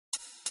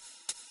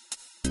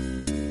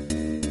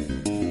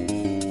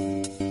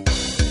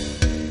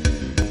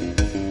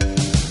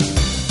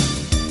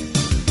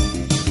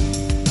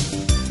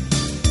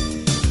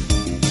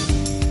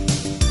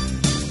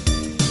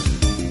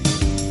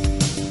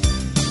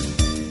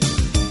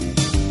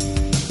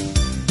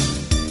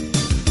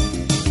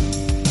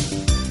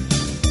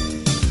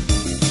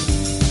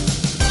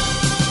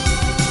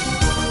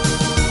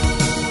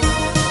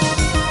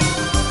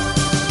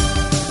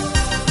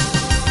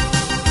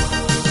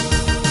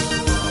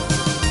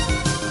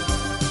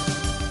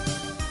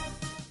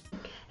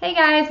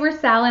Hey guys, we're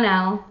Sal and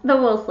Al, The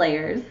Wool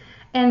Slayers.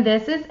 and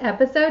this is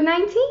episode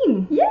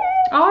 19. Yay!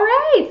 All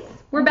right,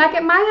 we're back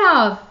at my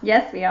house.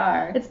 Yes, we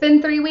are. It's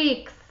been 3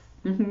 weeks.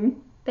 Mm-hmm.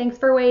 Thanks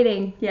for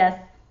waiting.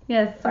 Yes.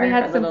 Yes, Sorry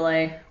for the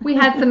delay. We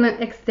had some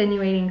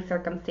extenuating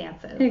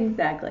circumstances.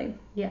 Exactly.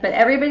 Yes. But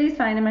everybody's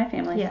fine in my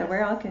family, Yes. so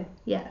we're all good.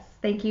 Yes,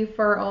 thank you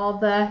for all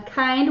the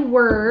kind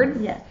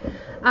words. Yes.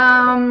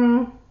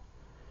 I'm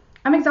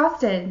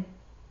exhausted.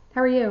 How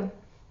are you?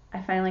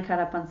 I finally caught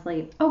up on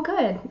sleep. Oh,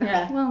 good.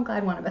 Yeah. Okay, well, I'm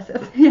glad one of us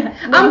is. Yeah.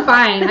 I'm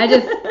fine.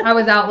 I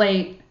was out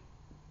late.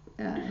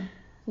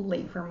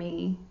 Late for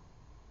me.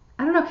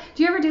 I don't know.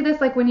 Do you ever do this,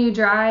 like, when you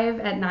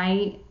drive at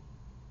night?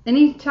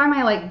 Anytime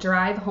I, like,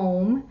 drive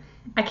home,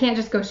 I can't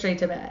just go straight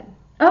to bed.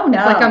 Oh, no.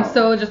 It's like I'm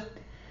so just...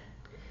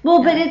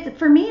 Well, Yeah. but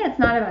for me, it's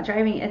not about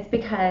driving. It's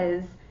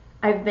because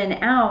I've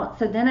been out,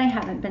 so then I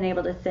haven't been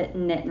able to sit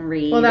and knit and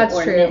read. Well, that's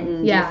or true. knit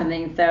and Yeah. do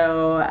something.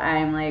 So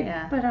I'm like,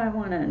 Yeah. but I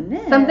want to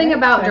knit. Something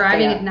about So I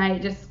driving stay at up.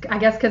 night, just, I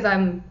guess because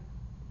I'm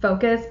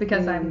focused,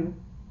 because I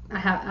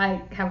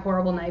have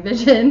horrible night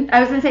vision. I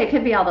was going to say, it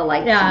could be all the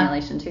light Yeah.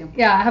 stimulation, too.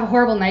 Yeah, I have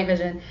horrible night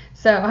vision.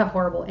 So I have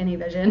horrible any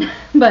vision.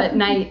 But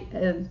night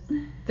is,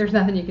 there's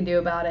nothing you can do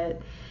about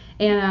it.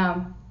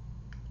 And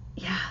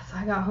so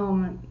I got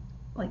home at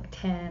like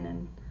 10,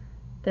 and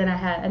then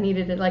I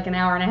needed like an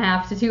hour and a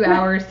half to 2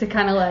 hours to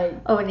kind of like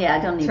Oh, yeah, I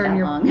don't need that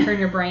long. turn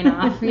your brain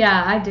off.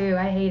 Yeah, I do.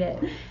 I hate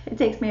it. It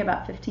takes me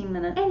about 15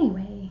 minutes.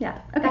 Anyway, Yeah,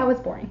 okay. that was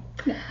boring.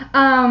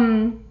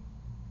 Yeah.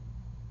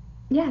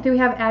 Yeah, do we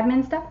have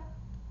admin stuff?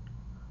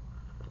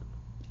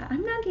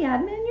 I'm not the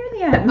admin, you're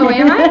the admin. Oh,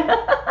 am I?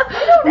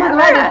 I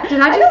don't know. Did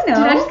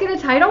I just get a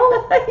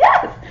title?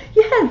 Yes.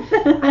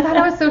 I thought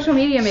I was social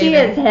media maven. She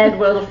is head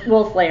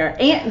wool slayer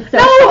and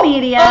social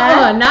media.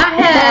 Not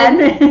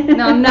head. admin.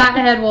 No, I'm not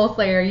head wool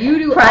slayer. You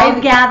do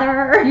prize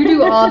gatherer. You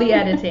do all the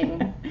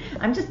editing.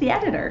 I'm just the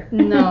editor.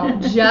 No,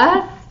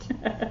 just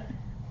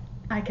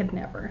I could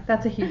never.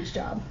 That's a huge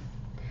job.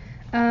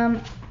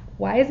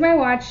 Why is my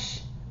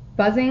watch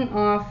buzzing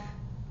off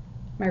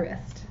my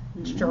wrist?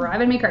 It's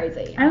driving me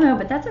crazy. I don't know,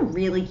 but that's a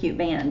really cute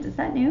band. Is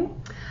that new?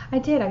 I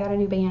did. I got a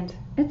new band.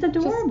 It's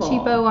adorable. Just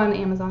cheapo on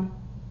Amazon.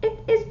 It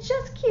is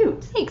just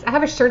cute. Thanks. I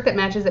have a shirt that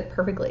matches it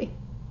perfectly.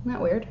 Isn't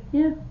that weird?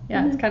 Yeah.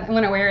 Yeah, it's kind of,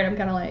 when I wear it, I'm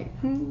kind of like,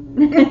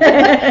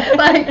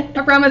 like,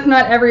 I promise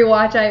not every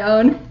watch I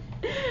own.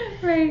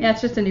 Right. Yeah,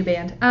 it's just a new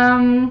band.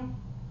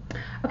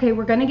 Okay,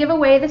 we're going to give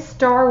away the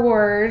Star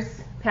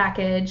Wars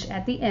package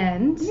at the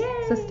end.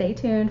 Yay. So stay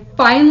tuned.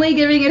 Finally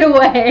giving it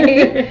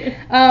away.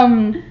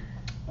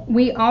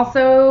 We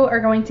also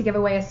are going to give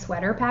away a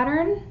sweater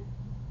pattern.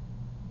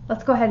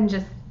 Let's go ahead and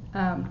just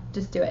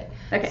do it.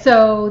 Okay.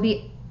 So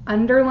the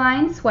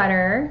underline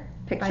sweater.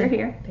 Picture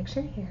here.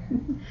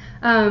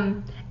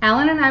 Alan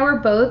and I were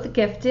both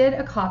gifted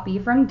a copy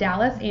from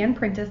Dallas and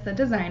Prentice, the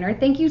designer.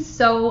 Thank you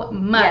so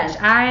much. Yes.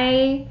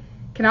 I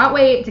cannot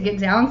wait to get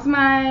down to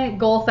my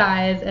goal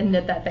size and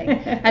knit that thing.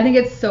 I think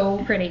it's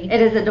so pretty.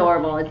 It is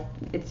adorable.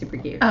 It's super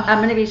cute. Oh. I'm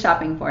going to be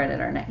shopping for it at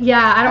our next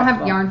Yeah, I don't have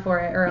festival. yarn for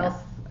it, or Yeah. else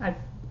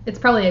it's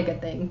probably a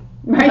good thing.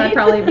 Right? I'd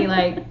probably be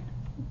like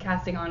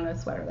casting on a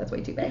sweater that's way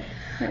too big.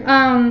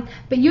 Right.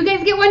 But you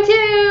guys get one too.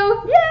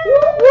 Yay!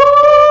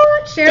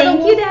 Woo! Share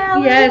Thank the you,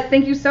 Dallas. Yes,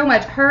 thank you so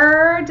much.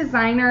 Her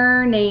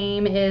designer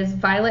name is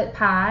Violet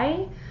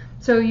Pie.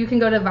 So you can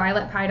go to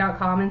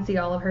violetpie.com and see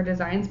all of her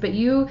designs. But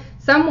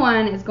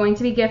someone is going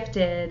to be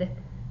gifted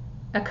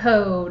a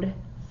code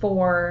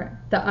for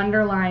the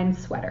underlined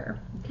sweater.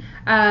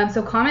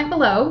 So comment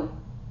below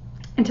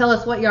and tell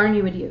us what yarn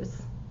you would use.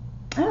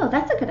 Oh,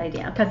 that's a good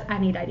idea. Because I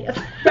need ideas.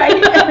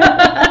 Right.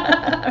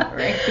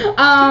 Right.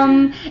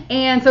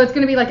 And so it's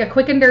going to be like a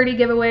quick and dirty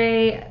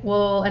giveaway.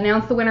 We'll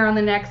announce the winner on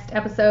the next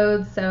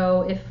episode.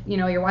 So if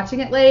you're watching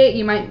it late,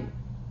 it might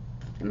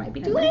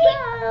be too late.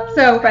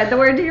 So spread the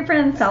word to your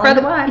friends. Tell them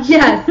to watch.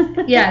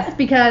 Yes,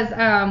 because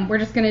we're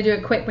just going to do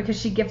it quick because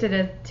she gifted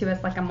it to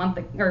us like a month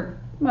or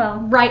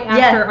right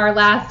after our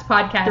last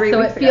podcast. 3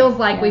 so weeks it feels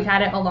ago. like Yeah. we've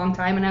had it a long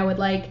time, and I would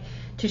like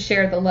to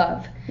share the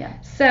love. Yeah.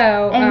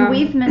 So And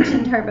we've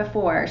mentioned her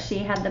before. She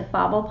had the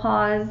Bobble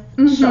Paws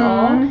Mhm.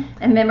 shawl. And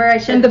remember I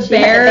showed and the she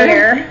had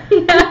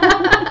the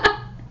bear.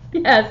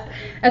 Yes,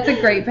 that's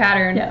a great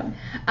pattern.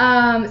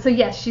 Yeah. So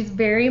yes, she's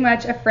very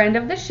much a friend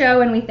of the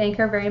show, and we thank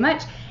her very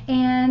much.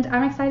 And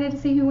I'm excited to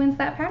see who wins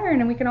that pattern,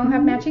 and we can all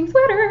have matching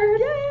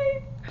sweaters.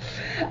 Yay!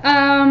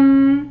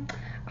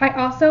 I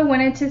also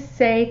wanted to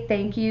say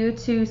thank you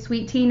to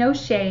Sweet Tea No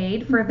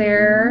Shade for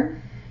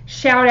their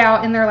shout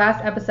out in their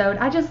last episode.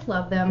 I just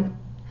love them.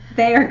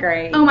 They are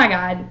great. Oh my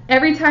god.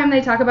 Every time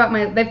they've talked about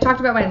my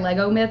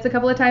Lego mitts a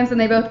couple of times,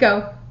 and they both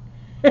go.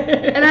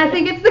 And I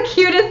think it's the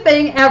cutest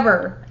thing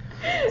ever.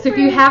 So if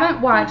you haven't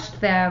watched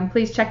them,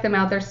 please check them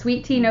out. They're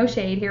Sweet Tea No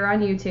Shade here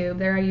on YouTube.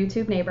 They're a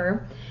YouTube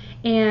neighbor.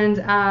 And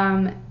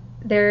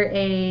they're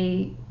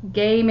a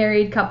gay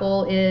married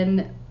couple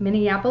in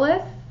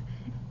Minneapolis.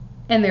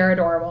 And they're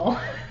adorable.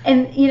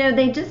 And,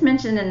 they just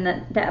mentioned in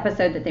the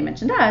episode that they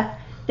mentioned us,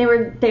 they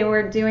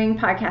were doing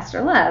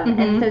Podcaster Love. Mhm.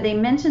 And so they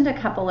mentioned a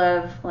couple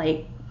of,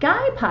 like,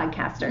 guy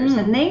podcasters,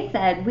 and they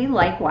said, we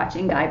like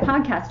watching guy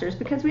podcasters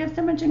because we have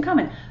so much in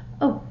common.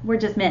 Oh, we're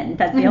just men.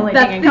 That's the only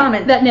thing in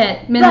common. That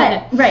knit. Men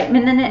that knit. Right,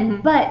 men that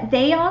knit. But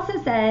they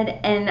also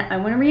said, and I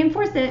want to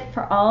reinforce it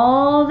for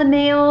all the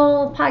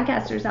male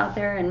podcasters out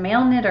there and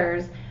male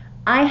knitters,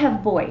 I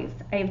have boys.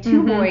 I have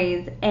 2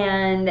 boys,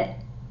 and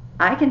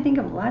I can think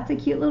of lots of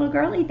cute little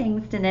girly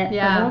things to knit for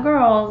little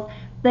girls.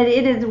 But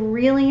it is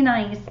really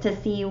nice to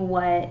see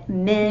what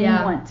men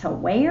want to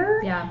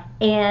wear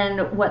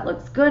and what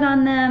looks good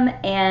on them.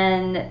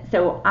 And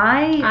so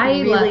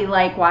I really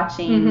like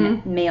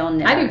watching male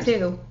knitters. I do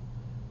too.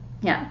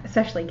 Yeah,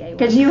 especially gay ones.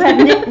 Because you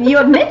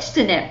have Mitch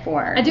to knit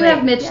for. I do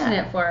have Mitch to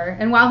knit for,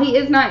 and while he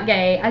is not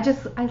gay, I do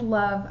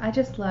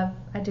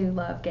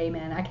love gay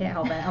men. I can't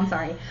help it. I'm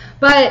sorry,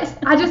 but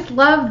I just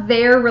love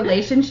their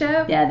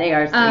relationship. Yeah, they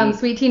are sweet.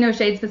 Sweet Tea No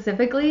Shade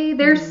specifically,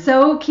 they're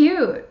so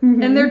cute,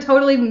 and they're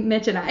totally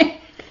Mitch and I.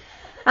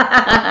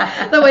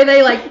 The way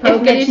they like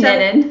poke at each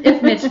other.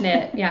 If Mitch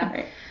knit, yeah.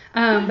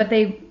 Right. But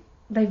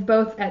they've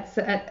both at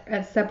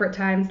separate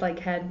times like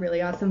had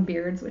really awesome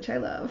beards, which I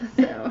love.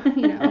 So,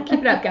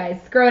 keep it up,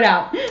 guys. Grow it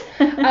out.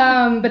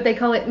 But they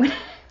call it,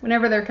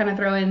 whenever they're kind of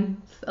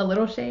throwing a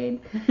little shade,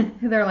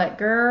 they're like,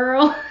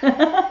 girl.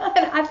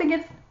 And I think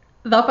it's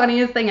the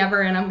funniest thing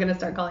ever, and I'm going to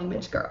start calling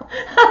Mitch girl.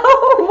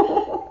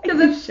 Because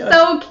it's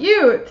so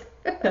cute.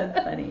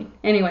 That's funny.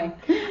 Anyway.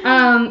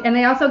 And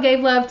they also gave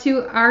love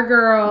to our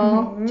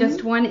girl,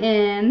 just one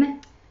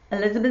in.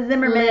 Elizabeth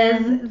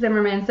Zimmerman. Liz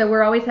Zimmerman. So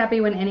we're always happy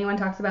when anyone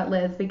talks about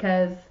Liz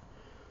because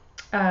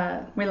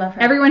we love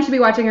her. Everyone should be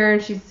watching her,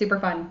 and she's super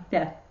fun.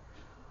 Yeah.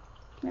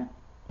 Yeah.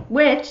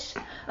 Which,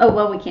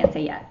 we can't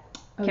say yet.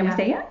 Can we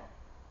say yet?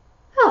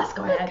 Oh, let's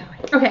go ahead.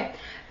 Okay.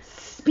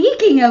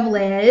 Speaking of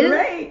Liz,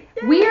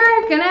 we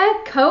are going to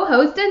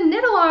co-host a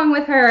knit-along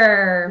with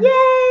her. Yay!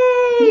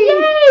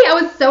 I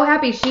was so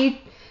happy.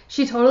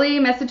 She totally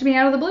messaged me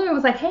out of the blue and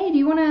was like, hey, do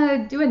you want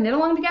to do a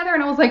knit-along together?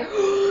 And I was like,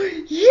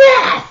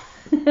 yes!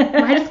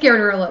 I just scared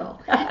her a little.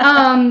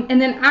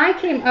 And then I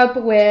came up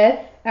with,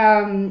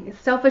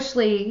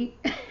 selfishly,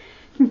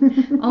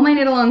 all my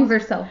knit-alongs are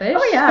selfish.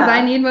 Oh, yeah. Because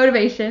I need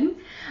motivation.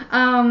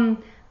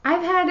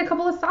 I've had a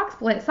couple of sock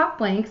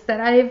blanks that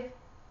I've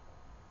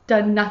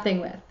done nothing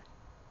with.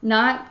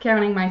 Not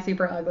counting my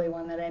super ugly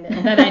one that I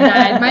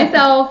dyed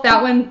myself.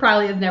 That one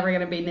probably is never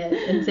going to be knit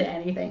into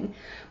anything.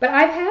 But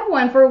I've had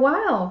one for a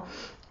while.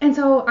 And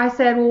so I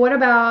said, well, what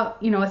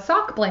about, a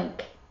sock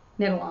blank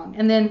knit along?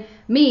 And then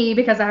me,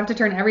 because I have to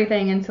turn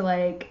everything into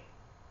like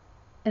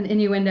an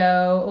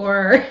innuendo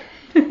or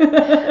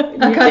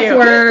a cuss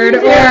word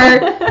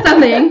or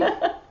something.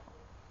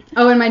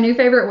 Oh, and my new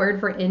favorite word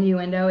for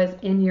innuendo is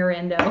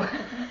innuendo.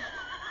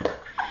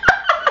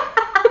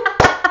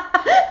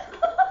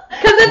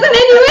 Because it's an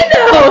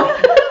innuendo.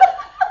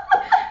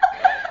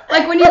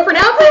 Like when you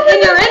pronounce it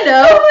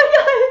innuendo. Oh my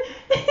God.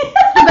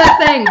 It's the best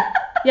thing.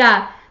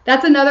 Yeah.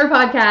 That's another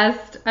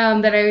podcast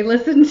that I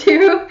listened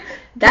to.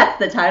 That's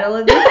the title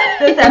of this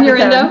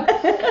episode.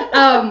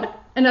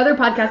 Another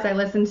podcast I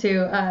listened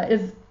to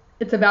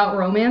it's about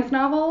romance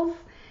novels.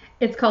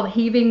 It's called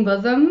Heaving,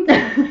 Bosoms.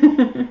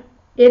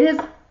 It is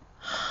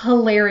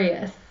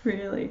hilarious.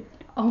 Really?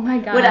 Oh my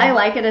God. Would I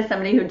like it as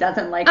somebody who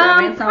doesn't like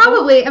romance novels?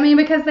 Probably. I mean,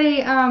 because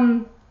they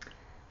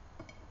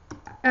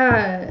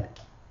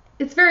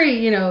it's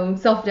very,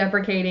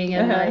 self-deprecating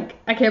and like,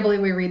 I can't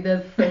believe we read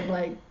this and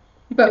like,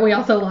 but we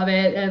also love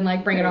it and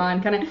like bring it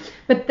on kind of.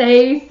 But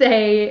they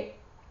say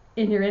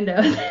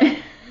innuendos,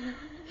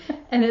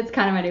 and it's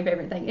kind of my new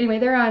favorite thing. Anyway,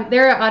 they're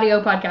an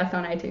audio podcast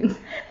on iTunes.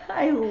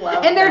 I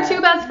love. And they're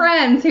 2 best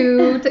friends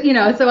who,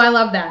 so I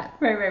love that.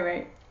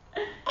 Right.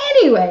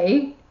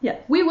 Anyway. Yes.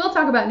 We will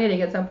talk about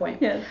knitting at some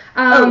point. Yes.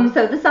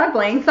 So the sock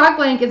blank. Sock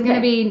blank is going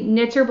to be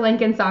knit your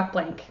blank and sock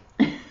blank.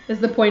 Is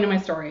the point of my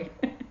story.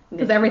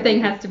 Because everything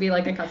has to be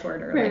like a cuss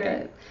word or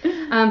it.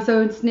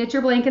 So it's knit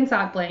your blank and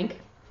sock blank.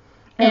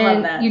 And I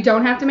love that. You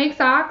don't have to make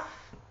socks.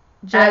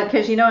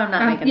 Because I'm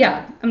not making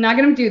socks. I'm not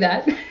going to do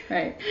that.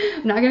 Right.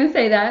 I'm not going to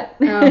say that.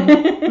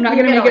 I'm not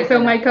going to make it so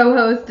my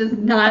co-host does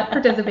not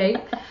participate.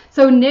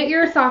 So knit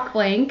your sock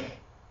blank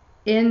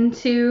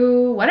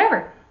into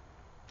whatever.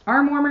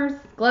 Arm warmers,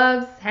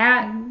 gloves,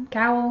 hat,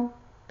 cowl.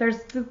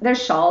 There's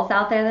shawls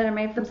out there that are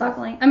made from sock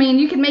blank. I mean,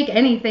 you can make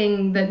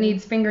anything that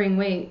needs fingering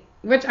weight,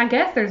 which I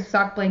guess there's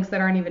sock blanks that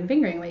aren't even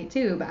fingering weight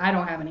too, but I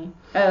don't have any.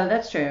 Oh,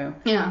 that's true.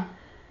 Yeah.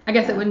 I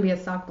guess it wouldn't be a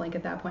sock blank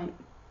at that point.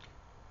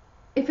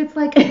 If it's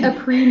like a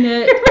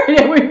pre-knit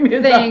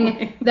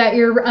thing that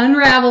you're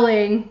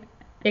unraveling,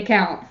 it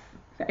counts.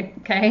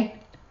 Okay?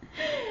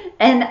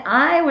 And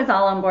I was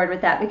all on board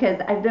with that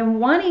because I've been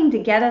wanting to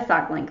get a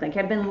sock blank. Like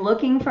I've been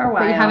looking for a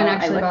while. But you haven't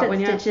actually bought one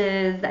yet? I looked at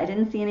Stitches. I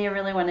didn't see any I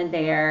really wanted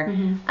there.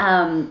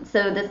 Mm-hmm.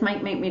 So this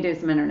might make me do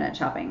some internet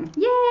shopping.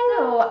 Yay!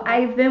 So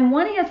I've been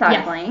wanting a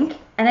sock blank,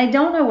 and I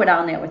don't know what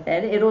I'll knit with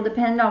it. It'll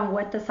depend on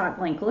what the sock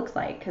blank looks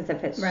like. Because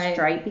if it's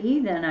stripy,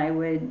 then I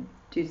would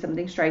do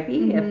something stripy.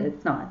 Mm-hmm. If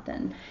it's not,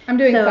 then I'm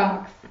doing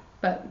socks.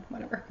 But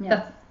whatever.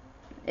 Yeah.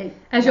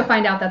 You'll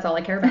find out, that's all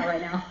I care about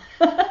right now.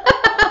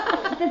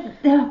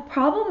 the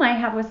problem I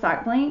have with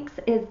sock blanks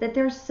is that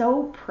they're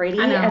so pretty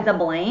I know. as a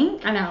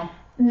blank. I know.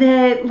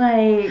 That,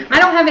 like... I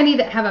don't have any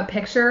that have a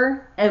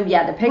picture. Oh,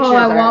 yeah, the pictures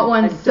I want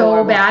one adorable.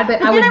 so bad,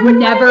 but I then would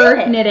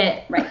never knit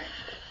it. Right.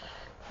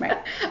 Right.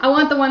 I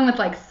want the one with,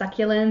 like,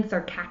 succulents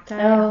or cacti.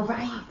 Oh, right.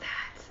 I love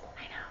that.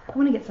 I know. I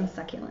want to get some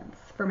succulents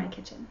for my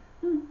kitchen.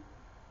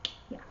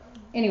 Yeah.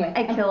 Anyway.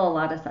 I kill a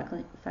lot of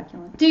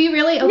succulents. Do you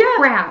really? Oh, Yeah.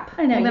 crap.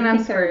 I know. Well, then you I'm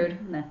think they're-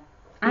 screwed. No.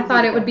 I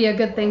thought it would be a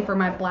good thing for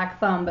my black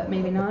thumb, but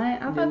maybe not.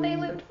 I thought they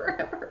lived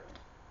forever.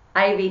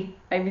 Ivy.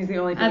 Ivy's the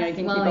only thing I can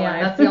keep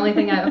alive. That's the only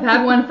thing I've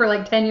had one for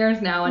like 10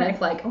 years now, and it's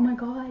like, oh my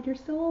god, you're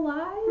still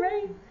alive.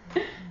 Right.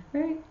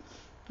 Right.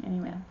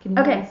 Anyway, can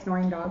you hear my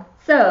snoring dog?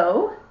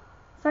 So,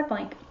 sock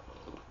blank.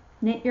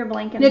 Knit your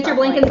blank and Knit sock your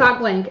blank and sock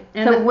blank.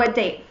 And so what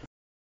dates?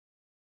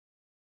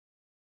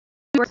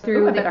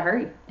 Through I better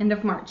hurry. end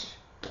of March.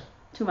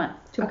 2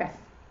 months. 2 months. Okay.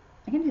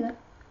 I can do that.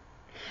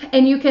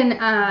 And you can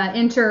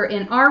enter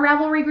in our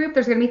Ravelry group.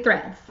 There's going to be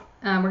threads.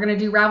 We're going to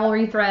do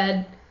Ravelry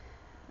thread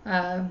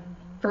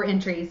for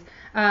entries.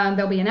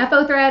 There'll be an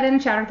FO thread and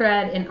a chatter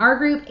thread in our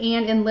group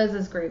and in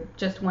Liz's group,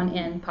 just one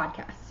in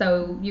podcast.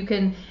 So you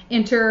can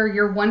enter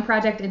your one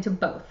project into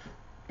both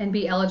and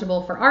be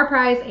eligible for our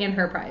prize and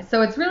her prize.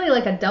 So it's really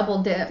like a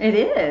double dip. It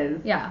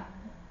is. Yeah.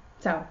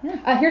 So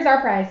here's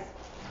our prize.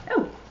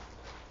 Oh.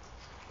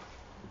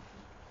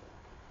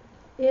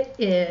 It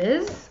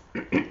is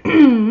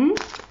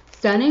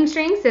stunning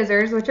string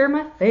scissors, which are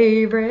my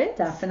favorite.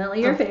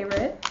 Definitely your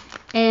favorite.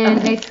 And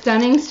a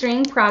stunning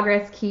string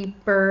progress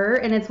keeper.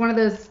 And it's one of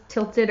those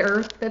tilted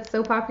earth that's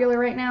so popular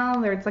right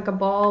now. Where it's like a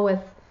ball with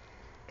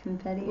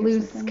Confetti.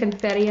 loose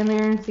confetti in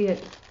there. And see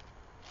it.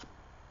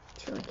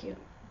 It's really cute.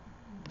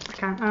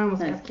 I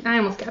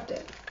almost kept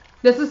it.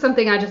 This is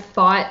something I just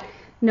bought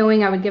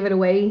knowing I would give it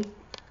away.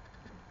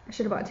 I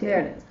should have bought two.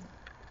 There it is.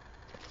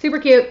 Super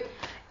cute.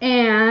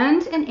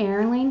 And an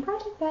Airlane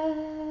project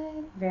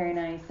bag. Very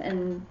nice.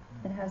 And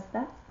it has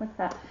that. What's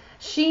that?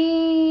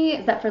 She...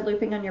 Is that for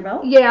looping on your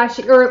belt? Yeah,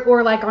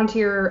 or like onto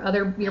your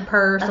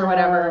purse or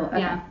whatever. Okay.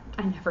 Yeah.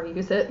 I never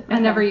use it.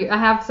 Okay. I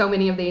have so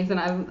many of these and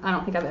I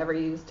don't think I've ever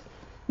used.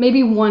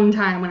 Maybe one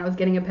time when I was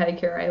getting a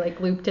pedicure, I like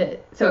looped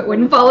it so it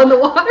wouldn't fall in the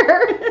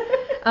water.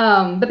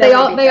 But they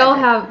all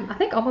have, I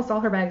think almost all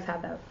her bags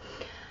have that.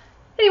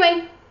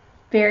 Anyway.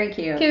 Very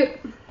cute. Cute.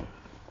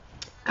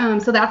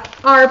 So that's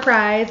our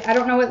prize. I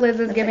don't know what Liz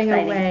is giving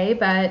exciting. away,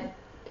 but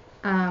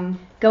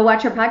go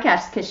watch her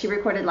podcast because she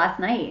recorded last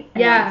night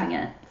announcing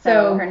it.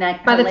 So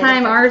by the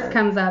time ours episode.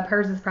 comes up,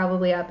 hers is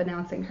probably up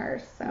announcing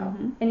hers. So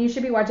and you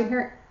should be watching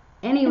her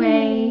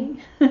anyway.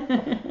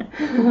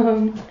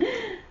 I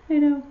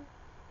know.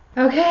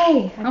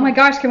 Okay. Oh my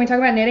gosh, can we talk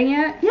about knitting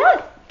yet?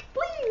 Yes,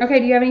 please. Okay.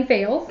 Do you have any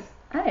fails?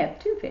 I have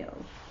 2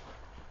 fails.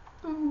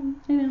 Oh,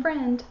 I know.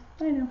 friend.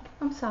 I know.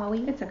 I'm sorry.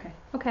 It's okay.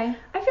 Okay.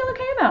 I feel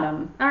okay about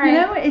them. All right.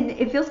 You know,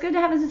 it feels good to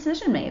have a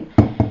decision made.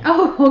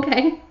 Oh,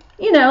 okay.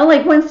 You know,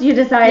 like once you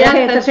decide, Yeah,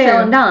 okay, it's a that's fail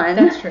true. and done.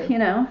 That's true. You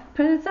know,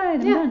 put it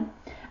aside and Yeah. done.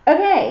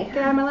 Okay.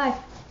 Get out of my life.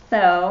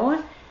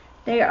 So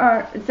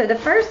the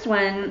first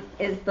one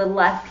is the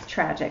less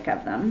tragic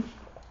of them.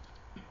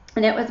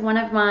 And it was one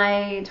of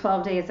my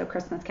 12 days of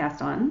Christmas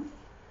cast-ons.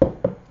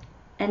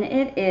 And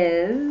it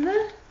is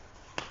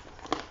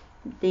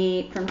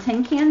from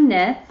Tin Can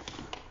Knits,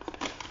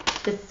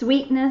 the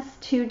Sweetness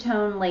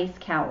 2-tone lace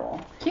cowl.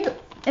 Cute.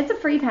 It's a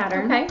free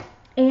pattern. Okay.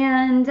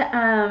 And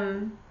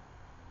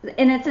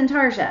it's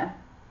intarsia.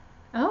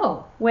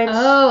 Oh. Which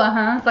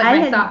It's like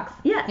my socks.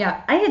 Yeah.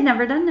 Yeah. I had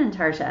never done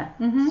intarsia.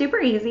 Mhm. Super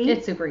easy.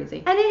 It's super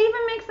easy. And it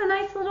even makes a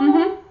nice little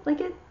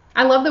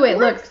I love the way it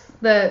works.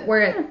 looks.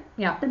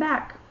 The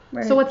back.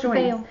 where So it what's the joins.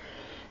 fail?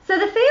 So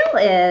the fail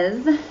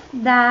is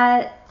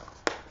that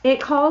it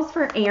calls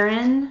for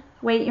Aran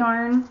weight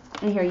yarn.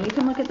 And here, you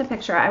can look at the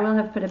picture. I will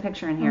have put a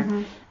picture in here.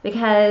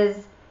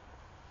 Because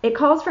it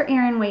calls for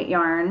Aran weight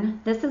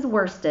yarn. This is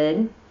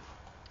worsted.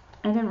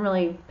 I didn't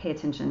really pay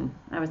attention.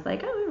 I was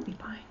like, oh, it'll be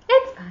fine.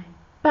 It's fine.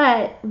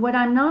 But what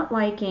I'm not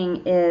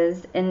liking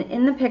is, and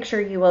in the picture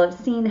you will have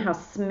seen how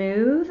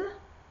smooth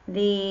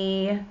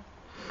the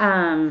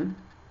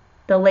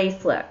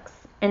lace looks.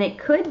 And it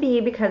could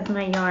be because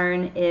my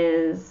yarn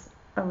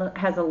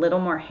has a little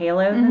more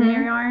halo than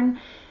their yarn.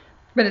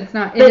 But it's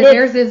not. But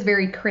Theirs is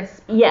very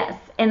crisp. Yes,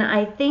 and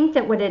I think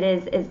that what it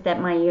is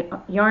that my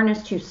yarn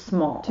is too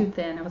small. Too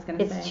thin, I was going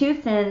to say. It's too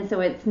thin,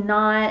 so it's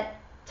not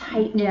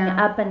tightening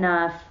up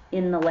enough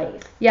in the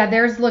lace. Yeah,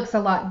 theirs looks a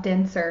lot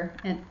denser.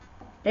 And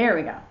there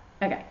we go.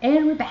 Okay.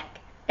 And we're back.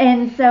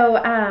 And so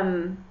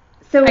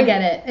I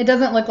get it. It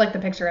doesn't look like the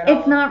picture at all.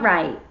 It's not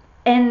right.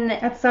 And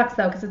that sucks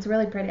though, because it's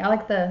really pretty. I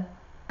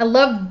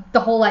love the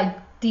whole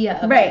idea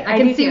of right, it. I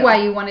can do see too. why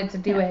you wanted to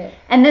do it.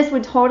 And this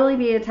would totally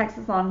be a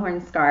Texas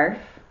Longhorn scarf.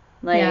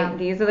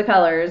 These are the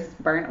colors,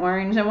 burnt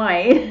orange and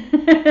white.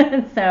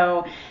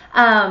 So,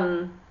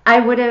 I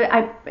would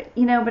have,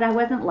 but I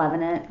wasn't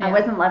loving it. Yeah. I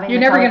wasn't loving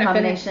the color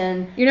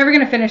combination. You're never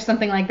going to finish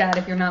something like that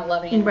if you're not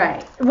loving it.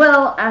 Right.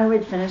 Well, I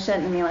would finish it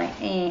and be like,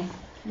 eh.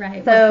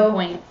 Right. So,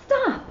 what's the point?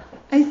 Stop.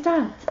 I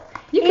stopped.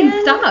 You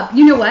can stop.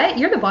 You know what?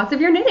 You're the boss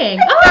of your knitting.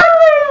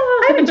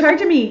 I not even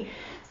charging me.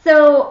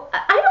 So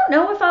I don't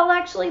know if I'll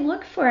actually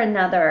look for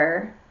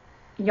another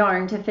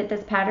yarn to fit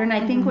this pattern.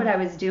 I think what I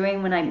was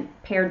doing when I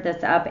paired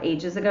this up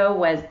ages ago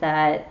was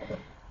that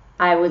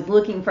I was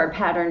looking for a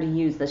pattern to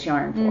use this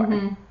yarn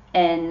for.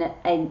 And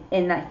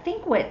I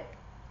think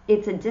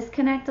it's a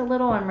disconnect a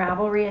little on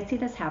Ravelry. I see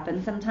this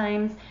happen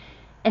sometimes.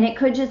 And it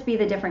could just be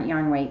the different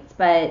yarn weights,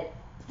 but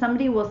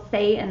somebody will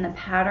say in the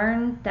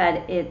pattern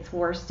that it's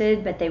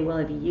worsted, but they will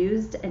have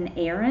used an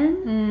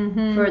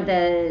Aran for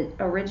the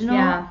original.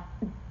 Yeah.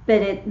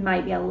 But it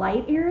might be a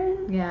light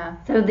Aran. Yeah.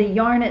 So the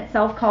yarn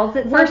itself calls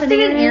itself worsted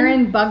and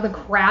Aran bug the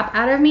crap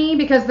out of me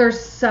because there's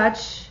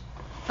such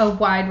a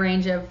wide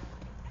range of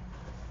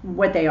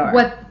what they are.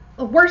 What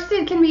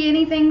worsted can be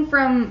anything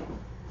from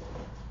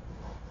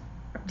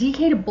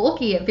DK to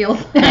bulky, it feels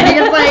like.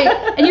 It's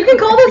like, and you can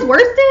call this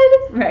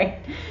worsted? Right.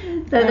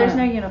 So there's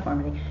no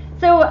uniformity.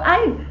 So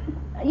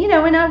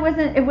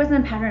it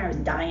wasn't a pattern I was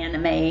dying to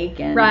make.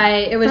 And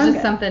right. It was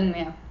just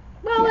something,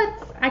 Well,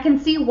 I can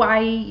see why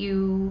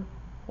you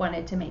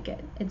wanted to make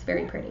it. It's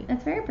very pretty.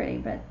 It's very pretty,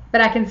 but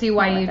I can see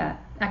why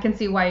I can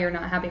see why you're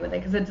not happy with it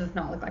because it does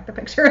not look like the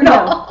picture at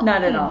all. No,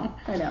 not at all.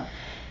 I know.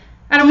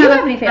 I don't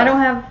have any fails. I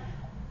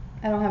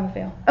don't have a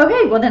fail.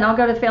 Okay, well then I'll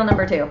go to fail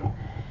number 2.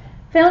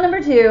 Fail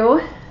number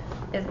 2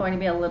 is going to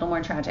be a little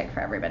more tragic for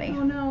everybody.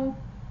 Oh no.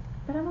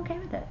 But I'm okay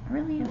with it. I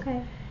really am.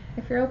 Okay.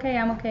 If you're okay,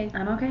 I'm okay.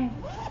 I'm okay.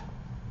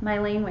 My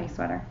laneway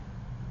sweater.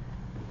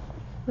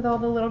 With all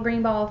the little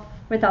green balls.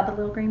 Without the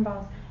little green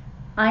balls.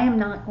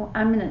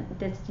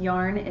 This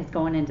yarn is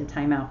going into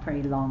timeout for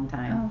a long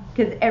time.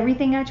 Because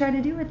everything I try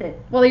to do with it.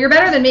 Well, you're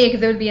better than me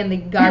because it would be in the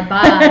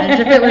garbage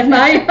if it was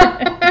my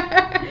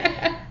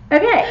yarn.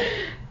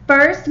 Okay.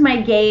 First,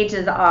 my gauge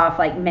is off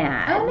like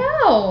mad.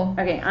 Oh,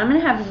 no. Okay, I'm going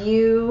to have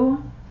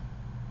you...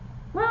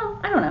 Well,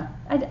 I don't know.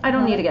 I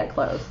don't need to get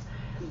close.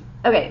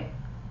 Okay.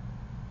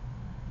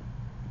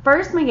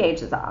 First, my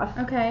gauge is off.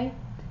 Okay.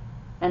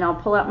 And I'll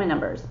pull out my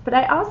numbers. But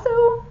I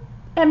also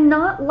am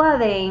not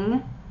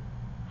loving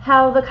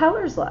how the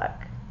colors look.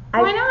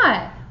 Why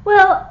not?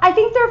 Well, I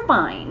think they're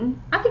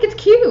fine. I think it's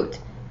cute.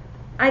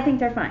 I think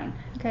they're fine.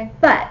 Okay.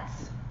 But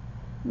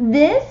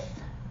this,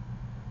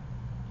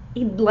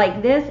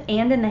 like this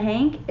and in the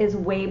hank, is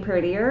way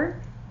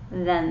prettier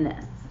than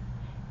this.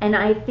 And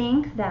I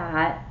think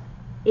that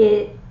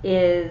it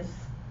is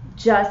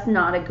just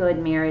not a good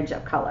marriage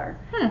of color.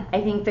 I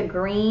think the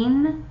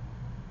green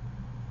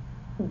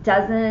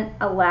doesn't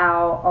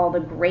allow all the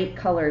great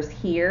colors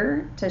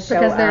here to show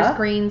up. Because there's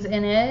greens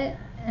in it.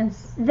 And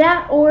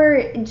that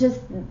or just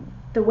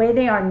the way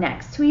they are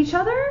next to each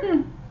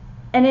other.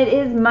 And it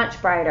is much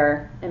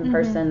brighter in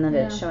person than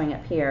it's showing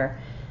up here.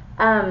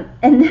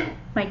 And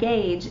my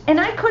gauge, and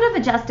I could have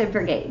adjusted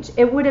for gauge.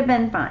 It would have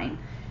been fine.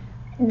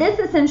 This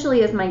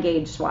essentially is my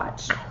gauge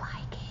swatch. I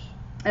like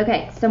it.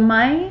 Okay, so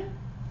my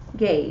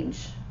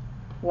gauge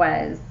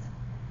was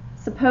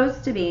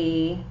supposed to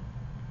be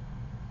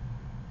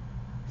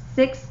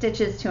 6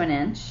 stitches to an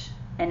inch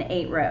and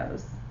 8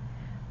 rows.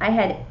 I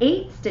had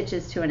 8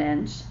 stitches to an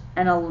inch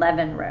and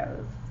 11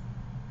 rows,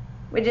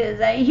 which is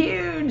a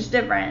huge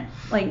difference.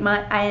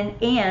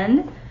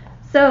 And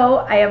so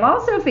I have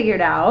also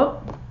figured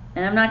out,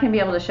 and I'm not going to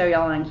be able to show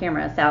y'all on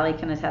camera, Sally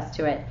can attest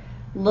to it,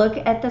 look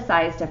at the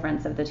size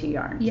difference of the 2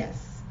 yarns.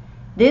 Yes.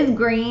 This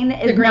green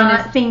is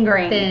not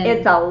fingering. Thin.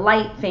 It's a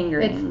light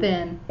fingering. It's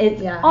thin.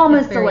 It's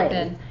almost very a lace.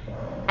 thin.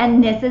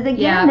 And this is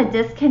again the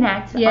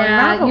disconnect.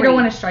 Yeah, you don't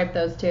want to stripe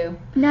those two.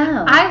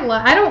 No.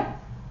 I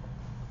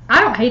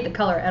don't hate the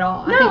color at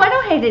all. I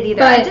don't hate it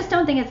either. I just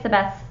don't think it's the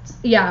best.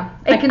 Yeah,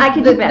 I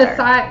can do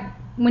better.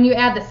 When you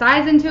add the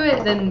size into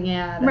it, then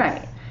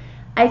right.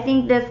 I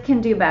think this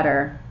can do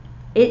better.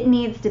 It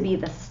needs to be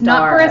the star.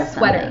 Not for a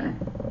sweater.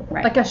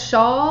 Right. Like a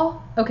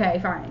shawl. Okay,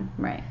 fine.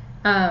 Right.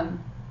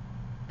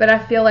 But I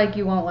feel like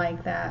you won't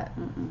like that.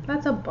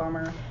 That's a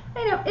bummer.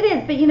 I know it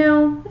is, but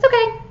it's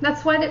okay.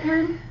 That's what it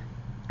hurt.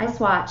 I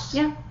swatched.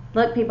 Yeah.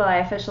 Look, people, I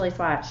officially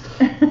swatched.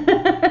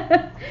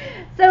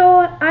 So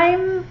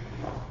I'm.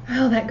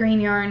 Oh, that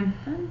green yarn.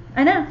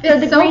 I know.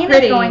 So the so green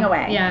pretty. is going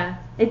away. Yeah.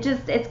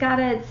 It's got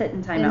to sit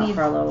in timeout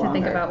for a little longer. To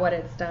think about what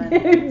it's done.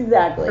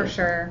 Exactly. For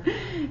sure.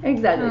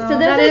 Exactly. Oh, so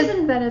that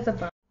is a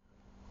bummer.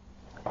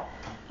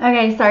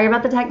 Okay, sorry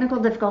about the technical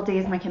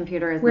difficulties. My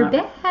computer is We're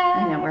back.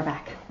 I know, we're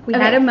back. We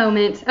had a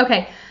moment.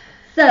 Okay.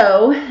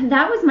 So,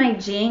 that was my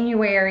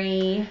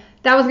January...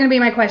 That was going to be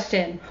my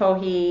question.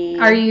 Hohi.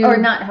 Are you... Or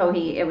not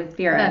Hohi, it was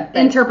Vera.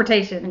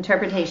 Interpretation.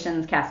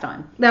 Interpretations cast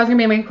on. That was going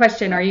to be my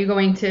question. Are you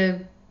going to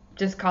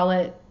just call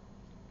it...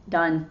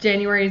 Done.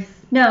 January's...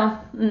 No.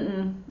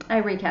 I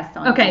recast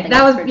on. Okay,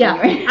 that was... Yeah.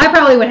 I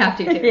probably would have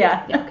to, too.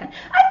 Yeah. Okay.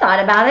 I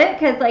thought about it,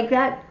 because,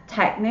 that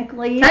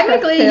technically...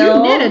 Technically,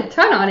 you did a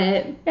ton on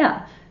it.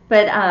 Yeah.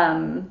 But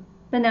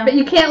no. But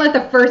you can't let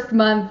the first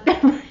month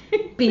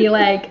be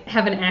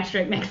have an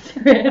asterisk next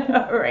to it.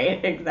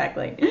 Right,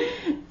 exactly.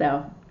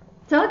 So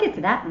I'll get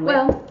to that.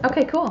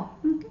 Okay, cool.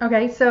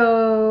 Okay,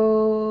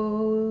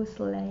 so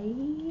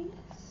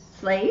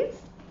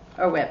Slays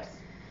or whips?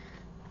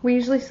 We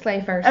usually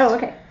slay first. Oh,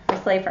 okay. We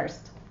slay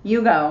first.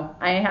 You go.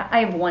 I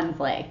have one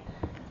slay.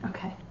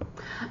 Okay.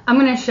 I'm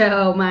going to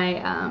show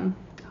my,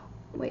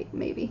 wait,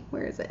 maybe.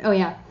 Where is it? Oh,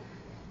 yeah.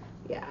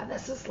 Yeah,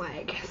 this is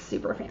like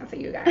super fancy,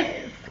 you guys.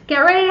 Get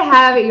ready to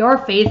have your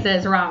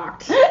faces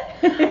rocked.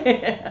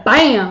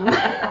 Bam!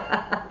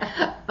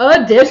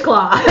 A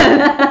dishcloth.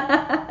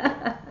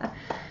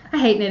 I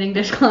hate knitting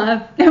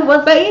dishcloths.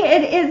 Well, see,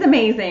 it is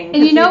amazing.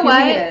 And you know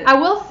what? I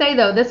will say,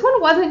 though, this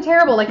one wasn't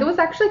terrible. Like, it was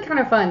actually kind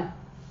of fun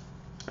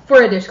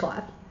for a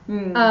dishcloth.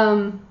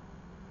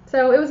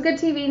 So it was good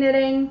TV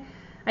knitting.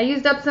 I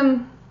used up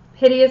some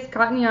hideous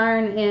cotton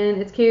yarn,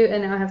 and it's cute,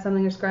 and now I have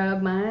something to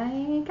scrub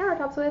my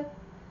countertops with.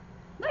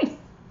 Nice.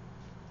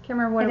 Can't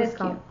remember what it was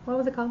called. What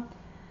was it called?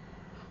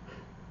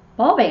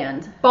 Ball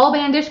band. Ball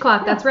band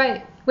dishcloth. Yeah. That's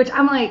right. Which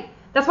I'm like,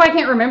 that's why I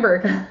can't remember,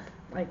 because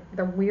like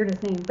the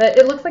weirdest name. But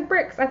it looks like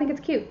bricks. I think it's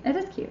cute. It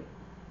is cute.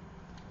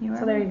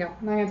 So there you go.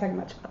 I'm not gonna talk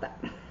much about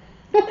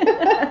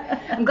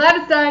that. I'm glad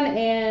it's done,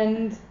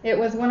 and it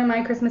was one of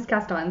my Christmas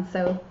cast-ons,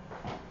 so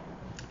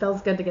it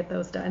feels good to get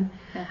those done.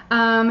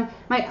 Yeah.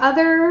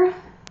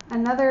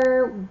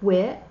 Another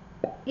whip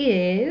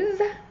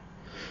is.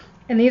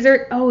 And these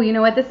are, oh, you know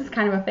what? This is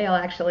kind of a fail,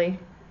 actually.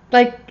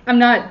 Like, I'm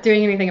not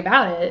doing anything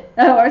about it.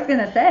 Oh, I was going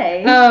to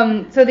say.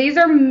 So these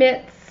are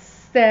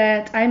mitts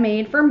that I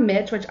made for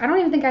Mitch, which I don't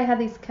even think I had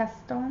these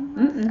cast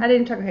on. I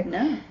didn't check. Okay.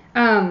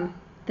 No.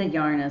 The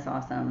yarn is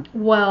awesome.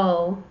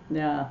 Well.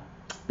 Yeah.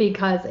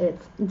 Because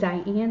it's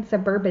Diane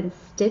Suburban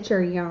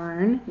Stitcher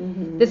yarn.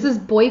 Mm-hmm. This is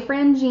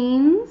boyfriend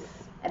jeans.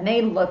 And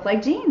they look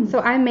like jeans.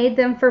 So I made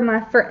them for my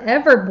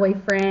forever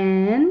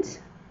boyfriend,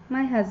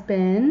 my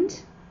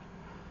husband.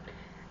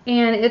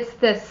 And it's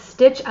the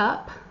Stitch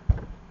Up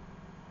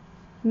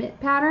mitt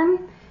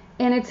pattern,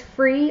 and it's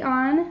free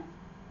on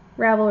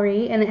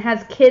Ravelry, and it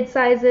has kid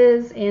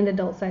sizes and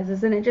adult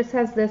sizes, and it just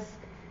has this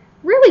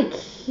really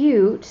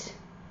cute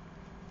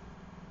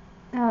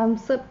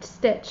slipped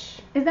stitch.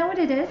 Is that what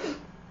it is?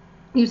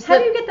 How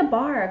do you get the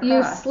bar across?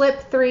 You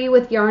slip 3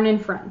 with yarn in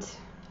front.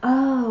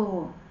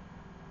 Oh.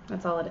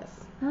 That's all it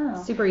is.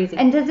 Oh. Super easy.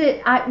 And does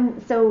it,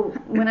 so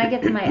when I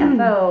get to my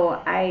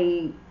FO,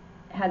 I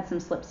had some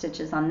slip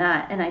stitches on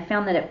that, and I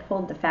found that it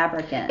pulled the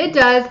fabric in. It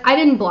does. I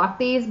didn't block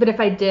these, but if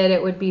I did, it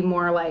would be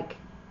more like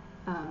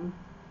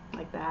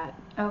that.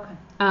 Okay.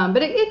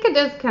 But it could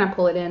just kind of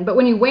pull it in. But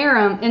when you wear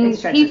them, and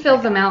he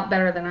fills them out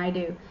better than I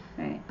do.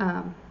 Right.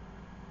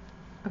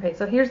 Okay,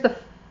 so here's the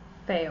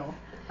fail.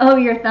 Oh,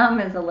 your thumb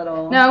is a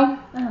little... No.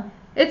 Oh.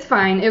 It's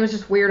fine. It was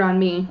just weird on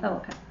me. Oh,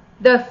 okay.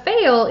 The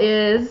fail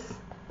is...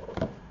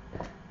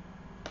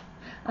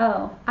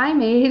 Oh. I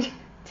made...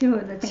 Two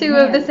of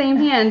the same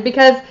hand,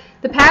 because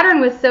the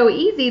pattern was so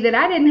easy that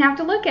I didn't have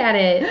to look at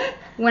it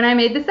when I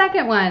made the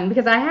second one,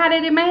 because I had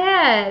it in my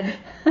head.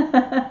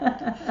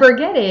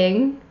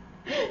 Forgetting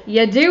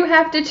you do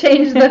have to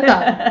change the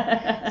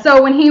thumb.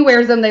 So when he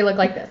wears them, they look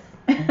like this.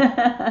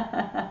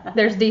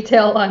 There's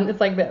detail on, it's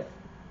like this.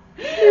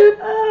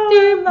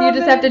 Oh, you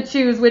just have to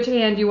choose which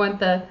hand you want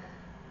the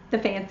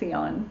fancy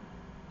on.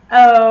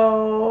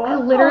 Oh. I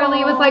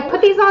literally was like,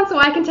 put these on so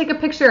I can take a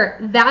picture.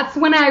 That's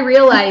when I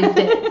realized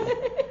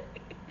it.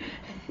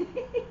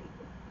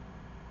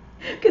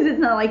 Because it's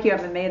not like you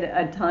haven't made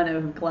a ton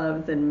of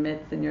gloves and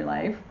mitts in your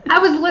life.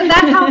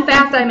 That's how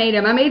fast I made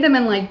them. I made them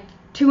in like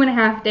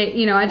 2.5 days.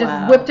 You know, I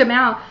just whipped them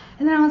out.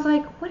 And then I was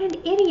like, what an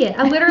idiot.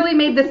 I literally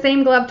made the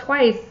same glove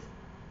twice.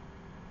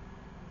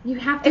 You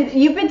have to.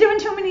 You've been doing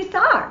too many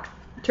socks.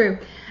 True.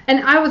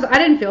 And I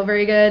didn't feel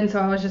very good, and so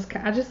I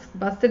just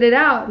busted it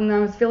out, and I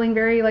was feeling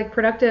very like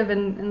productive,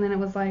 and then it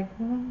was like,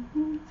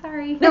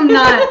 sorry, I'm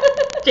not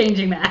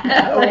changing that.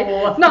 No. Like,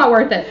 it's not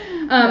worth it.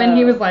 And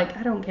he was like,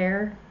 I don't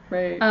care.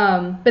 Right.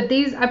 But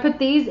I put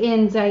these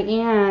in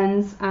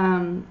Diane's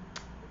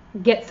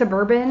Get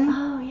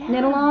Suburban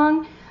knit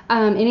along.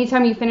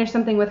 Anytime you finish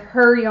something with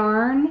her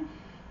yarn,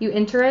 you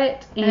enter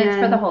it, and it's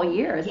for the whole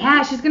year. Isn't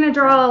it? She's gonna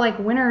draw like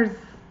winners.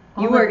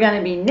 You were going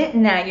to be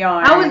knitting that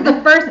yarn. I was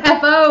the first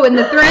FO in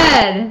the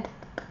thread.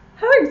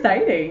 How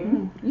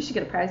exciting. You should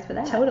get a prize for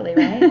that. Totally,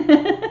 right?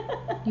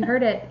 You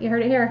heard it. You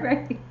heard it here.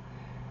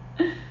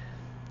 Right.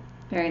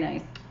 Very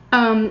nice.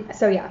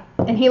 So yeah,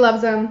 and he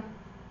loves them.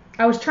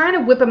 I was trying to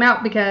whip them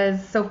out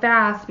so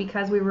fast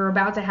because we were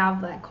about to have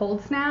that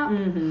cold snap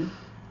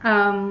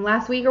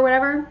last week or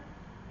whatever.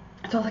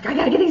 So I was like, I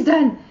got to get these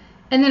done.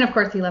 And then, of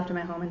course, he left them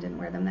at home and didn't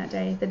wear them that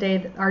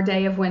day, our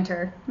day of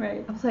winter.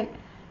 Right. I was like...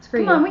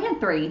 Come on, we had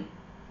 3.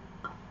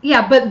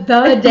 Yeah, but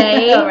the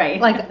day, right.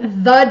 like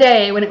the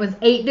day when it was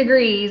 8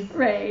 degrees,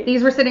 right.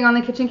 These were sitting on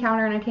the kitchen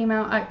counter, and I came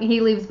out.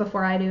 He leaves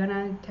before I do, and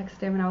I texted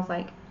him, and I was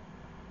like,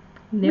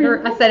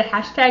 knitter. I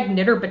said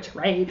 #knitter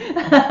betrayed. He was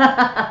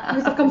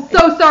like, I'm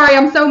so sorry.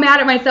 I'm so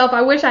mad at myself.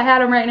 I wish I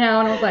had them right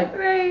now. And I was like,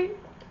 right.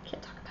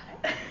 Can't talk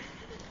about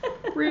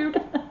it. Rude.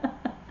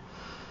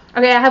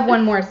 Okay, I have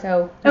one more.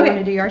 So you want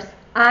to do yours?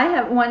 I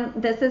have one.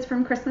 This is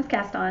from Christmas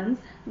Cast-Ons.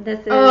 This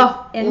is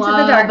Into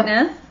love. the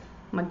Darkness.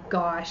 Oh my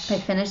gosh. I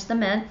finished the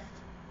mitts.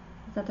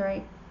 Is that the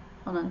right?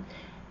 Hold on.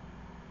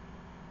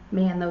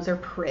 Man, those are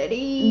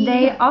pretty.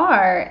 They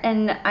are.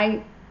 And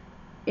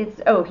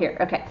here.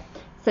 Okay.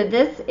 So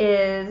this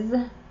is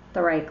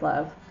the right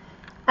glove.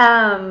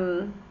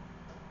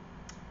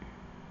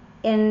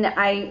 and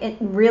I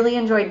really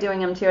enjoyed doing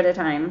them 2 at a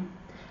time.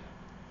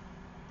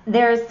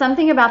 There's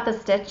something about the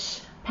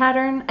stitch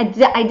pattern.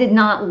 I did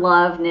not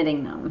love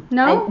knitting them.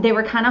 No? They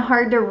were kind of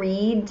hard to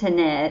read to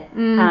knit.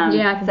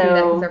 Yeah, I can see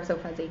that because they're so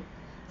fuzzy.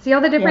 See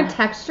all the different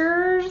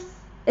textures?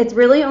 It's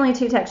really only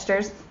 2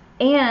 textures.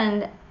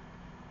 And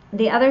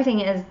the other thing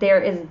is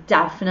there is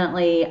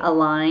definitely a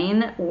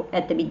line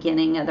at the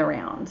beginning of the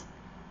round.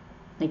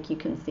 Like you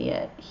can see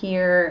it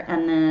here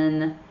and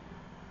then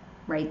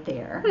right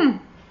there.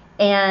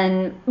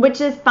 And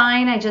which is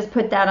fine. I just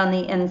put that on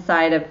the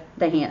inside of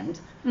the hand.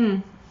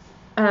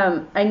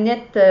 I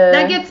knit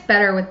that gets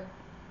better with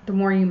the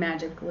more you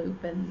magic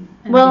loop and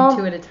do 2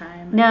 at a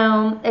time.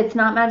 No, it's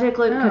not magic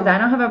loop because I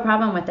don't have a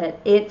problem with it.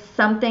 It's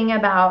something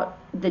about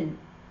the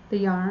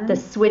yarn, the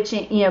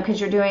switching,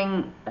 because you're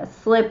doing a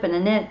slip and a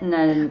knit and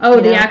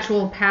a the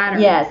actual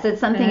pattern. Yes,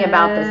 it's something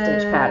about the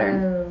stitch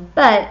pattern.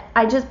 But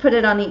I just put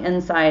it on the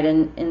inside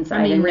and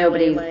really,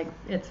 nobody's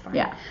it's fine.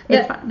 Yeah,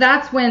 it's fine.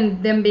 That's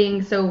when them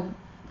being so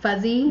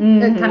fuzzy,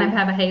 that kind of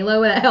have a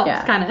halo. It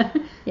helps kind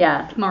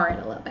of mar it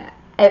a little bit.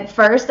 At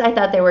first, I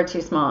thought they were too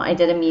small. I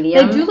did a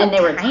medium, they do look and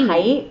they were tiny.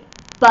 tight.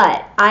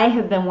 But I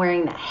have been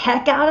wearing the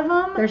heck out of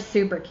them. They're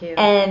super cute,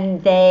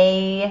 and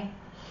they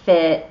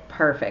fit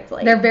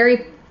perfectly. They're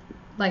very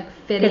fitted.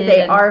 Because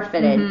they are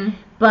fitted,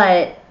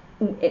 but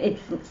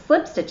it's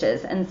slip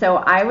stitches, and so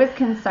I was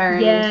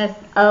concerned. Yes.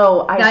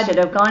 I should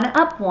have gone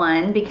up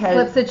one because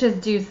slip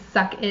stitches do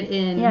suck it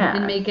in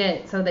and make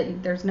it so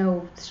that there's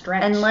no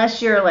stretch.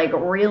 Unless you're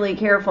really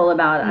careful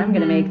about I'm going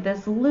to make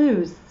this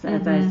loose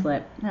as I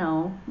slip.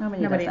 No,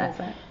 nobody does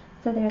that.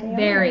 So there they are.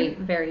 Very,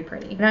 very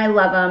pretty. And I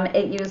love them.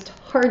 It used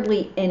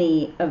hardly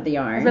any of the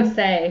yarn. I was going to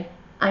say.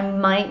 I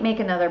might make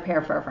another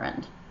pair for a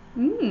friend.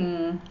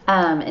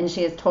 And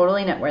she is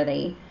totally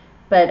knitworthy,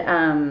 but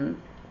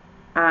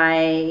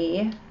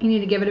you need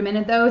to give it a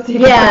minute though. So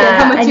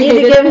I need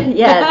to give it.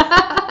 Yes,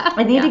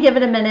 I need to give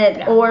it a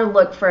minute or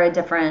look for a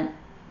different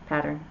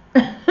pattern.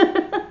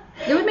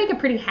 It would make a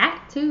pretty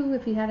hat too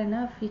if you had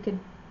enough. You could.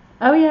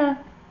 Oh yeah,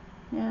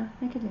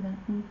 I could do that.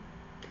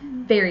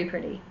 Very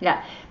pretty.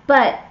 Yeah,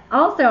 but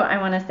also I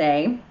want to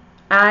say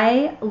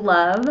I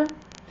love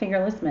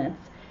fingerless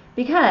mitts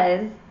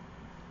because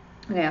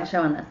I'll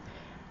show them this.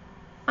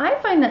 I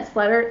find that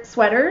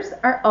sweaters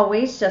are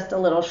always just a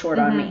little short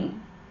on me.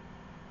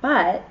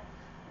 But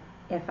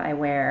if I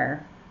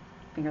wear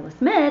fingerless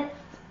mitts,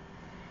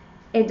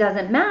 it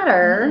doesn't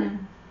matter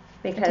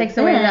because it takes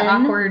away the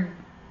awkward.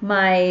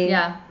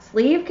 My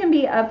sleeve can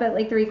be up at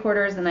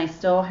 3/4 and I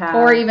still have...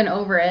 Or even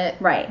over it.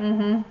 Right.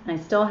 I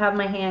still have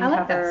my hand covered. I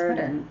like that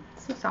sweater.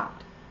 It's so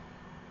soft.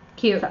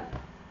 Cute. So,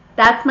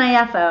 that's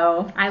my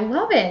FO. I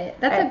love it.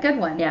 That's a good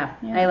one. Yeah,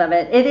 I love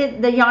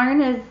it. The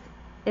yarn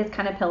is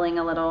kind of pilling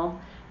a little.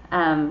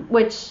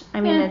 Which,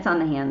 it's on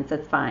the hands.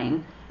 It's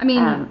fine.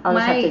 I'll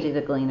just have to do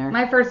the gleaner.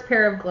 My first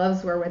pair of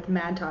gloves were with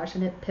Madtosh,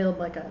 and it pilled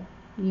like a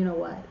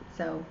you-know-what.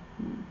 So,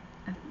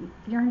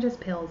 yarn just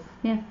pills.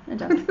 Yeah, it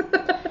does.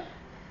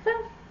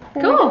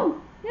 So, cool.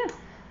 Yeah.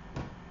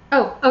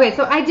 Oh, okay.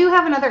 So I do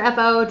have another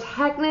FO.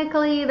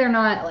 Technically, they're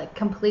not,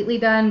 completely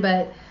done,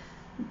 but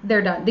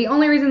they're done. The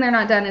only reason they're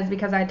not done is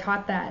because I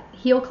taught that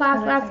heel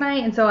class last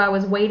night, and so I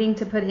was waiting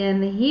to put in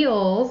the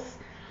heels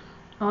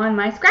on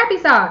my scrappy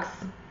socks.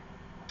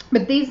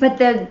 But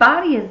the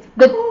body is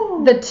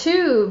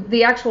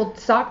the actual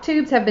sock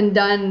tubes have been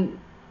done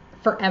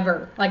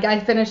forever. I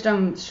finished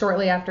them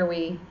shortly after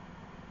we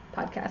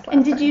podcast last time.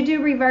 And did you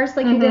do reverse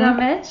you did on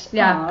Mitch?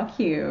 Yeah. Oh,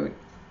 cute.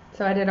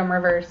 So I did them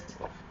reversed.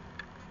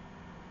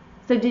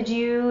 So did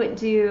you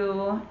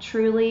do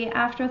truly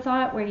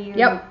afterthought where you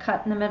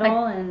cut in the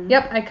middle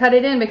I cut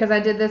it in because I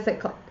did this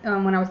at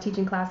when I was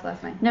teaching class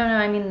last night. No,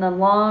 I mean the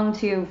long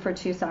tube for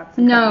 2 socks.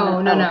 No.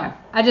 Okay.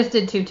 I just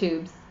did 2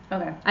 tubes.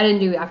 Okay. I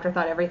didn't do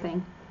afterthought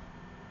everything.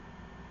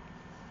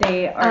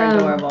 They are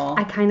adorable.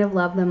 I kind of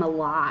love them a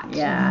lot.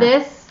 Yeah.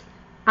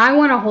 I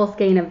want a whole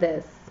skein of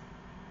this.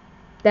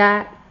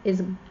 That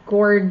is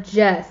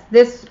gorgeous.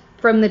 This,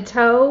 from the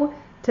toe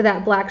to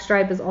that black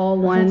stripe, is all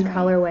one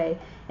colorway.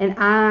 And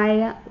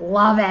I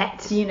love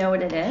it. Do you know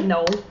what it is?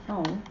 No.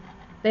 Oh.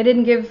 They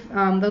didn't give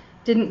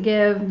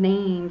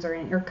names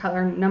or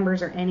color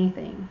numbers or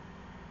anything.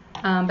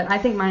 But I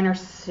think mine are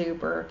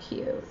super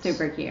cute.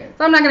 Super cute.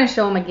 So I'm not going to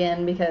show them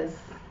again because,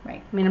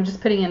 I'm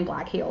just putting in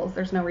black heels.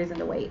 There's no reason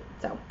to wait.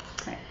 So,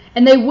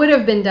 and they would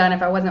have been done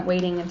if I wasn't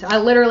waiting until I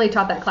literally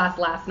taught that class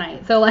last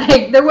night. So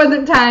there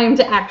wasn't time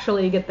to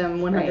actually get them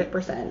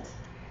 100%.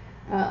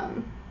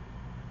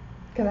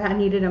 Because I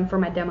needed them for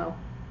my demo.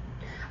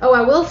 Oh,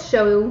 I will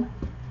show.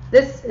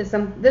 This is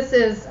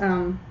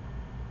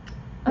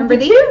remember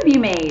the tube you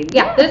made.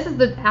 Yeah, this is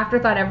the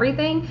afterthought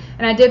everything,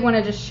 and I did want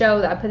to just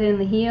show that I put it in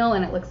the heel,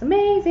 and it looks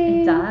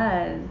amazing. It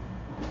does.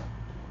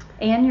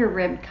 And your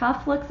rib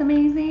cuff looks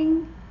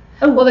amazing.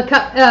 Oh, well,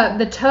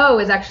 the toe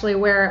is actually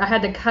where I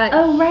had to cut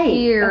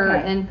here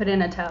and put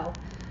in a toe.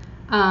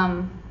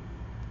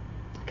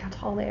 Look how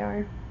tall they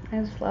are. I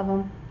just love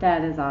them.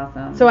 That is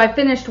awesome. So I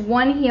finished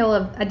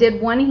I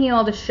did one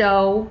heel to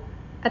show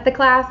at the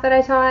class that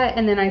I taught,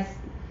 and then I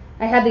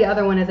I had the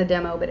other one as a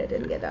demo, but it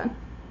didn't get done.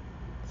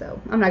 So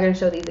I'm not going to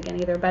show these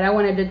again either, but I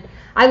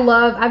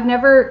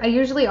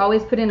usually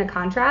always put in a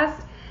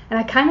contrast, and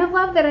I kind of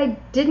love that I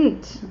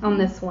didn't on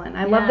this one.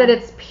 I love that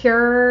it's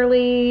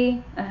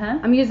purely,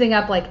 I'm using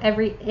up like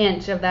every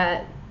inch of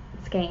that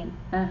skein.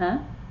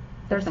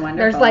 There's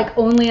like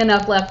only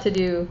enough left to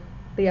do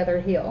the other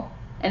heel.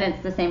 And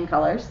it's the same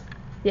colors?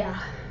 Yeah.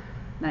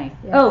 Nice.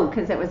 Yeah. Oh,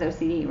 because it was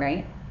OCD,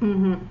 right?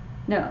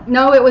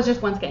 No, it was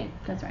just one skein.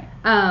 That's right.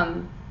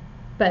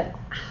 But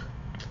I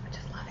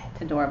just love it.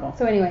 It's adorable.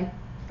 So anyway,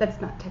 that's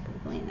not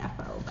technically an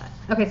FO, but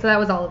okay. So that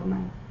was all of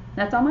mine.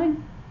 That's all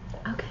mine.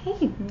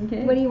 Okay.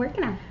 What are you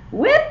working on?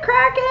 Whip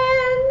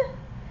cracking.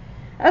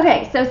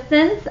 Okay, so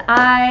since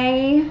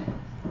I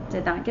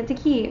did not get to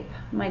keep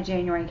my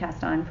January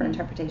cast on for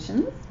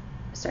interpretations,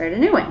 I started a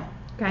new one.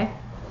 Okay.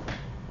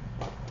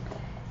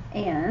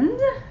 And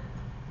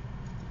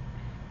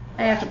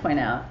I have to point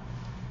out,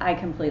 I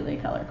completely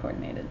color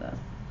coordinated this.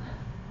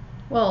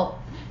 Well,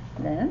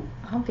 This.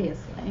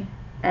 obviously.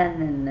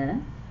 And then this.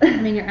 I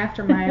mean, you're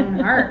after my own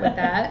heart with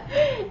that.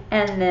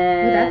 And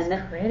then Ooh,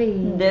 that's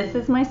pretty. This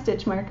is my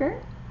stitch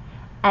marker.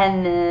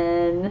 And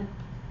then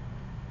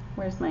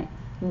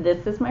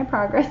this is my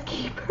progress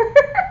keeper.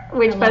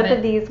 Which both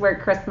of these were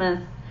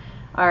Christmas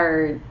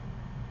or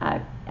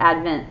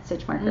Advent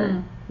stitch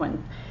marker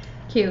ones.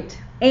 Cute.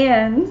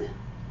 And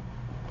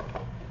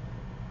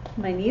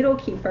my needle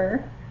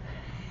keeper.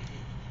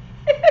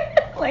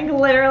 Like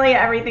literally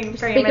everything's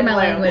green. Speaking my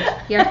language.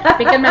 You're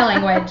speaking my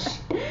language.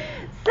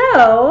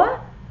 So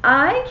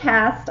I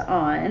cast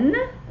on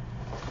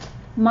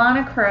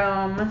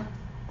Monochrome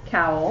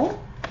Cowl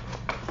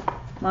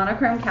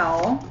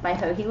by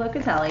Joji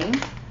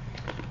Locatelli.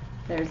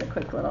 There's a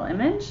quick little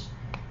image.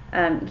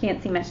 You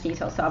can't see much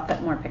detail, so I'll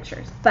put more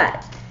pictures.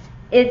 But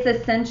it's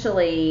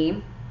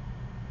essentially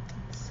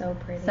so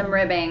pretty. Some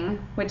ribbing,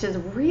 which is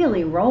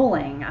really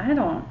rolling. I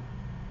don't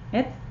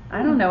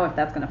know if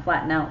that's going to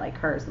flatten out like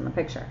hers in the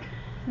picture.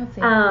 Let's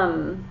see.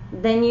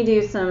 Then you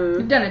do some...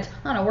 You've done a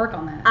ton of work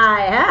on that.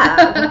 I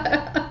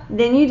have.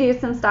 Then you do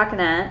some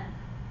stockinette,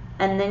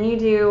 and then you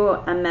do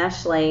a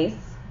mesh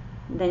lace,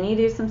 then you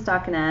do some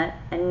stockinette,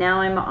 and now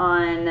I'm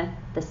on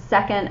the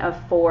second of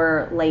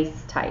 4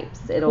 lace types.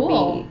 It's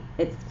 4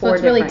 so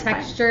it's really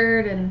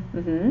textured and...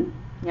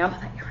 Yep. Oh,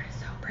 that yarn is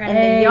so pretty.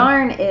 And the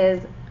yarn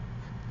is...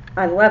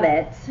 I love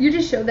it. You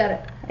just showed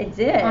that I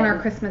did. On our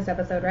Christmas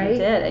episode, right? I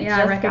did.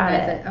 I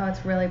recognize it. Oh,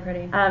 it's really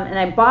pretty. And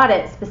I bought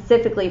it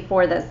specifically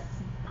for this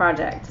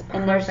project.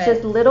 And there's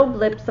just little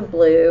blips of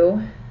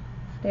blue.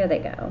 There they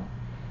go.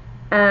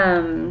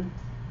 And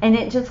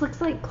it just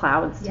looks like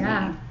clouds to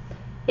me.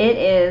 It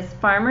is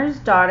Farmer's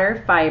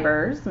Daughter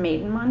Fibers,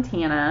 made in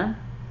Montana.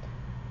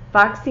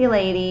 Foxy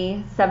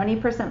Lady,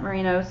 70%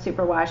 merino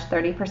superwash,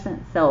 30%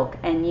 silk,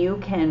 and you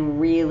can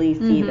really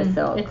see the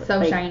silk. It's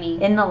so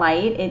shiny. In the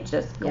light, it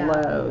just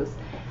glows.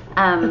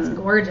 It's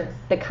gorgeous.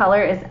 The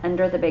color is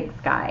Under the Big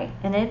Sky,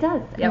 and it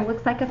does. Yep. It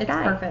looks like a sky.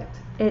 It's perfect.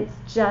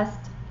 It's just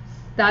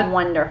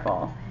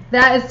wonderful.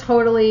 That is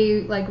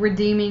totally like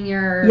redeeming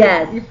your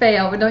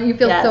fail, but don't you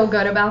feel so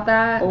good about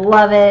that?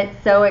 Love it.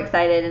 So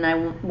excited, and I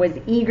was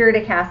eager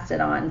to cast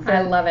it on. So I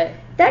love it.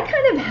 That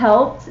kind of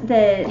helped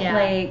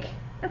that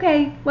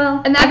okay,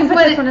 well, and that's I can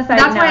put this one aside.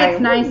 That's why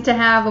it's nice to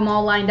have them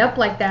all lined up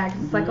like that.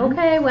 'Cause it's like,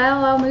 okay,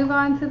 well, I'll move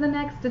on to the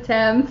next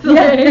attempt.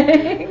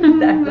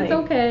 Exactly. It's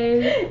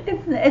okay.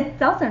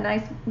 It's also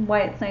nice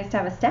why it's nice to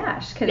have a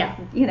stash because that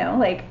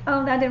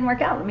didn't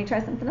work out. Let me try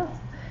something else.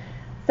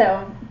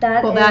 So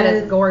that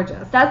is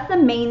gorgeous. That's the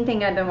main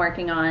thing I've been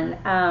working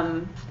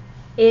on.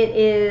 It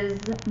is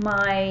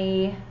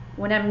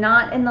when I'm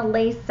not in the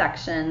lace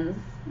sections,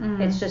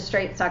 it's just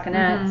straight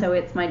stockinette. So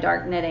it's my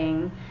dark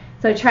knitting.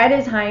 So I try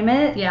to time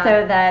it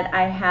so that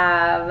I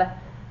have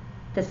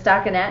the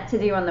stockinette to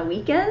do on the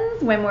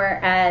weekends when we're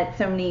at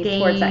so many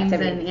sports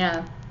activities.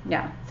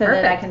 So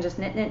that I can just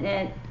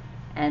knit,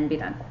 and be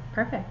done.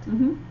 Perfect.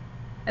 And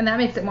that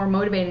makes it more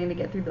motivating to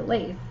get through the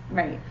lace.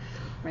 Right.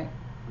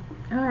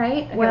 All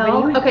right.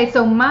 Okay,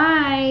 so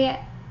I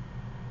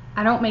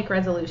don't make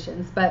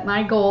resolutions, but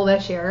my goal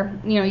this year,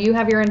 you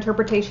have your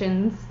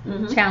interpretations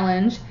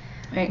challenge.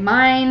 Right.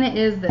 Mine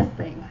is this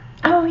thing.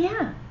 Oh,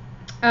 yeah.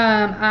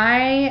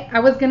 I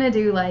was gonna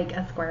do like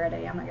a square a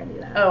day. I'm not gonna do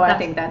that. Oh, I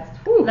think that's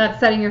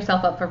setting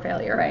yourself up for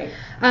failure. Right.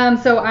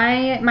 So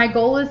my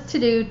goal is to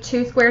do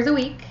 2 squares a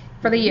week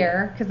for the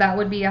year, because that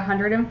would be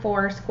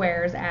 104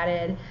 squares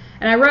added.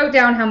 And I wrote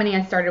down how many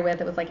I started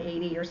with. It was like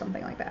 80 or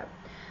something like that.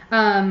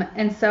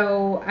 And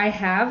so I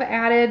have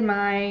added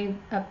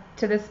up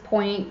to this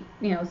point,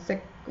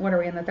 6. What are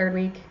we in the 3rd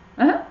week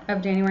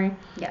of January?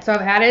 Yeah. So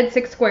I've added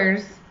 6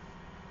 squares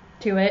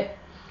to it.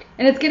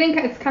 And it's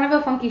kind of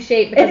a funky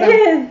shape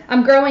because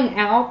I'm growing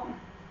out.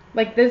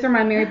 Like, these are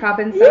my Mary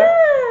Poppins socks.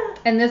 Yeah.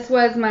 And this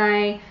was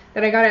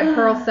that I got at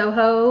Pearl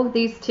Soho.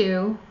 These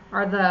 2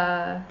 are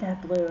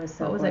that blue is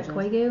so what was it,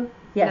 Koigu?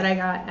 Yes. That I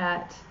got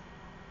at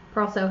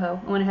Pearl Soho.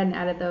 I went ahead and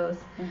added those.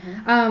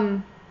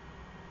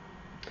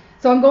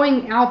 So I'm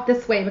going out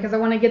this way because I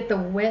want to get the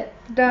width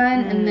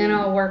done, and then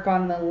I'll work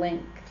on the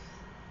length.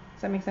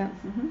 Does that make sense?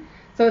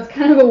 So it's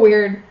kind of a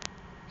weird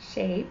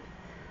shape.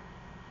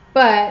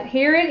 But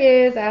here it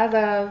is as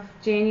of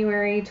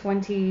January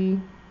 24th.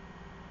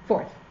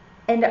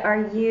 And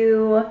are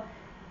you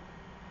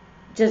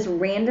just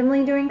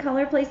randomly doing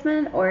color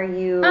placement, or are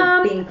you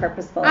being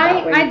purposeful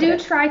about where you I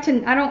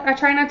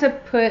try not to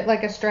put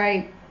like a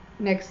stripe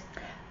next.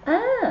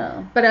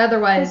 Oh. But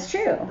otherwise, That's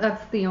true.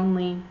 That's the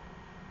only.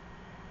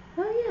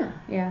 Oh yeah.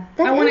 Yeah.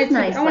 That I want is it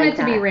nice. I want it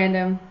to be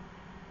random.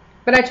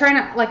 But I try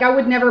not, like, I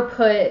would never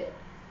put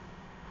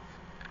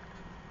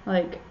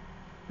like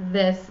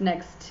this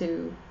next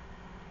to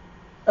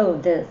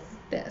this.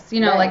 You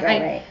know,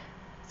 right.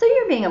 So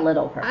you're being a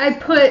little purposeful. I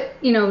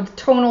put,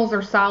 tonals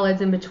or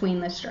solids in between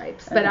the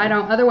stripes, but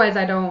otherwise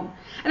I don't,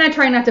 and I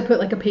try not to put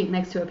like a pink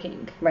next to a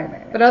pink.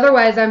 Right. But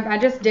otherwise I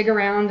just dig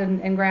around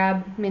and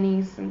grab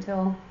minis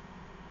until.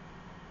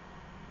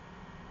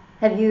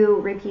 Have you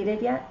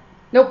repeated yet?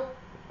 Nope.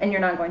 And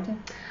you're not going to?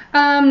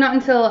 Not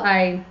until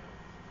I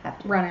have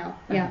to run out.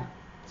 Okay. Yeah.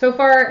 So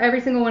far, every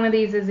single one of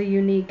these is a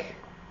unique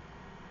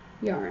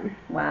yarn.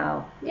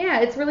 Wow.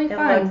 Yeah, it's really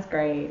fun. It looks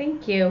great.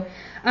 Thank you.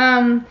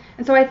 And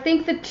so I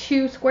think the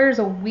 2 squares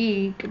a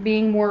week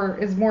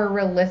is more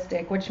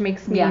realistic, which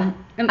makes me. Yeah.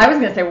 And I was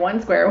gonna say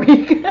 1 square a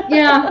week.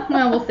 Yeah.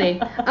 Well, we'll see.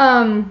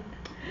 And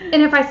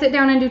if I sit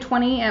down and do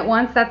 20 at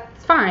once,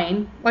 that's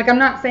fine. Like, I'm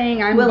not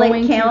saying I'm going to.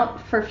 Will it count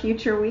for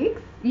future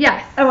weeks?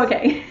 Yes. Oh,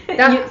 okay.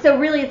 So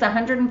really, it's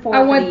 104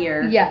 for the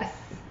year. Yes.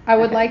 I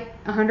would like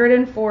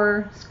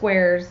 104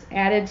 squares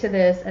added to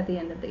this at the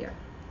end of the year.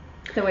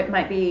 So it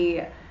might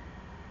be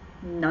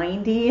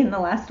 90 in the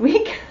last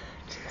week.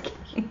 Just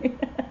kidding.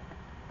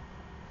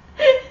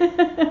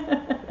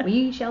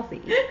 We shall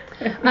see.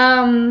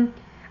 I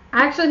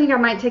actually think I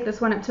might take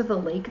this one up to the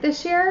lake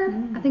this year.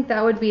 I think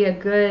that would be a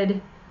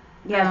good.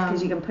 Yes,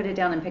 because you can put it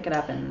down and pick it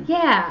up and.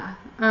 Yeah.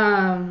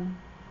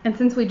 And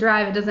since we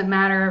drive, it doesn't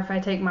matter if I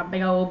take my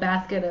big old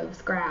basket of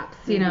scraps.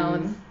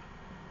 It's.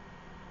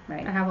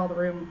 Right. I have all the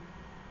room.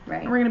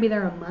 Right. And we're gonna be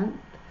there a month,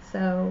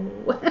 so.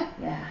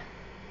 Yeah.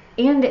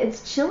 And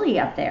it's chilly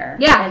up there.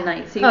 Yeah. At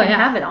night, so you can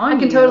have it on. I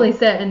can totally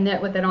sit and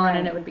knit with it on,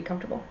 and it would be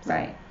comfortable. So.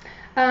 Right.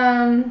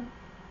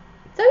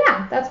 So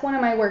yeah, that's one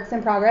of my works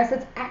in progress.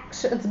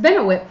 It's been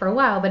a whip for a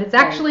while, but it's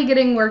actually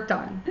getting worked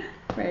on.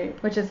 Right.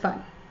 Which is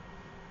fun.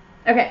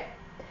 Okay.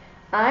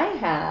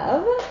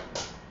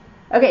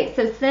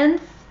 So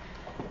since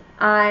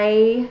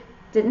I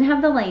didn't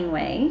have the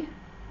laneway,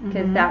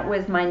 because that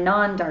was my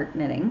non-dark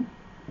knitting,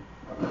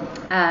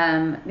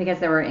 because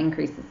there were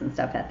increases and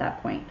stuff at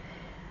that point.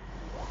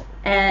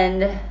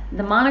 And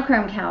the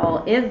monochrome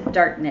cowl is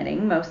dark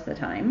knitting most of the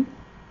time,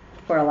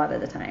 for a lot of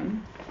the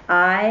time.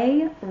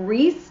 I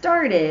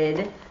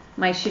restarted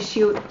my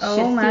Shisui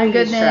Oh my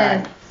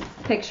goodness.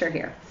 Picture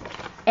here.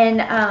 And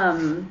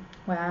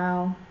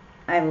wow.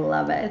 I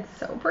love it. It's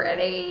so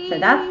pretty. So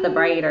that's the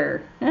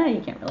brighter.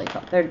 You can't really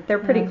tell. They're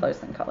pretty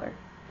close in color.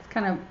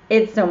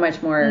 It's so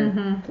much more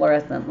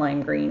fluorescent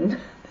lime green.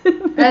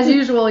 As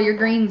usual, your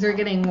greens are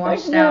getting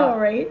washed out.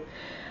 Right?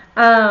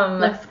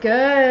 Looks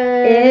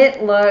good.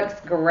 It looks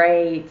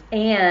great.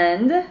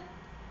 And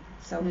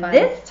so fun.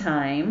 This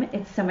time,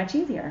 it's so much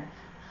easier.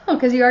 Oh,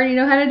 because you already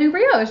know how to do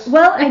brioche.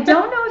 Well, I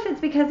don't know if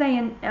it's because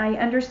I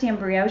understand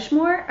brioche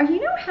more. Or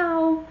you know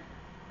how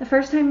the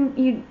first time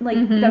you,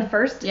 the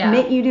first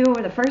mitt you do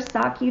or the first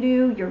sock you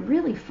do, you're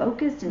really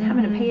focused and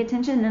having to pay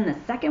attention. And then the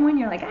second one,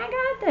 you're like, I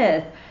got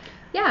this.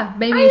 Yeah,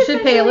 maybe you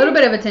should pay a little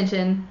bit of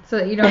attention so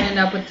that you don't end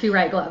up with 2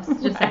 right gloves.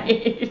 Just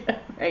saying.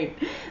 Right.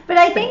 But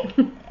I think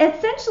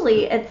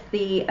essentially it's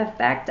the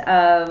effect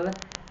of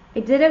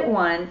I did it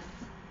once,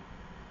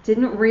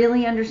 didn't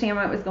really understand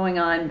what was going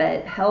on,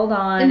 but held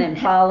on and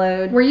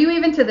followed. Were you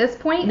even to this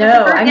point?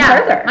 No, I'm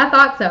further. I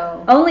thought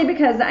so. Only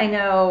because I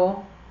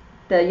know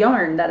the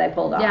yarn that I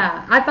pulled off.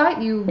 Yeah, I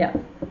thought you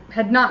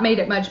had not made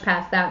it much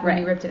past that when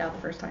you ripped it out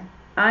the first time.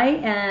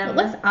 It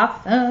looks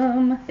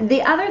awesome.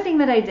 The other thing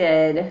that I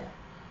did,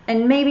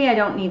 and maybe I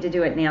don't need to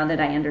do it now that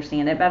I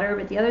understand it better,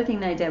 but the other thing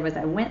that I did was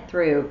I went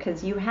through,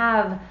 because you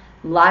have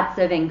lots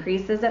of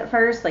increases at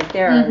first, like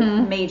there are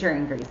major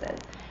increases.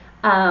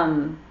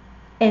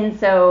 And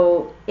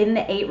so in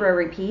the 8-row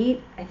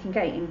repeat, I think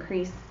I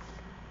increased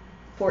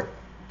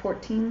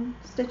 14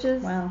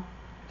 stitches. Wow.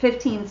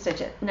 15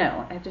 stitches.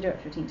 No, I have to do it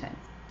 15 times.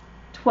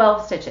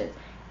 12 stitches.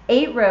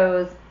 8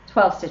 rows,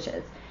 12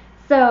 stitches.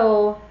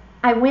 So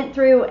I went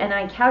through and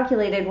I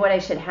calculated what I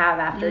should have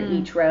after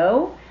each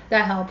row.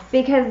 That helps.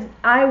 Because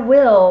I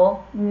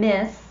will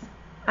miss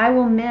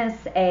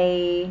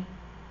a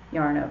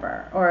yarn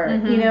over or,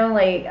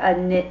 like a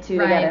knit two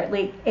together.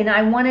 Like, and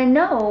I want to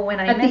know when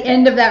I at the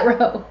end of that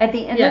row. At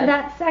the end of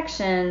that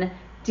section,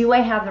 do I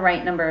have the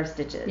right number of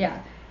stitches?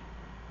 Yeah.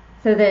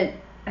 So that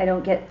I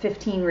don't get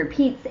 15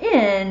 repeats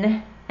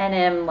in and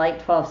am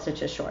like 12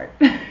 stitches short,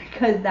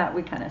 because that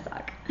would kind of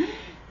suck.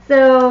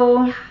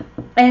 So,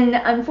 and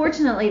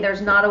unfortunately,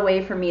 there's not a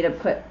way for me to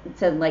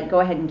go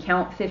ahead and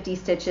count 50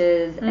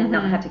 stitches and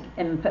not have to,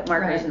 and put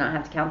markers and not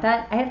have to count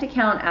that. I have to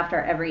count after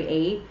every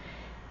 8.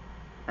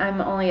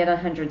 I'm only at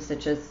 100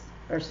 stitches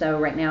or so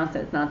right now, so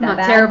it's not that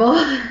bad. Not terrible.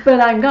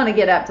 But I'm going to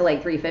get up to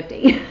like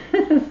 350.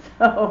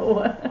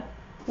 So.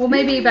 Well,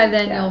 maybe by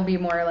then Yeah. you'll be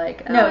more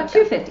like, oh, No, I've got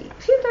 250,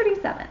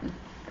 237.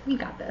 You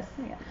got this.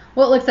 Yeah.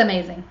 Well, it looks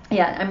amazing.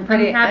 Yeah, I'm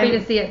happy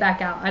to see it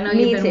back out. I know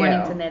Me you've been too.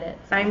 wanting to knit it.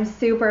 So. I'm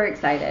super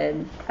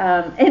excited.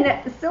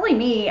 And silly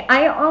me,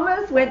 I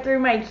almost went through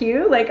my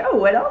queue like, oh,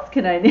 what else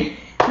can I do?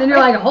 Then you're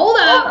like, hold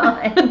up.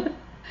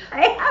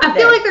 I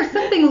feel like there's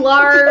something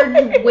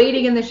large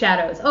waiting in the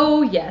shadows.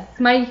 Oh, yes.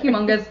 My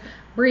humongous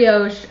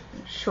brioche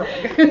shrug.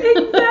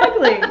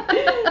 Exactly.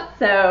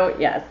 So,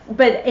 yes.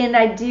 And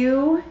I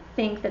do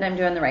think that I'm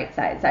doing the right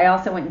size. I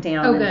also went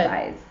down in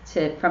size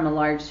from a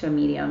large to a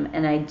medium,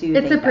 and I do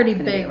think it's a pretty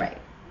that's big. Right.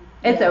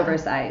 It's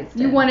oversized.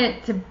 You want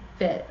it to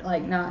fit,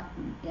 like not,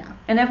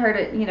 And I've heard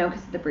it,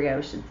 because of the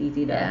brioche, it's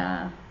easy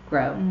to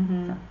grow.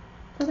 Mm-hmm.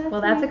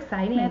 So that's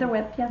exciting. Another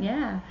whip,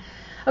 Yeah.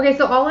 Okay,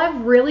 so all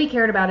I've really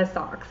cared about is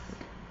socks.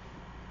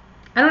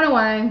 I don't know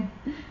why.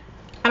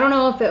 I don't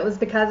know if it was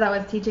because I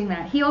was teaching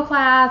that heel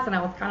class and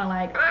I was kind of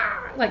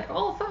like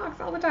all socks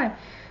all the time.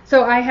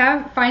 So I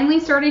have finally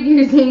started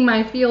using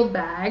my field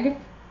bag.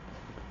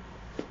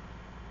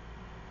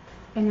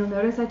 And you'll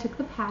notice I took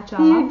the patch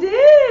off. You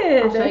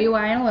did. I'll show you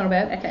why in a little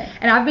bit. Okay.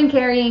 And I've been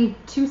carrying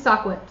 2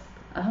 sock whips.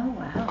 Oh,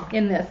 wow.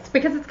 In this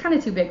because it's kind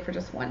of too big for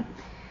just one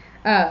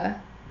pair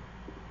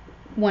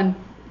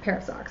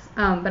of socks.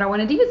 But I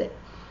wanted to use it.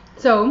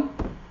 So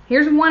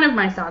here's one of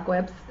my sock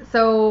whips.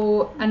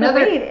 So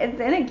another. Wait, it's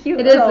in a cute.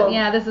 It is.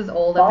 Yeah, this is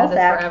old. I've had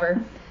this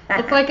forever.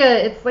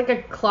 It's like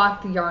a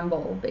cloth yarn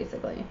bowl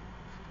basically.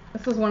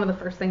 This was one of the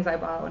first things I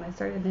bought when I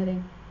started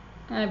knitting.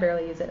 I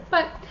barely use it,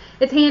 but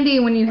it's handy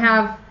when you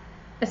have,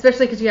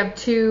 especially because you have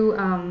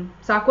 2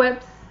 sock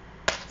whips.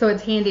 So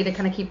it's handy to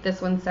kind of keep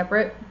this one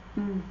separate.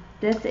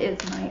 This is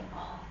my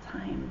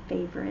all-time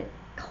favorite,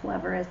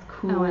 cleverest,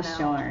 coolest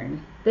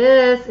yarn.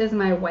 This is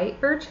my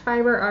White Birch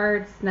Fiber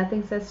Arts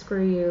Nothing Says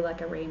Screw You Like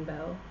a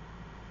Rainbow.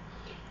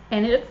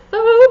 And it's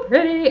so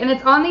pretty. And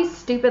it's on these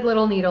stupid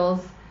little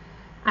needles.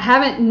 I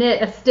haven't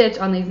knit a stitch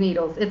on these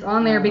needles. It's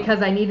on there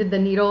because I needed the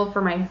needle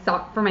for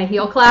my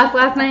heel class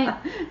last night.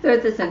 So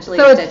it's essentially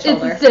a stitch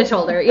holder. It's a stitch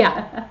holder,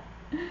 yeah.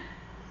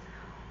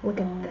 Look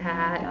at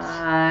that.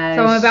 Gosh.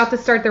 So I'm about to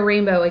start the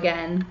rainbow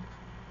again.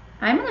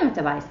 I'm going to have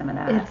to buy some of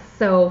that. It's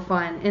so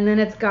fun. And then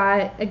it's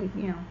got, a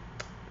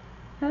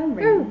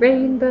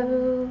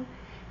rainbow.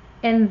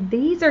 And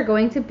these are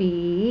going to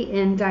be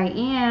in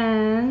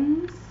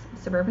Diane's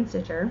Suburban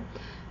Stitcher,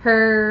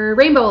 her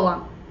rainbow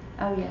along.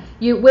 Oh,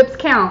 yes. Whips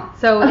count.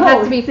 So it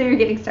has to be. So you're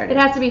getting started. It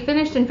has to be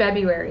finished in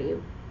February,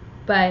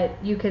 but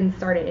you can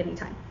start it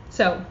anytime.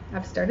 So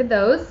I've started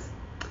those.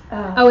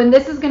 Oh, and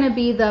this is going to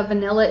be the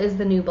Vanilla is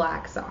the New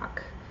Black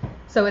sock.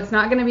 So it's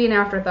not going to be an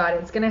afterthought.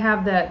 It's going to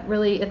have that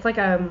really, it's like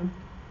a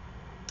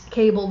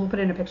cabled, we'll put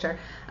in a picture,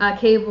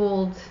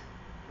 cabled,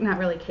 not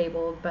really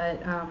cabled, but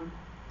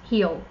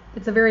heel.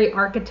 It's a very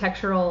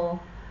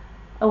architectural,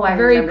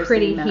 very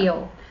pretty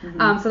heel.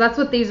 Mm-hmm. So that's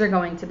what these are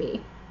going to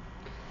be.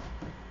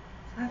 So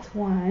that's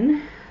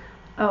one.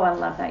 Oh, I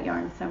love that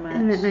yarn so much.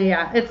 And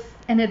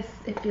then,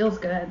 it feels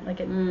good. Like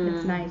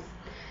it's nice.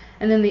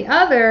 And then the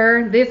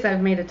other, this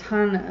I've made a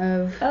ton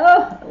of.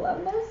 Oh, I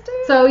love those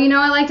too. So,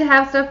 I like to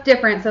have stuff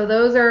different. So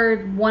those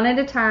are one at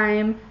a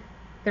time.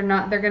 They're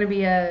going to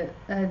be a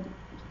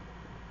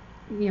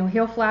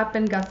heel flap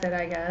and gusset,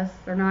 I guess.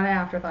 They're not an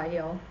afterthought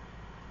heel.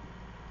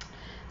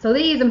 So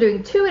these I'm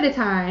doing 2 at a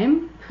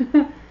time.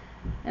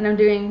 And I'm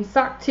doing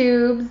sock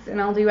tubes and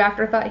I'll do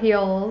afterthought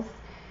heels.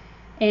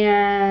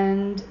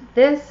 And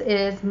this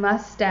is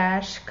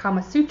Mustache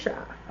Kama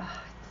Sutra.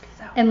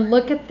 And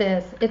look at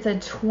this. It's a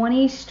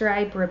 20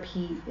 stripe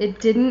repeat. It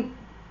didn't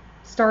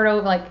start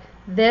over like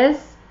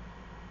this.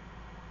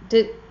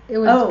 It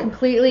was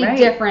completely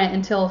different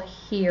until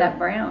here. That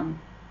brown.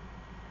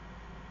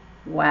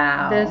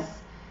 Wow.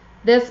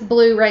 This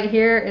blue right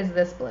here is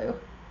this blue.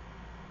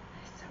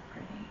 It's so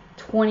pretty.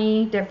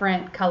 20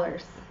 different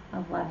colors. I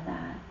love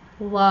that.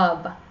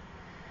 Love.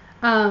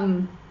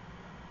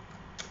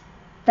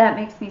 That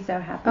makes me so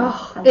happy.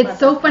 Oh, it's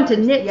so fun to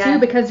knit too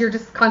because you're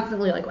just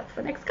constantly like, what's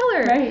the next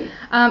color? Right.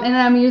 And then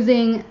I'm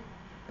using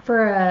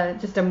for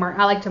just a mark.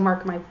 I like to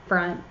mark my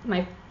front.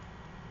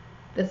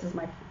 This is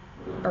my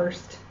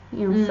first,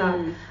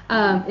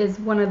 sock. Is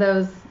one of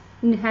those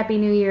Happy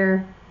New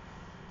Year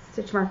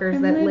stitch markers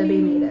that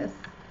Libby made us.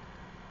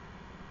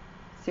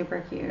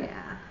 Super cute.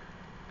 Yeah.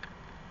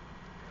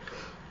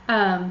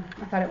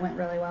 I thought it went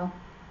really well.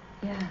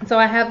 Yeah. So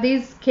I have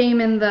these came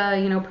in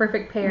the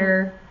perfect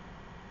pair.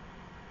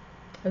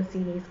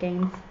 OCD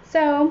skeins.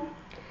 So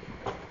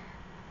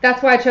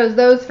that's why I chose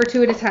those for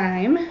 2 at a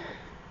time.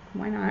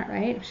 Why not,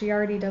 right? If she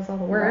already does all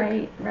the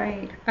work.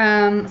 Right.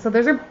 So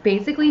those are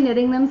basically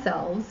knitting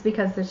themselves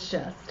because it's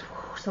just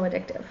so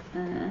addictive.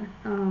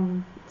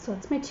 So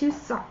it's my 2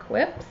 sock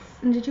whips.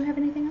 And did you have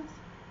anything else?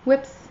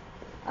 Whips?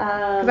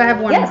 Because I have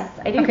one. Yes,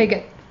 I do. Okay,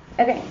 good.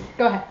 Okay.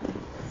 Go ahead.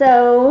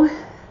 So,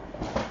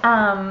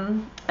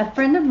 a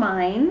friend of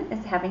mine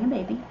is having a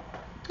baby.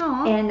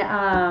 Aww. And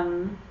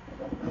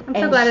I'm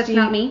so glad it's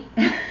not me.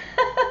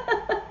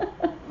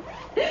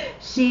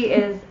 She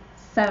is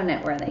so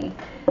knit-worthy.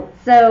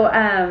 So,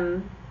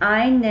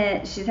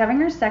 she's having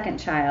her second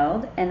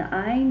child, and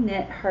I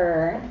knit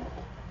her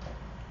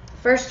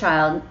first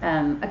child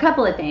a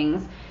couple of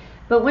things.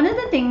 But one of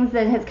the things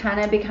that has kind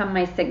of become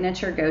my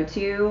signature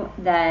go-to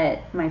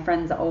that my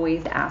friends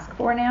always ask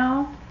for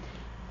now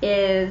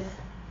is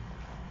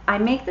I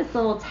make this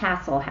little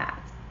tassel hat.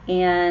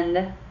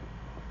 And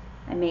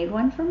I made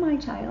one for my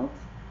child,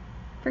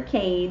 for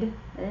Cade.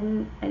 I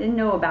didn't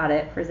know about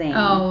it for Zane.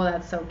 Oh,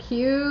 that's so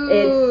cute.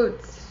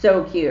 It's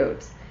so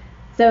cute.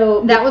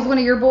 So that was one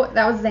of your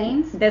that was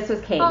Zane's? This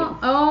was Cade's.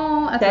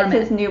 Oh, that's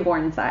his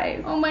newborn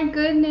size. Oh my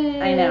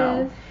goodness. I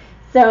know.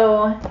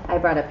 So I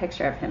brought a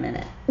picture of him in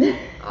it.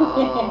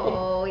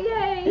 Oh,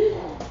 yay.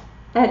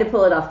 I had to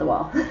pull it off the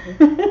wall.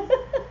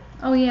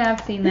 Oh yeah,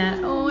 I've seen that.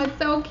 Oh, it's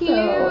so cute.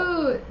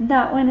 So,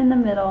 that one in the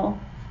middle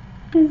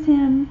is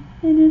him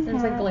in his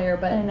There's hat. a glare,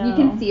 but you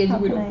can see his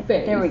little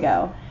face. There we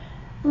go.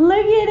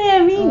 Look at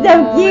him. He's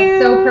so cute.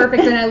 It's so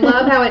perfect. And I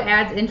love how it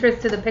adds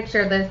interest to the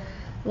picture. The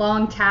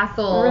long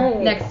tassel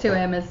next to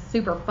him is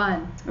super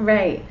fun.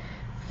 Right.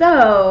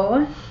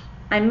 So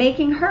I'm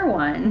making her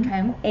one.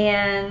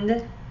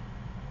 Okay.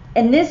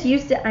 And this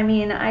used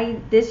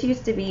to, this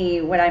used to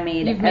be what I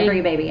made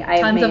every baby.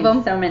 I've made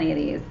so many of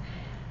these.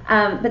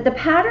 But the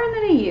pattern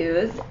that I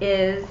use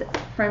is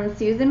from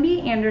Susan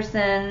B.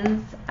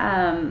 Anderson's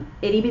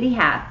Itty Bitty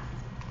Hats.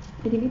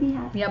 Itty Bitty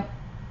Hats. Yep.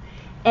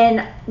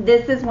 And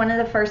this is one of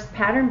the first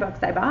pattern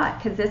books I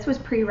bought because this was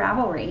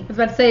pre-Ravelry. I was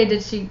about to say,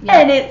 did she? Yeah.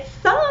 And it's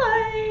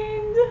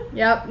signed.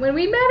 Yep. When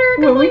we met her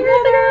a couple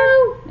years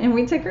ago. And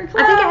we took her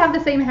class. I think I have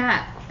the same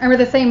hat. Or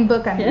the same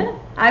book, I mean. Yeah.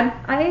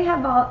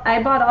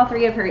 I bought all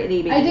three of her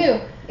Itty Bitty. I do.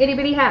 Itty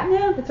Bitty hats.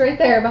 Yeah. It's right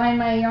there behind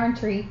my yarn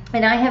tree.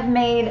 And I have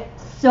made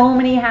so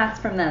many hats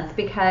from this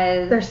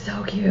because they're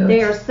so cute.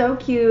 They are so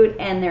cute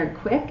and they're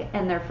quick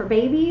and they're for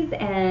babies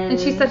and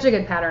she's such a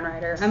good pattern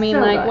writer. I mean,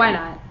 like, why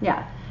not?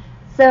 Yeah.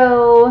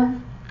 So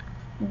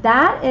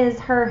that is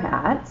her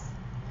hat.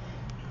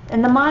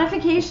 And the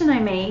modification I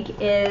make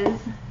is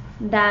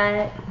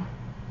that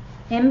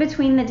in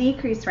between the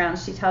decrease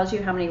rounds, she tells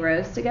you how many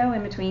rows to go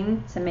in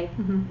between to make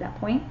that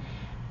point.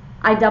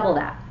 I double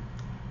that.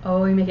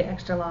 Oh, you make it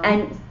extra long.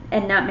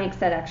 And that makes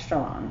it extra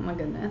long. Oh my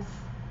goodness.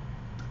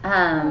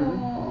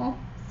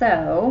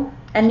 So,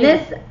 and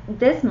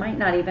this might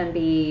not even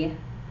be,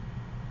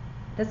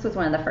 this was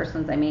one of the first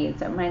ones I made,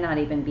 so it might not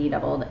even be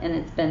doubled, and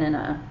it's been in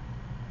a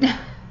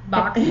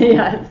box.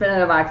 Yeah, it's been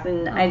in a box,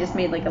 and I just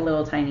made like a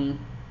little tiny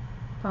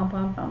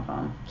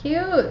pom-pom.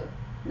 Cute.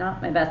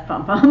 Not my best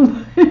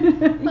pom-pom.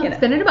 It's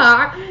been in a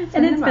box.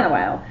 And it's been a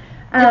while.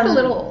 It's a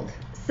little old.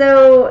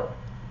 So,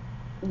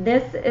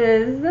 this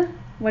is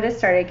what it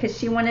started, because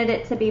she wanted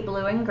it to be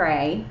blue and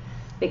gray,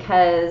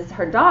 because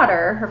her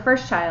daughter, her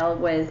first child,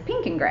 was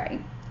pink and gray.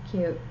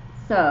 Cute.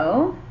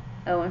 So,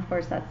 and of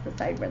course that's the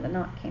side where the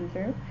knot came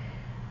through.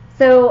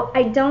 So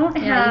I don't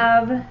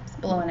have it's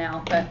blowing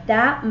out, but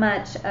that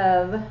much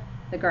of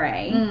the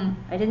gray.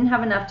 I didn't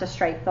have enough to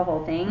stripe the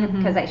whole thing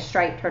because I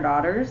striped her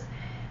daughter's.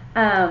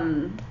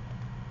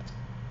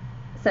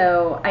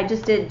 So I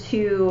just did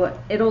two.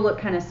 It'll look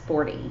kind of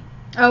sporty.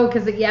 Oh,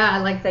 because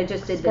like I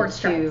just did sports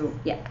the two. stripes.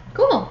 Yeah.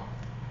 Cool.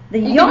 The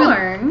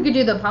yarn. You could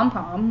do the pom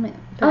pom.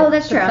 Oh,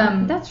 that's true.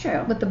 That's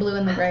true. With the blue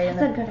and the gray.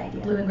 That's a good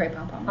idea. Blue and gray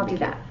pom pom. I'll do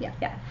that.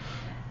 Yeah.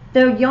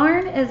 The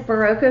yarn is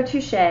Barocco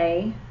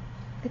Touche.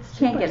 It's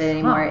can't get it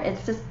anymore.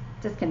 It's just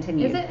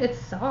discontinued. Is it? It's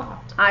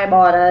soft. I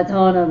bought a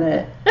ton of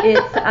it.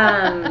 It's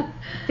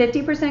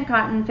 50%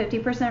 cotton,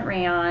 50%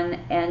 rayon,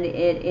 and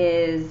it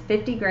is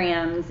 50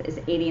 grams, is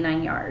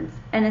 89 yards.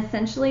 And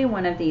essentially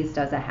one of these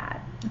does a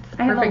hat.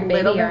 I have a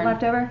little bit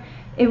left over.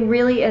 It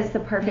really is the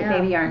perfect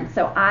baby yarn.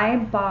 So I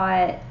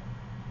bought,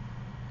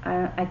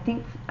 I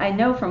think, I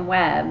know from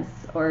Webs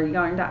or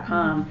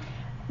yarn.com,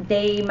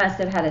 they must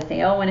have had a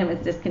sale when it was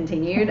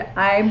discontinued.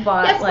 I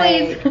bought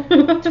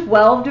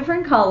 12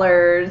 different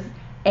colors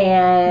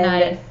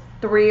and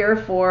 3 or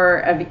 4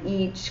 of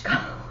each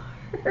color.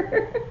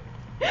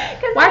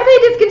 Why did they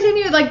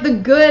discontinue like the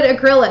good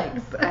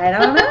acrylics?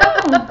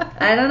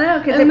 I don't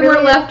know. And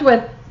we're left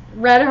with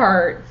Red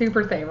Heart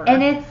Super Saver.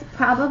 And it's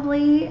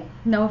probably,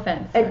 no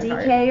offense, a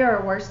DK or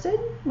a worsted.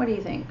 What do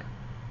you think?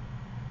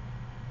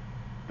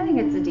 I think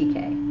it's a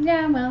DK.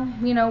 Yeah, well,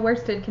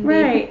 worsted can be.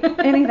 Right,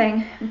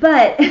 anything.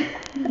 But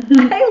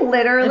I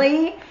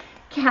literally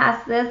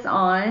cast this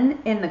on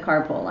in the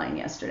carpool line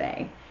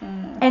yesterday.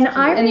 And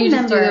I remember. And you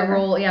just do the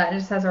roll. Yeah, it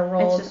just has a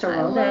roll. It's just a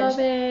rolled edge. I love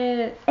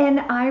it.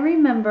 And I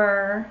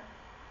remember,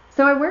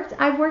 so I've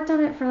worked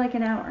on it for like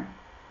an hour.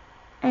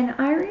 And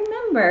I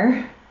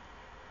remember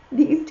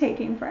these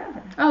taking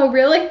forever. Oh,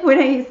 really? When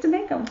I used to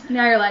make them.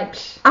 Now you're like,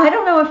 I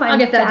don't know if I'll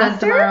get that done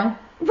tomorrow.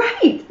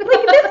 Right. Like,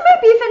 this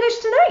might be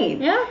finished tonight.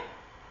 Yeah.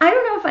 I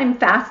don't know if I'm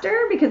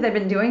faster because I've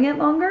been doing it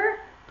longer,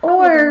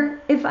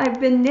 or if I've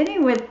been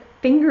knitting with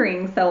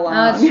fingering so long.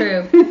 Oh, that's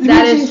true.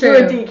 That is true.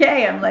 To a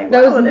DK, I'm like,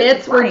 those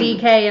mitts were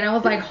DK, and I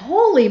was like,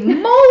 holy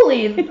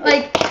moly!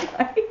 Like,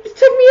 it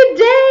took me a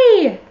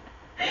day.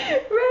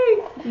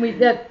 Right.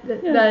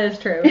 That is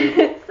true.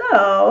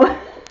 So,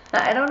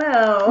 I don't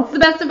know. It's the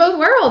best of both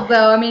worlds,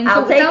 though. I mean,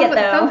 I'll take it, though.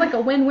 Sounds like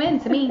a win-win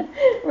to me.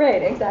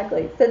 Right,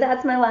 exactly. So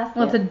that's my last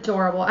Well, gift. it's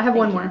adorable. I have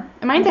one more. you.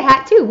 And mine's a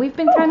hat, too. We've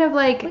been kind of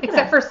like, look at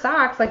except that. for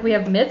socks, like we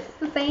have mitts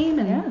the same.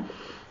 And Yeah.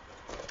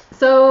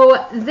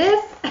 So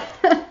this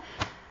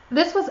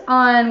this was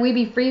on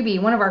Be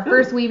Freebie, one of our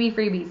first Be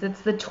Freebies.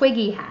 It's the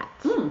Twiggy hat.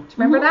 Do you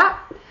remember that?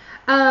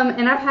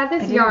 And I've had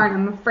this yarn.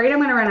 I'm afraid I'm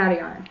going to run out of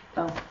yarn.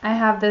 Oh. I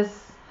have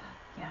this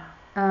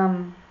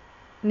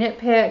Knit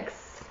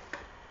Picks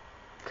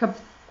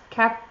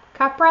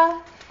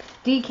Capra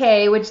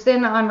DK, which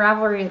then on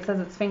Ravelry it says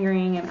it's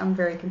fingering, and I'm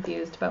very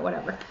confused, but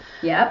whatever.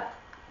 Yep.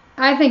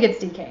 I think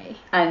it's DK.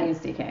 I think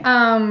it's DK.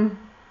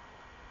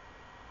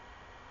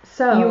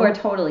 So you are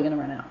totally going to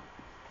run out.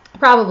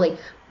 Probably.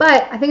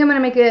 But I think I'm going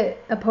to make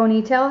it a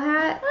ponytail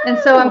hat. And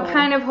so I'm Oh.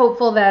 kind of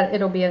hopeful that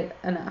it'll be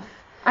enough.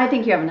 I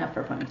think you have enough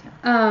for a ponytail.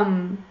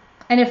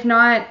 And if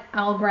not,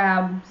 I'll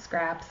grab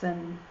scraps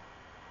and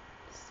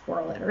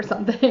swirl it or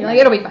something. Like,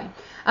 it'll be fine.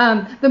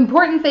 The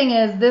important thing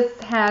is this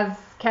has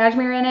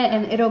cashmere in it,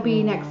 and it'll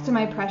be next to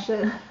my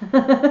precious,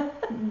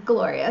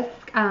 glorious,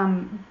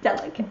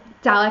 delicate,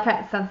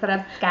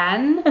 sensitive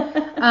skin.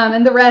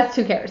 And the rest,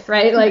 who cares,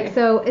 right? Like,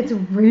 so it's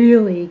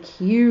really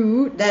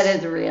cute. That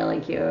is really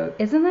cute.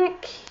 Isn't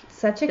that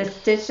such a... The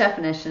stitch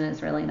definition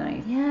is really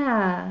nice.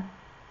 Yeah.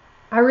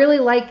 I really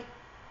like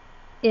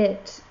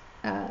it,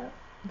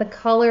 the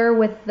color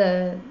with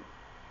the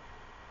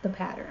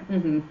pattern.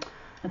 Mm-hmm.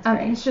 That's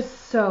great. It's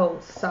just so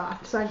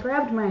soft. So I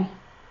grabbed my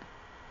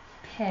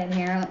head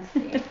here. Let's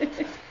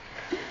see.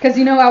 Because,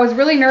 I was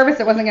really nervous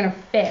it wasn't going to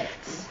fit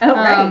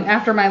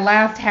after my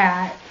last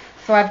hat.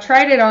 So I've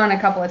tried it on a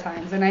couple of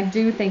times, and I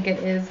do think it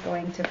is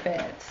going to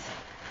fit.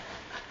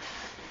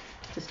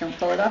 Just don't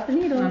pull it off the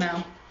needle. I don't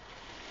know.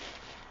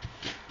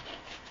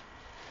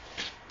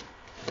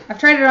 I've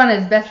tried it on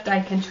as best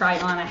I can try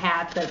on a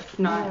hat that's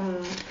not,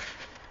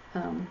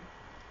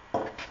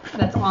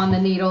 that's on the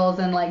needles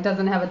and like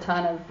doesn't have a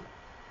ton of,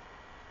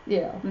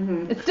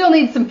 it still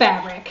needs some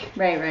fabric.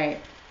 Right.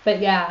 But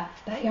yeah,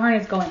 that yarn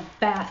is going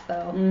fast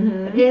though.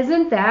 Mm-hmm. But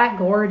isn't that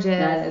gorgeous?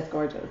 That is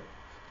gorgeous.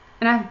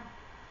 And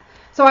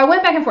so I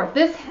went back and forth.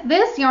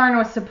 This yarn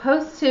was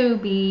supposed to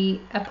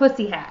be a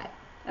pussy hat.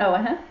 Oh,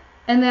 uh-huh.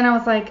 And then I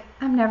was like,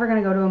 I'm never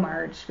going to go to a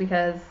march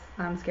because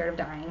I'm scared of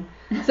dying.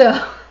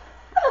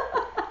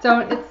 So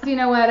it's, you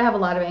know what, I have a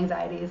lot of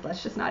anxieties.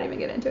 Let's just not even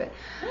get into it.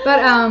 But,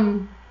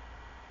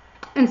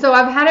 and so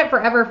I've had it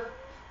forever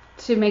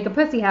to make a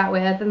pussy hat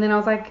with. And then I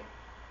was like,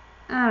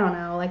 I don't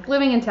know, like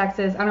living in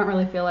Texas, I don't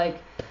really feel like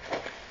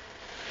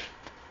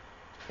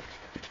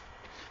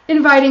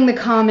inviting the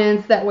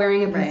comments that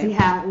wearing a pussy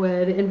hat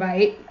would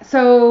invite.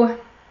 So,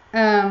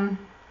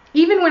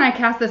 even when I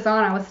cast this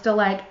on, I was still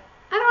like,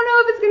 I don't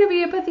know if it's going to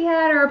be a pussy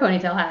hat or a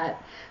ponytail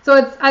hat.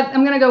 So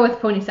I'm going to go with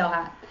ponytail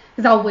hat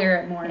because I'll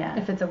wear it more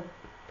if it's a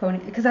pony.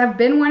 Because I've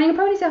been wanting a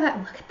ponytail hat.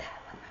 Look at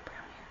that with my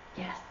brown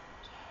hair. Yes.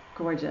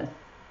 Gorgeous.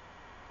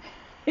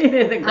 It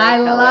is a great I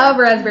color. love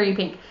raspberry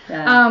pink.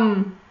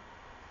 Yeah.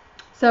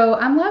 So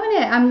I'm loving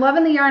it. I'm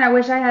loving the yarn. I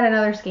wish I had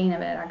another skein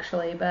of it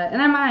actually, and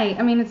I might.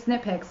 I mean, it's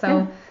Knit Picks,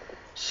 so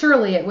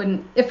surely it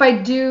wouldn't. If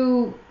I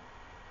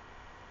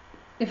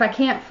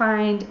can't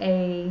find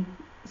a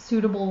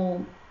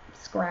suitable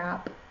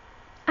scrap,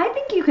 I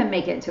think you can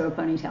make it to a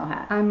ponytail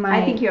hat.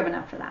 I think you have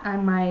enough for that. I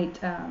might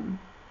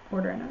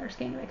order another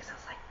skein of it because I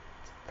was like,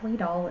 it's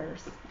 $3.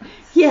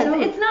 Yes,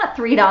 it's not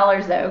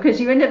 $3 though, because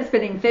you end up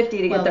spending $50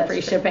 to get the free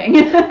shipping.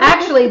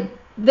 Actually,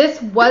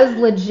 this was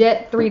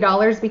legit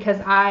 $3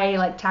 because I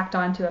like tacked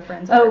on to a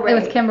friend's order. Oh, right. It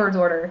was Kimber's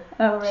order.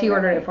 Oh, right. She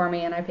ordered it for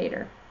me and I paid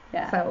her.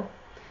 Yeah. So,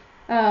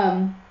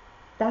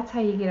 that's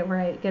how you get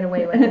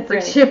away with the free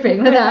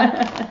shipping with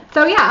that.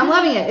 So yeah, I'm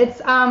loving it.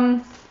 It's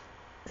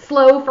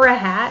slow for a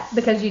hat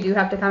because you do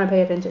have to kind of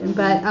pay attention,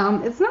 but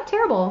it's not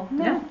terrible.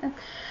 No. Yeah.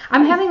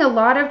 I'm having a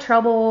lot of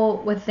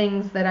trouble with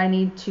things that I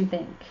need to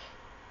think.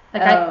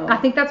 Like I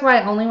think that's why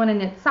I only want to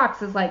knit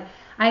socks. Is like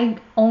I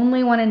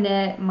only want to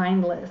knit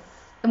mindless.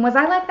 And was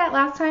I like that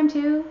last time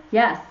too?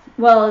 Yes.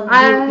 Well,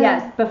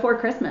 yes, before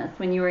Christmas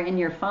when you were in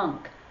your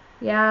funk.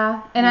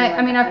 Yeah. And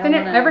I've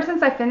finished ever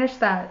since I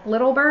finished that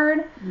Little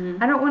Bird.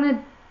 I don't want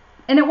to.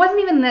 And it wasn't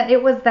even that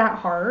it was that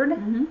hard.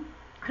 Mm-hmm.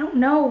 I don't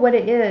know what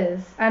it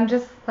is. I'm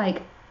just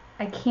like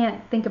I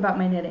can't think about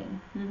my knitting.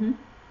 Mm-hmm.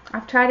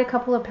 I've tried a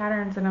couple of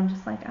patterns and I'm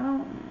just like I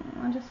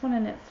just want to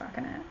knit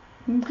stockinette.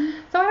 Mm-hmm.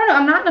 So I don't know.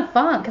 I'm not in a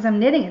funk because I'm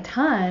knitting a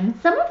ton.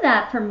 Some of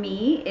that for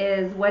me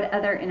is what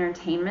other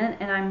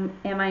entertainment am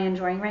I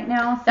enjoying right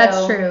now? So,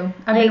 that's true.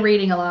 I've been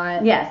reading a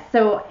lot. Yes.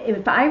 So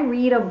if I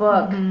read a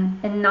book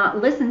and not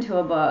listen to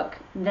a book,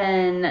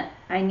 then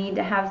I need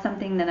to have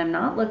something that I'm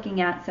not looking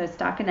at. So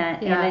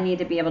stockinette, and I need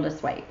to be able to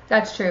swipe.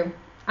 That's true.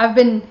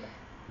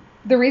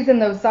 The reason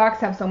those socks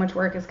have so much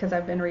work is because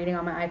I've been reading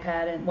on my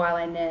iPad and while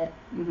I knit.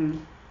 Mm-hmm.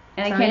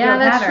 And I can't do a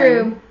that's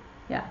pattern. True.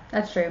 Yeah,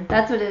 that's true.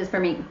 That's what it is for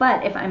me.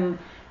 But if I'm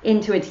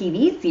into a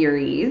TV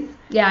series,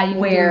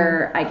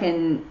 where I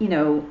can,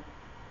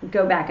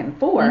 go back and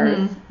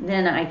forth,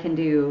 then I can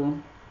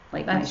do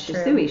like my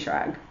Shisui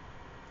shrug.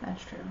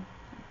 That's true.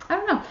 I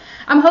don't know.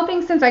 I'm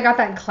hoping since I got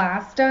that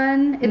class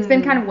done, it's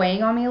been kind of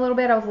weighing on me a little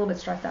bit. I was a little bit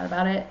stressed out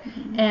about it.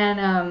 And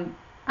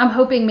I'm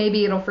hoping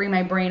maybe it'll free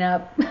my brain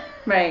up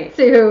Right.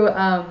 to,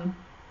 I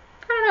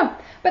don't know.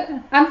 But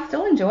I'm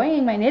still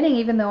enjoying my knitting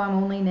even though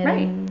I'm only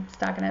knitting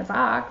stockinette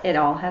socks. It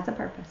all has a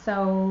purpose.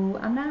 So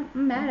I'm not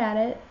mad at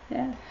it.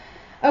 Yeah.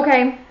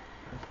 Okay.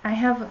 I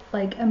have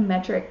like a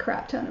metric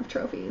crap ton of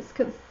trophies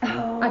because I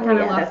kind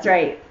of lost. That's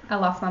right. I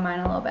lost my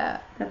mind a little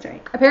bit. That's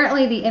right.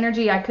 Apparently, the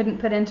energy I couldn't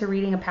put into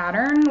reading a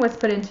pattern was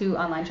put into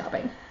online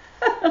shopping.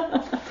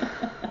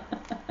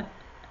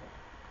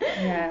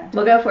 Yeah.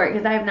 We'll go for it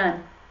because I have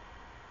none.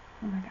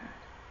 Oh my god.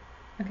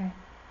 Okay.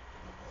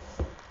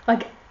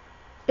 Like,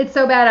 it's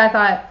so bad I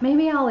thought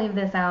maybe I'll leave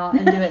this out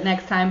and do it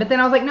next time. But then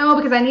I was like, no,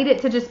 because I need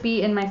it to just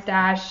be in my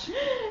stash.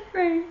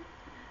 Right.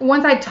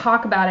 Once I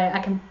talk about it, I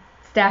can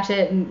stash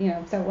it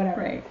and, so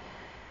whatever. Right.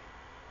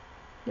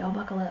 Y'all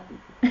buckle up.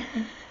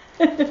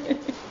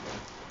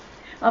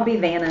 I'll be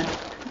Vanna.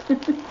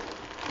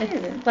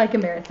 It's like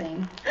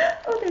embarrassing.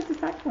 Oh, there's a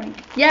sock point.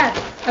 Yes.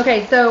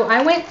 Okay, so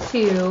I went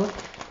to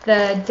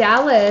the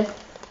Dallas.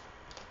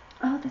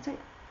 Oh, that's right.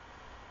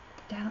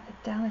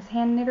 Dallas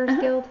Hand Knitters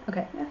Guild.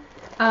 Okay.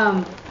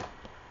 Yeah.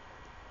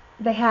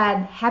 They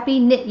had Happy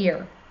Knit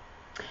Year,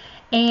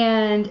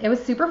 and it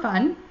was super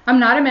fun. I'm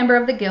not a member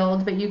of the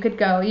guild, but you could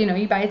go.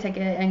 You buy a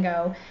ticket and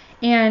go,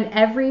 and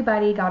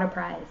everybody got a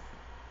prize.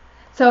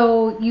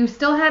 So you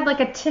still had like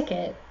a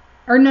ticket,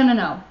 or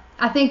no.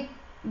 I think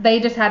they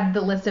just had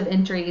the list of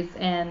entries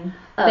and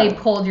they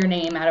pulled your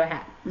name out of a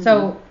hat. Mm-hmm.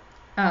 So,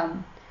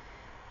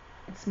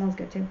 it smells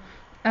good too.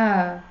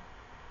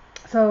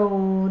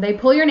 So they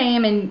pull your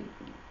name and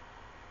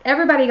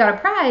everybody got a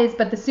prize,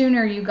 but the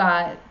sooner you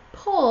got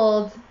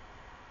pulled,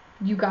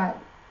 you got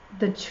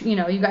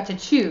you got to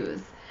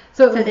choose.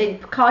 So they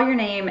call your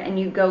name and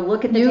you go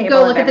look at the table. You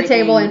go look at the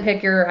table and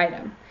pick your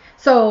item.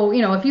 So,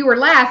 if you were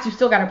last, you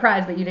still got a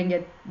prize, but you got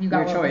your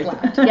what choice. Was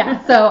left.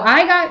 Yeah. So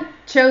I got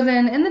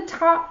chosen in the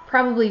top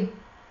probably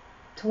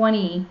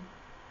 20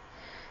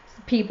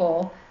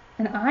 people,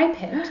 and I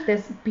picked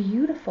this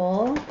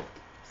beautiful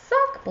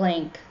sock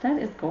blank.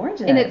 That is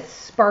gorgeous. And it's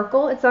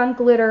sparkle. It's on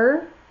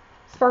glitter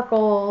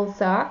sparkle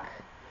sock.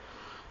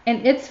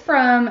 And it's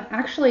from,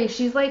 actually,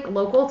 she's like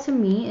local to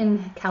me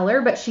in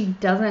Keller, but she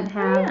doesn't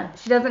have,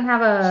 she doesn't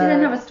have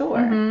a store.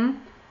 Mm-hmm.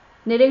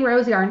 Knitting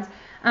Rose Yarns.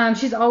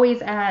 She's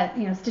always at,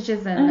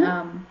 Stitches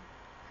and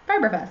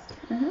Fiberfest.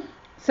 Mm-hmm.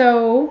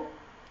 So,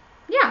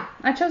 yeah,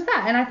 I chose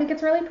that, and I think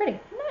it's really pretty.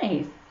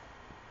 Nice.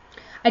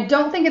 I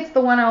don't think it's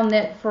the one I'll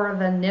knit for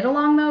the knit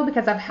along, though,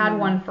 because I've had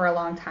one for a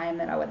long time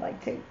that I would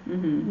like to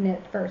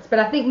knit first. But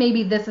I think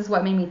maybe this is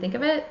what made me think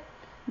of it.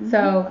 Mm-hmm.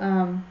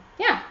 So,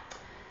 yeah.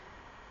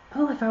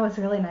 Oh, if I was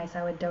really nice,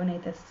 I would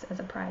donate this as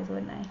a prize,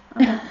 wouldn't I?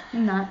 Okay,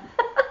 I'm not.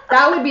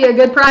 That would be a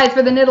good prize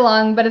for the knit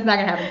along, but it's not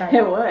gonna happen. Sorry.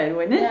 It would,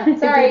 wouldn't it? Yeah,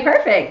 sorry. It'd be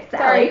perfect.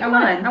 Sorry, Come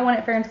on. I want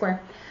it fair and square.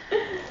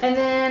 And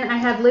then I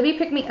had Libby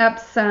pick me up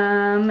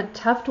some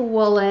Tuft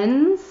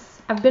Woolens.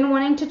 I've been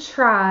wanting to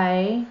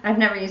try. I've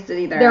never used it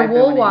either. They're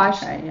wool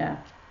wash. Yeah.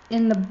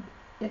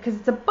 Because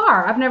it's a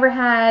bar. I've never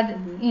had.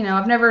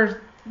 I've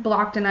never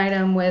blocked an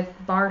item with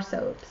bar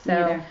soap. So.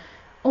 Neither.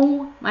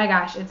 Oh my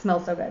gosh, it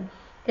smells so good.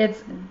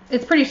 It's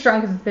pretty strong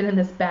because it's been in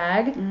this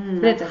bag,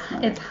 but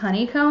it's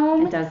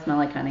honeycomb. It does smell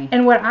like honey.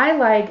 And what I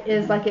like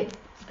is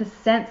the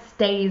scent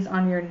stays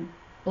on your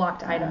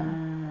blocked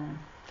item.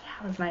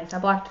 Yeah, it was nice. I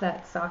blocked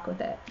that sock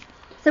with it.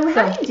 So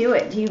how do you do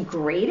it? Do you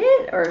grate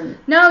it or?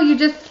 No, you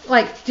just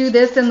do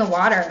this in the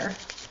water.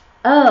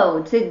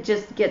 Oh, to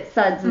just get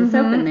suds and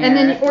soap in there. And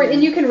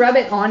then you can rub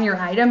it on your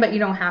item, but you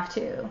don't have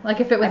to. Like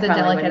if it was a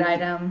delicate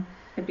item.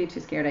 I'd be too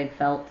scared. I'd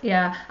felt.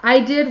 Yeah,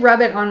 I did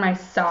rub it on my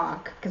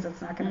sock because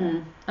it's not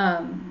gonna.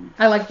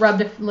 I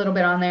rubbed a little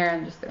bit on there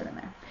and just threw it in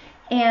there.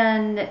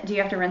 And do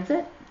you have to rinse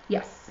it?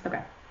 Yes.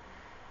 Okay.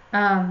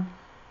 But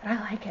I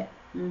like it.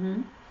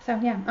 So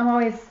yeah, I'm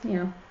always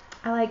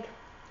I like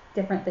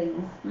different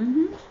things.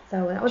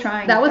 So that was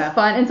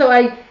fun. And so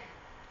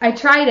I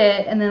tried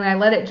it and then I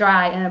let it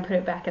dry and I put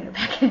it back in the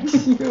package.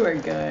 You are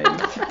good.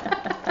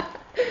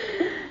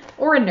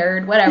 Or a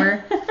nerd,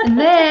 whatever. And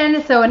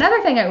then, so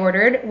another thing I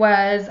ordered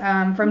was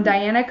from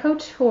Diana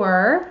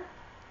Couture.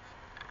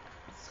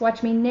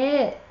 Swatch me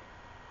knit.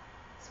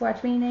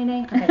 Swatch me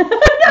knitting. Okay.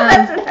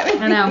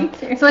 I know.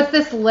 So it's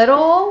this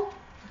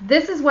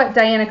this is what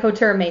Diana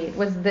Couture made,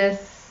 was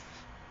this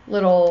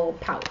little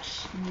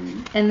pouch.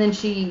 And then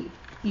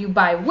you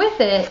buy with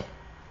it,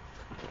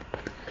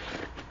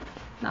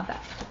 not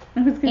that,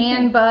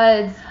 Ann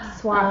Bud's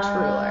swatch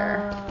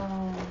ruler.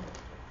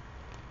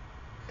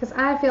 Because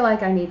I feel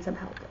like I need some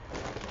help.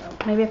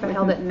 So maybe if I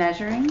held it.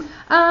 Measuring?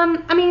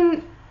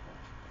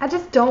 I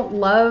just don't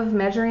love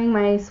measuring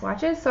my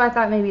swatches, so I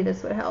thought maybe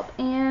this would help.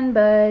 Ann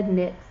Bud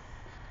Knits.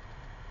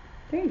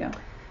 There you go.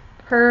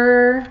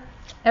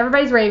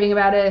 Everybody's raving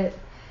about it.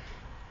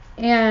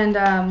 And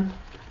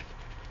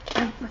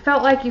I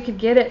felt like you could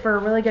get it for a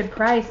really good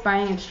price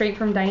buying it straight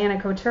from Diana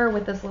Couture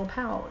with this little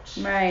pouch.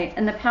 Right.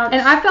 And the pouch.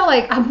 And I felt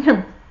like I'm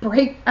going to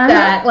break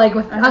that.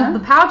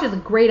 The pouch is a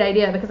great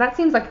idea because that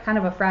seems like kind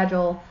of a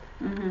fragile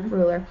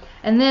ruler.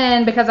 And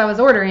then, because I was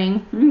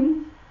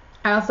ordering,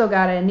 I also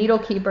got a needle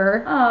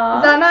keeper. Aww.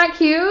 Is that not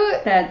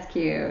cute? That's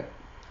cute.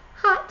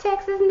 Hot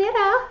Texas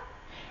knitto.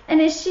 And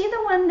is she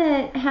the one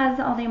that has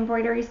all the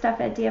embroidery stuff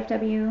at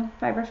DFW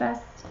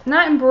Fiberfest?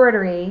 Not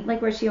embroidery.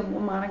 Like, where she a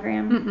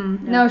monogram?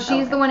 Mm-mm. No,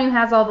 she's the one who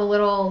has all the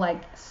little,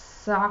 like,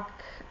 sock,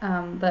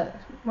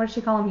 what does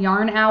she call them?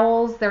 Yarn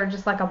owls. They're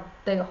just like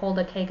they hold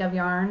a cake of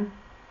yarn.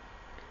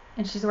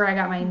 And she's where I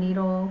got my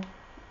needle,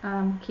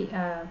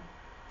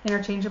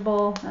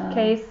 interchangeable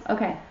case.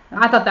 Okay.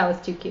 I thought that was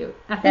too cute.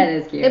 That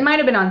is cute. It might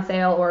have been on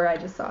sale, or I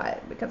just saw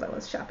it because I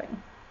was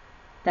shopping.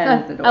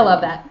 That is adorable. I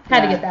love that.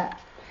 Had to get that.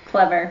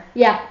 Clever.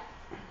 Yeah.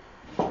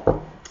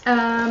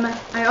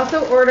 I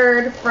also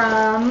ordered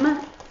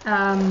from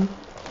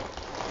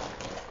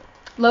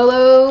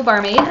Lolo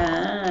Barmaid.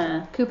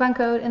 Coupon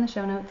code in the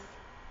show notes.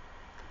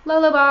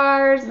 Lolo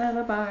Bars.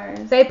 Lolo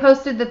Bars. They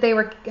posted that they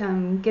were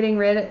getting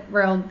rid.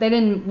 Well, they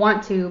didn't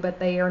want to, but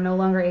they are no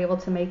longer able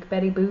to make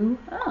Betty Boo.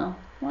 Oh,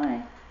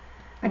 why?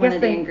 I guess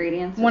the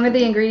ingredients. One of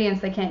the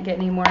ingredients they can't get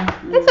anymore.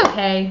 It's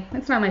okay.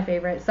 It's not my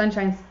favorite.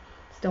 Sunshine's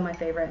still my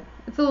favorite.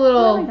 It's a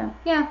little,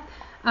 yeah.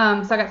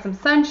 So I got some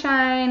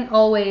Sunshine.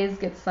 Always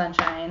get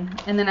Sunshine.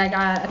 And then I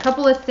got a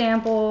couple of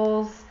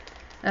samples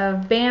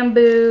of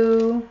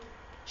Bamboo,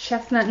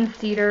 Chestnut and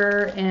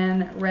Cedar,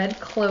 and Red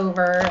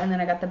Clover. And then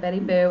I got the Betty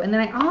Boo. And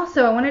then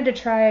I wanted to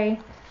try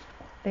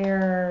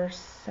their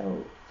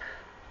soap.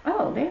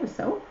 Oh, they have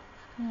soap?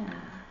 Yeah.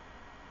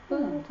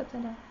 Oh, it's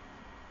upside down.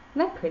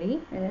 Isn't that pretty?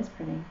 It is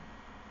pretty.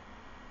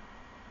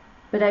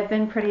 But I've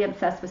been pretty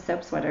obsessed with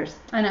soap sweaters.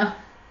 I know.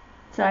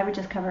 So I would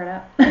just cover it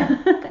up.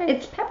 Okay.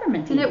 It's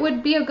pepperminty. And it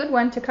would be a good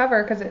one to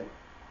cover because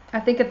I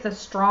think it's a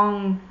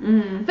strong,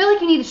 I feel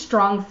like you need a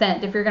strong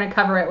scent if you're going to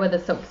cover it with a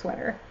soap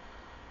sweater.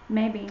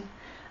 Maybe.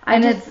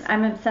 I'm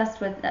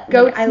obsessed with that.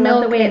 Goat's I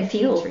milk love the way and it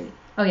feels. tea tree.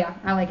 Oh yeah,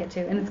 I like it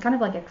too. And it's kind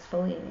of like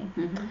exfoliating.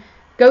 Mm-hmm.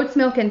 Goat's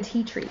milk and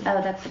tea tree.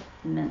 Oh, that's the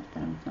mint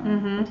that I'm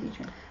smelling. The tea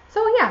tree.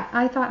 So yeah,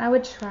 I thought I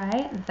would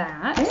try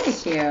that. Very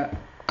cute.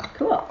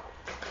 Cool.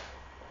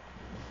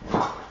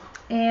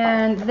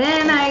 And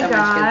then I got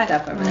much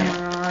good stuff over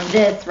there.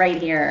 This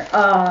right here.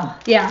 Oh.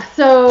 Yeah,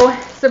 so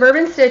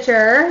Suburban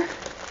Stitcher.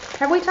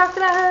 Have we talked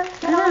about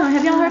her? I don't know.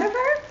 Have y'all heard of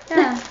her?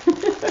 Yeah.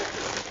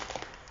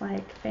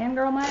 Like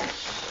fangirl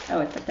much? Oh,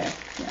 it's up there.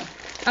 Yeah.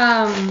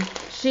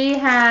 She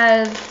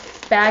has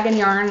Bag and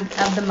Yarn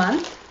of the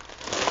Month.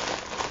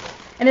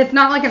 And it's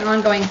not like an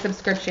ongoing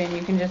subscription.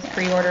 You can just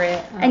pre-order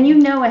it. And you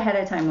know ahead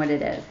of time what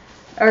it is.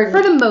 Or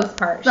for the most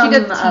part. She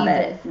does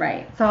teases.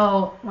 Right.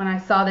 So when I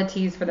saw the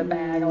tease for the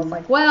bag, I was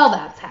like, well,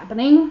 that's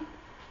happening.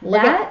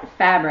 That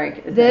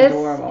fabric is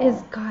adorable. This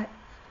has got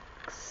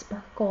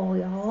sparkle,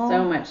 y'all.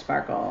 So much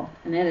sparkle.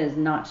 And it is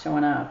not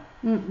showing up.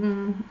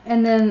 Mm-mm.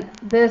 And then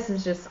this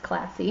is just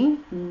classy.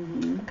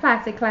 Mm-hmm.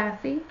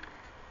 Classy.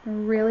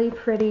 Really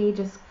pretty,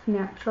 just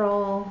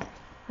natural.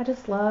 I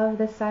just love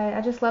this side.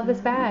 I just love this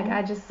bag.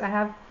 I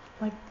have,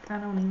 like, I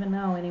don't even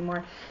know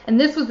anymore. And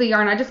this was the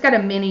yarn. I just got a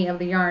mini of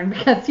the yarn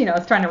because, I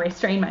was trying to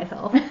restrain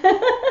myself.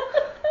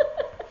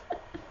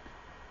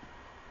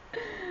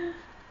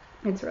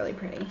 It's really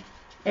pretty.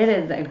 It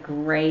is a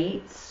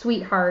great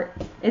sweetheart.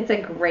 It's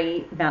a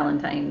great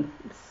Valentine's.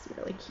 It's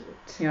really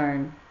cute.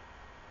 Yarn.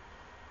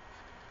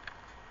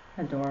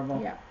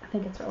 Adorable. Yeah, I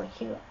think it's really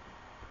cute.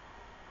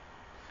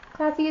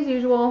 Classy as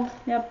usual.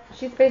 Yep.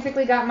 She's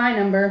basically got my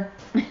number.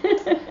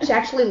 She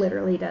actually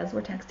literally does.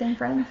 We're texting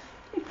friends.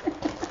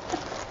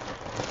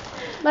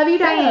 Love you,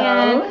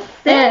 Diane.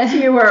 Since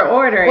you were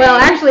ordering. Well,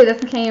 actually,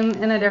 this came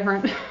in a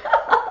different.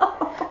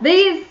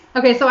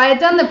 Okay, so I had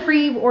done the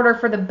pre-order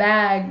for the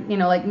bag,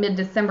 like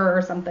mid-December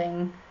or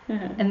something.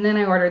 And then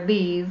I ordered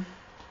these.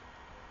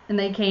 And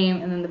they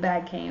came, and then the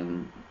bag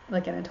came,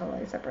 like, in a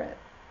totally separate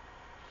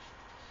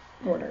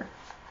order.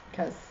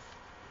 Because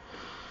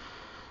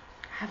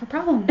I have a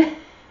problem.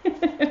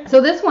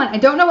 So this one, I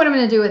don't know what I'm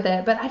going to do with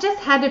it, but I just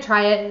had to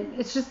try it.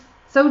 It's just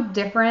so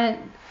different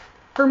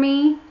for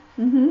me.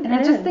 Mm-hmm, and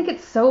I just think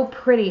it's so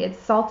pretty. It's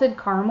salted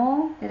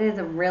caramel. It is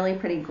a really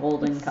pretty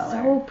golden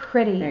color. So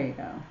pretty. There you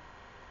go.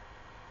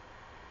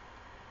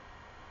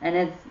 And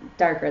it's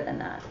darker than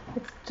that.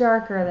 It's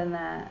darker than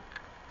that.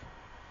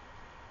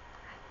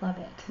 I love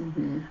it.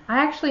 Mm-hmm. I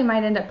actually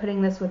might end up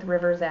putting this with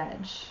River's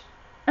Edge.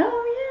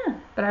 Oh, yeah.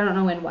 But I don't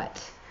know in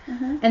what.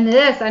 Uh-huh. And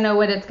this, I know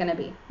what it's going to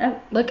be. Oh.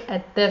 Look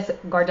at this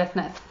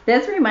gorgeousness.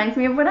 This reminds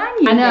me of what I'm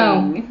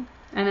using.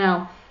 I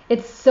know.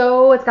 It's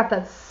got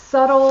that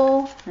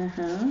subtle,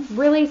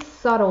 really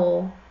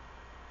subtle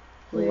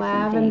blues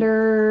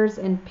lavenders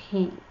and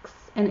pinks.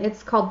 And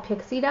it's called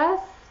Pixie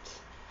Dust.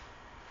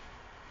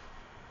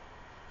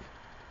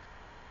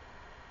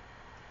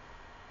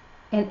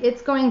 And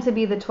it's going to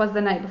be the 'Twas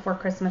the Night Before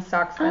Christmas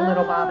socks by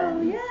Little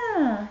Bobbins.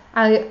 Yeah.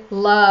 I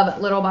love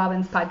Little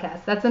Bobbins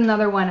podcast. That's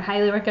another one. I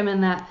highly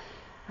recommend that.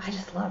 I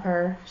just love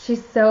her.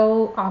 She's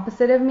so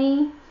opposite of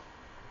me.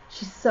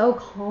 She's so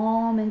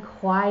calm and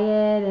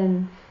quiet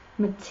and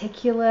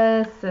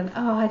meticulous. And,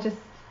 I just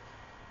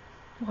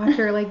watch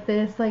her like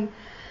this. Like,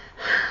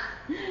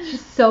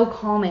 she's so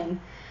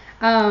calming.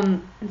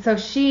 And so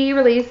she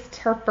released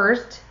her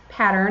first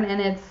pattern, and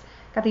it's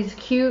got these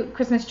cute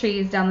Christmas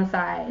trees down the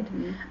side.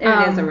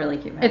 It is a really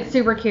cute pattern. It's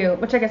super cute,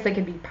 which I guess they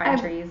could be pine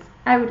trees.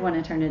 I would want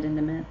to turn it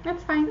into mint.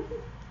 That's fine.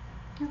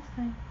 That's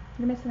fine.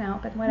 You're missing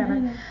out, but whatever.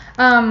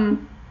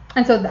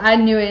 And so I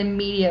knew it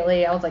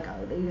immediately. I was like,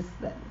 oh,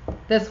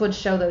 this would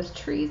show those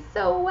trees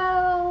so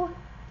well.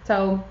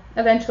 So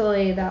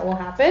eventually that will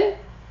happen.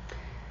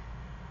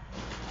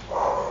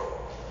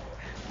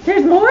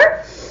 There's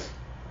more?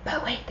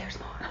 But wait, there's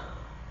more.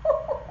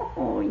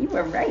 Oh, you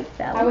were right,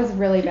 Sally. I was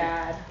really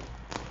bad.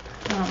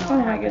 I don't know. Oh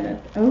my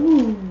goodness.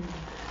 Ooh.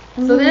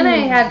 So then I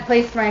had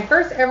placed my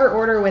first ever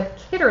order with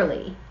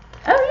Kitterly.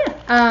 Oh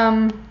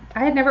yeah.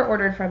 I had never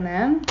ordered from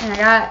them, and I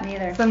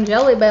got some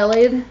Jelly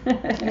Bellies.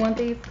 You want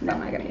these? No,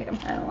 I'm not gonna eat them.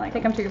 I don't like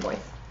Take them to your boys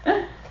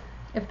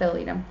if they'll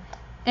eat them.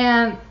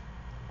 And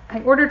I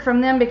ordered from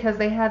them because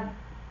they had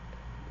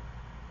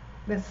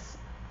this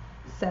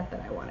set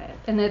that I wanted,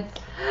 and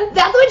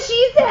that's what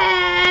she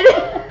said.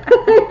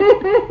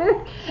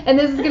 And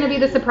this is gonna be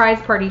the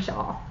surprise party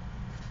shawl.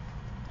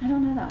 I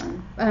don't know that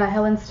one.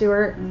 Helen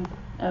Stewart.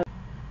 Oh.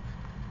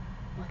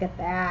 Look at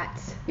that.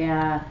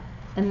 Yeah.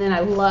 And then I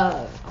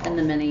love and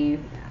the minis.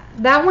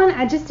 That one,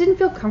 I just didn't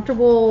feel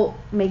comfortable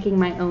making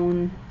my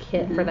own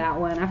kit for that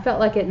one. I felt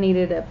like it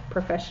needed a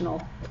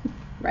professional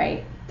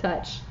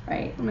touch.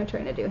 Right. What am I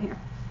trying to do here?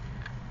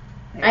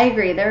 I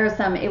agree. There are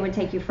some, it would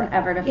take you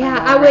forever to find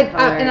I would,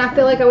 and I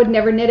feel like I would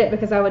never knit it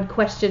because I would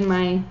question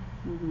my,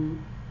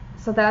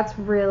 so that's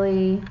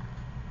really,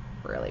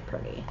 really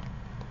pretty.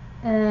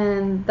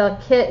 And the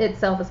kit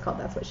itself is called,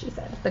 that's what she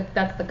said.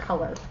 That's the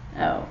color.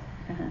 Oh.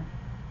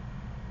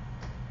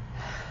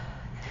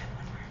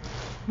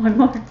 One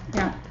more.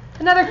 Yeah.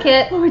 Another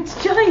kit. Oh, it's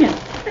giant.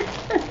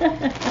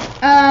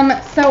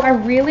 So I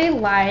really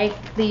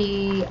like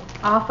the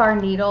Off Our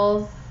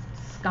Needles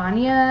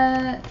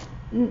Scania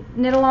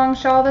knit along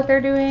shawl that they're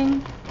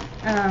doing.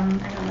 I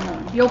don't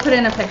know. You'll put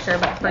in a picture,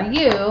 but for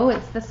you,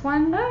 it's this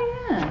one.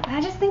 Oh yeah. And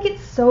I just think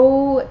it's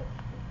so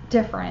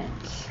different.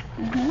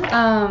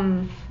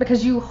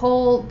 Because you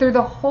hold through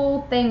the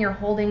whole thing, you're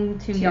holding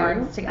two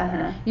yarns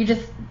together. You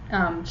just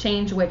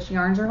change which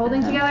yarns you're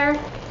holding together.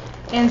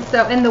 And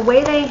so, and the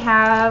way they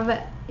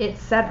have it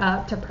set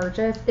up to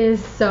purchase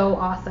is so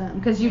awesome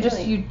because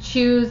you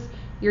choose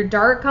your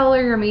dark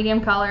color, your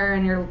medium color,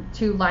 and your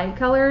two light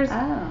colors.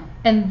 Oh.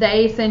 And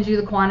they send you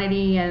the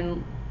quantity,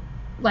 and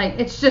like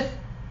it's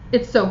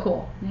so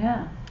cool.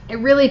 Yeah. It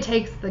really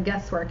takes the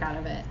guesswork out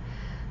of it.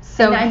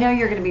 So and I know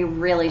you're going to be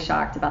really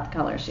shocked about the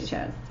color she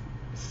chose.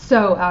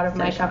 So out of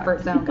my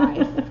comfort zone,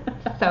 guys.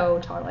 So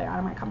totally out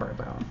of my comfort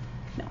zone.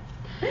 No.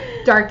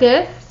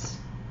 Darkest.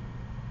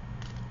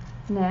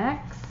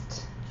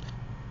 Next.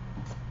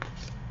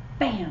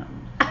 Bam.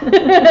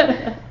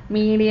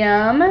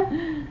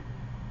 Medium.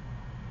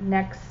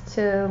 Next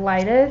to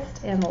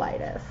lightest and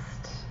lightest.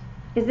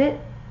 Is it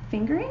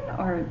fingering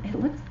or it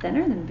looks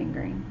thinner than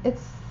fingering?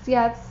 It's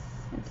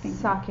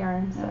sock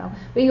yarn. So,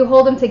 but you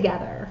hold them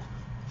together.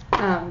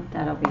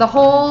 That'll be the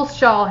whole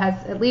shawl has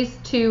at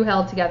least two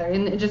held together,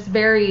 and it just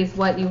varies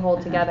what you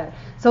hold together.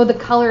 So the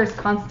color is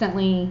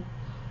constantly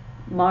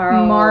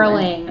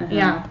marling.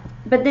 Yeah.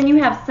 But then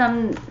you have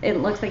some, it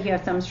looks like you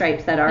have some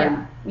stripes that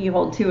are, you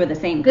hold two of the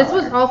same color. This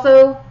was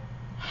also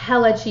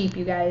hella cheap,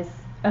 you guys.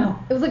 Oh.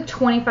 It was like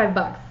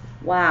 $25.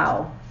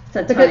 Wow.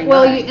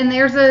 And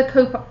there's a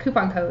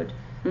coupon code.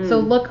 So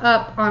look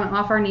up on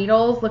Off Our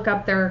Needles, look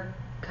up their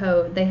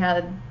code. They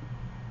had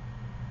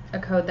a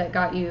code that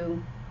got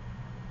you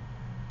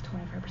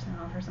 25%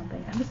 off or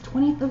something. It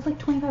was like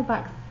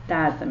 $25.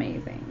 That's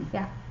amazing.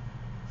 Yeah.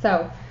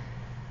 So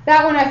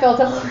that one I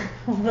felt a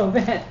little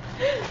bit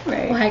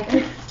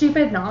like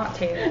stupid not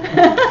to.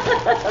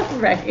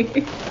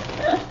 Right.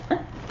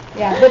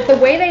 Yeah, but the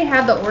way they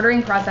have the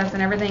ordering process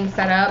and everything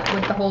set up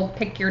with the whole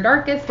pick your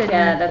darkest.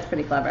 And that's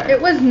pretty clever.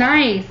 It was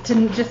nice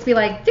to just be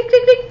like, tick,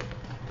 tick, tick.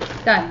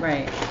 Done.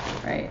 Right.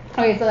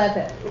 Okay, so that's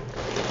it.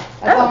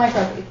 That's all my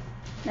trophies.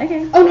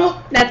 Okay. Oh,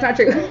 no, that's not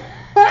true.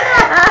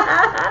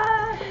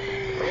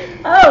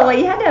 Oh, well,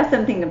 you had to have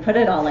something to put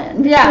it all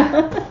in. Yeah.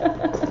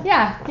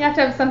 Yeah, you have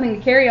to have something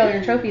to carry all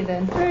your trophies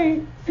in.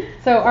 Right.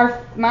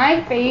 So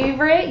my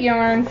favorite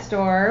yarn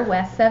store,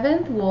 West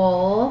 7th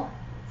Wool,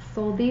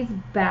 sold these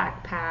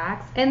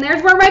backpacks. And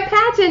there's where my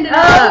patch ended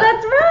up. Oh,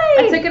 that's right.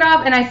 I took it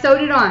off and I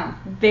sewed it on.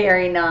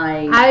 Very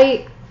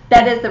nice.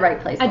 That is the right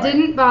place for it.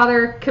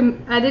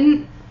 I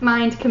didn't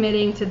mind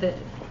committing to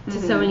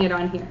sewing it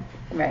on here.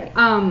 Right.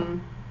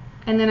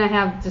 And then I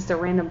have just a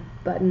random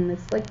button.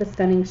 It's like the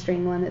Stunning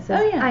String one that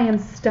says, oh, yeah. I am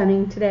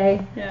stunning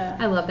today. Yeah.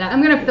 I love that.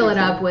 I'm going to fill it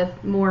up with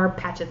more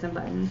patches and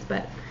buttons,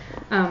 but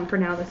for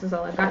now, this is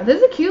all I've got. This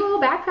is a cute little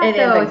backpack,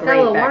 though. It's got a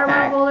little water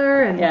bottle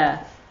holder.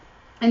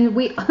 And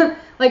we,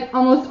 like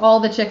almost all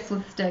the Chicks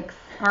with Sticks,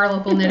 our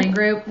local knitting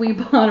group, we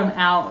bought them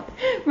out.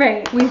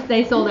 Right.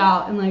 They sold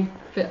out in like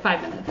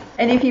 5 minutes.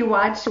 And if you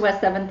watch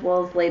West 7th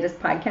Wool's latest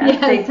podcast,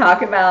 they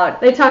talk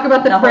about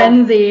the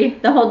frenzy.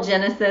 The whole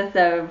genesis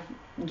of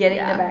getting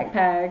the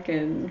backpack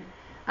and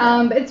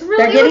But it's really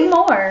They're getting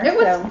more. It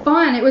was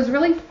fun. It was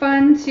really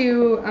fun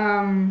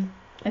to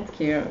it's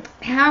cute.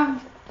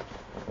 have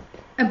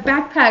a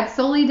backpack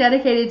solely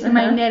dedicated to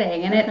my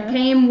knitting, and it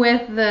came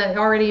with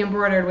already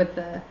embroidered with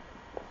the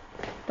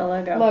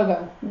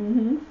logo.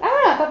 Mm-hmm.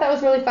 I thought that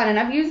was really fun, and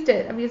I've used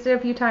it a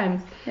few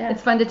times. Yeah.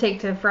 It's fun to take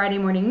to Friday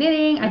morning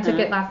knitting. I took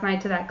it last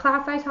night to that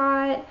class I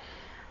taught.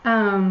 You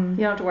don't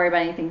have to worry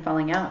about anything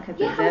falling out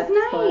because it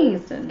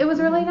was nice. It was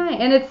really nice,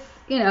 and it's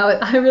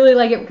I really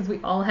like it because we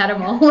all had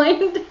them all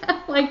lined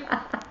up like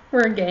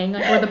we're a gang,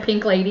 like we're the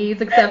pink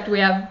ladies, except we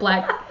have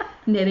black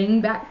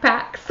knitting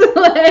backpacks.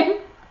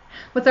 Like,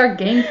 what's our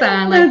gang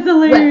sign? Like That's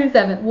hilarious.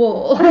 Wet 7th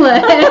Wool.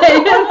 Like,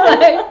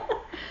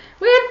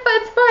 we had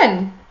fun. It's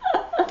fun.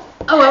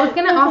 Oh, I was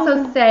gonna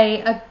also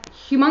say a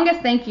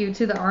humongous thank you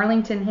to the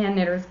Arlington Hand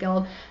Knitters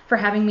Guild for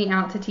having me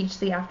out to teach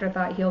the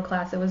Afterthought Heel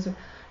class. It was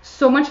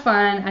so much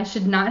fun. I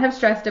should not have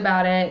stressed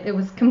about it. It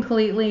was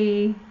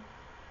completely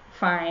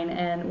fine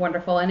and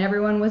wonderful, and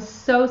everyone was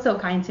so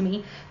kind to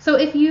me. So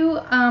if you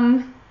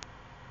are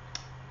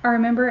a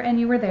member and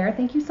you were there,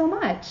 thank you so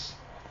much.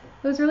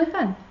 It was really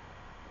fun.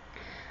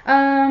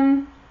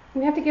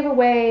 We have to give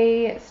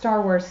away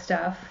Star Wars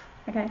stuff.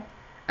 Okay.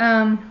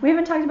 We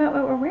haven't talked about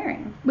what we're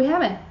wearing. We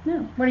haven't. No.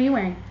 What are you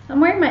wearing? I'm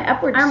wearing my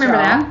Upward I remember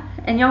straw, that.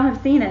 and y'all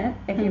have seen it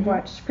if you've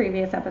watched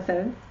previous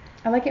episodes.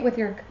 I like it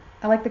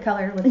I like the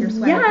color with your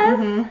sweater. Yes.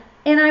 Mm-hmm.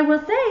 And I will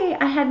say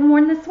I hadn't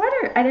worn the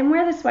sweater. I didn't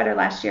wear the sweater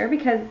last year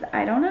because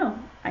I don't know.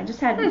 I just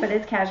hadn't, but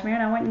it's cashmere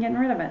and I wasn't getting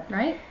rid of it.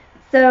 Right.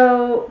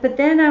 So, but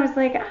then I was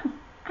like, oh,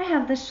 I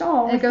have the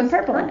shawl with some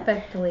purple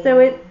perfectly. in it. So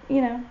it,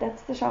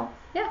 that's the shawl.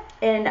 Yeah.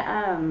 And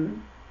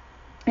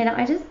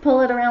I just pull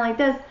it around like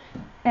this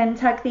and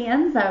tuck the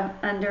ends up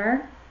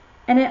under,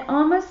 and it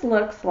almost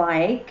looks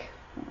like,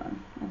 hold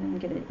on, I didn't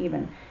get it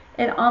even.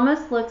 It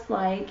almost looks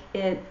like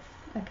it's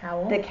a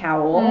cowl. The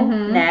cowl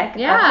neck of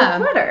the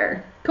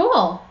sweater.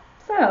 Cool.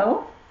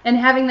 So. And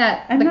having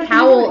the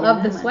cowl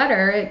of the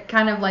sweater, it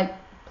kind of like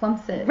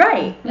plumps it.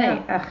 Right. Yeah.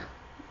 Right. Ugh,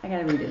 I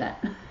gotta redo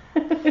that.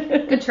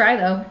 Good try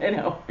though. I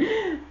know.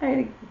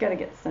 I gotta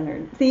get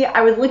centered. See,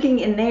 I was looking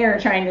in there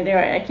trying to do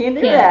it. I can't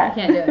do that. I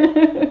can't do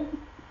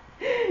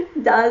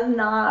it. Does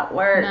not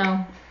work.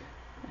 No.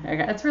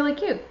 Okay. That's really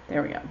cute.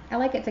 There we go. I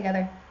like it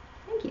together.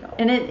 Thank you.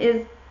 And it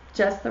is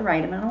just the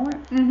right amount of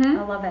work. Mm-hmm.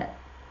 I love it.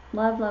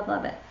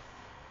 Love it.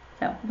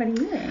 So, what are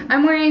you wearing?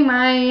 I'm wearing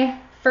my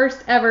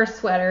first ever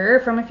sweater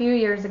from a few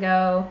years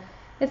ago.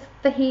 It's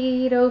the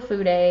Hito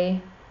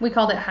Fude. We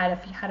called it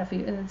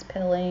Hadafu, and it's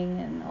pilling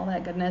and all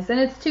that goodness.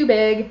 And it's too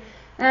big,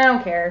 and I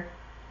don't care.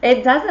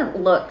 It doesn't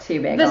look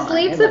too big. The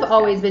sleeves have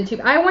always been too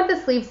big. I want the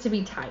sleeves to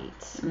be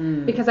tight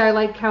because I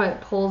like how it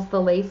pulls the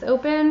lace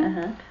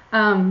open.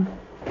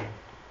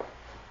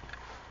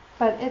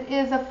 But it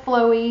is a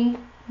flowy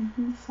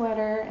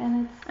sweater,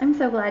 and it's... I'm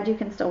so glad you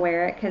can still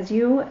wear it because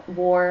you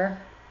wore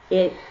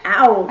it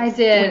out. I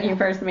did. When you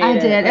first made it. I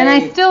did. And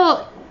I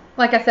still,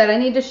 like I said, I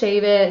need to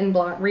shave it and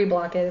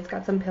reblock it. It's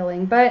got some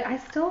pilling, but I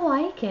still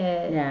like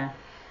it. Yeah.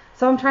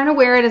 So I'm trying to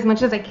wear it as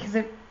much as I can.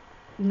 Because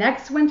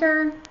next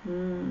winter,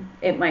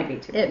 it might be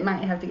too big. It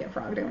might have to get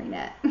frogged and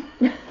re-knit.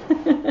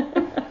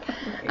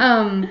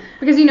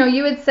 Because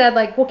you had said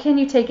like, well, can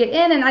you take it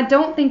in? And I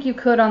don't think you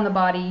could on the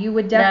body. You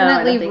would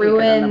definitely ruin. You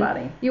could on the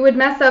body. You would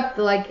mess up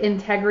the like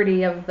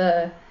integrity of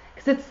the,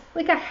 because it's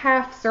like a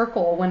half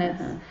circle when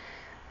it's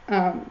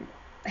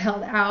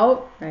held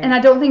out, and I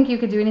don't think you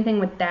could do anything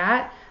with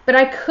that. But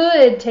I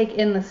could take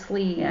in the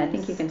sleeves. Yeah, I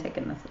think you can take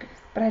in the sleeves.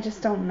 But I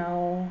just don't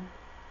know.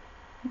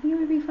 I think it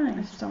would be fine.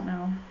 I just don't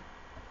know.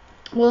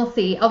 We'll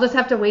see. I'll just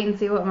have to wait and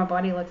see what my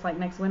body looks like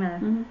next winter.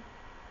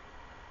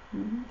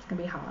 It's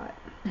gonna be hot.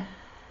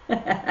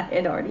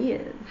 It already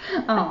is.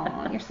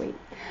 Oh, you're sweet.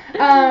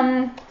 So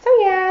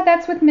yeah,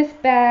 that's with Miss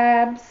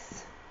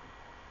Babs.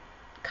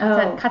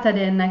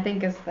 Katadin, I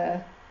think is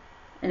the.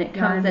 And it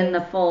comes in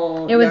the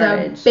full. It was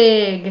yardage. A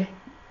big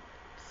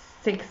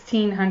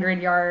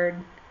 1,600 yard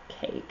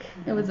cake.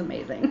 It was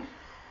amazing.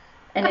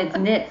 And it's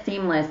knit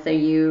seamless, so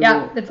you.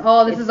 Yeah, it's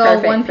all. This is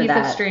all one piece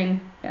of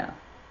string. Yeah.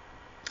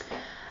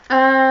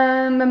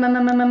 So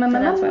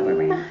that's what we're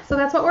wearing. So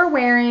that's what we're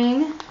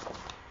wearing.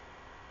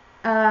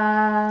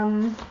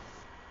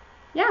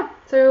 Yeah,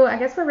 so I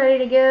guess we're ready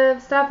to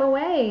give stuff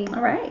away.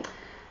 All right.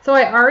 So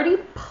I already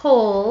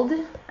pulled.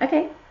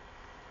 Okay.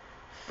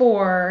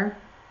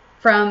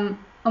 From,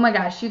 oh my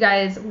gosh, you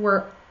guys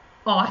were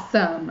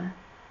awesome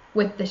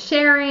with the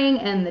sharing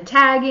and the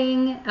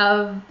tagging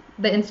of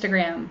the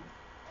Instagram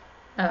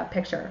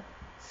picture.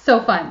 So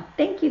fun.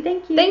 Thank you.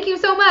 Thank you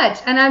so much.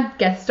 And I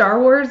guess Star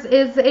Wars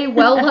is a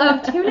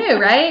well-loved, who knew,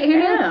 right? Who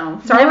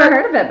knew? Never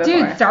heard of it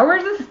before. Dude, Star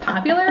Wars is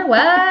popular?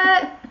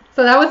 What?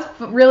 So that was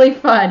really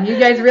fun. You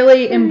guys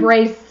really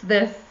embraced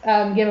this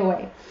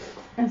giveaway.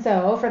 And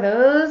so for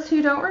those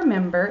who don't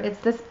remember, it's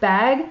this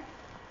bag.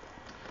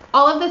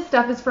 All of this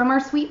stuff is from our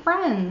sweet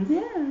friends.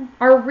 Yeah.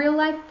 Our real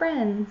life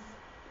friends.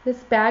 This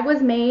bag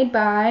was made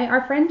by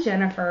our friend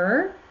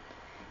Jennifer.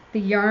 The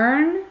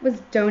yarn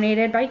was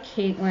donated by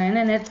Caitlin,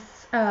 and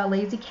it's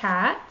Lazy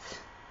Cat.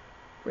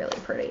 Really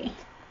pretty.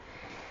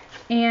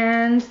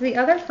 And the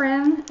other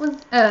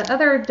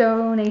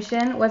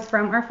donation was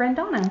from our friend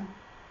Donna.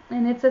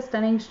 And it's a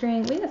stunning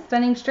string. We have a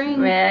stunning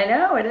string I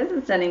know, it is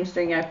a stunning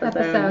string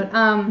episode.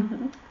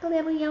 A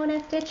little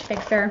Yoda stitch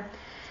fixer.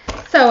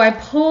 So I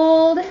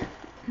pulled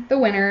the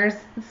winners.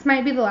 This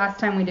might be the last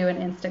time we do an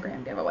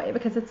Instagram giveaway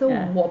because it's a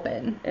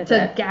whooping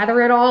to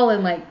gather it all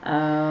and like.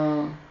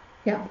 Oh.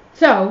 Yeah.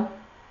 So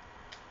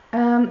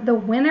the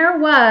winner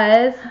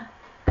was,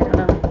 I don't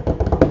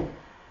know,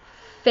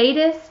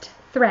 Fadist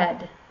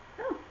Thread.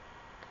 Oh.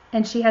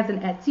 And she has an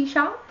Etsy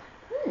shop.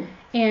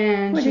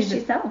 And what does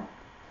she sell?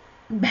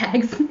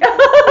 Bags.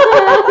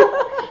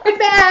 It's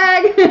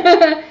bag.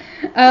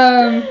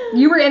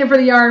 You were in it for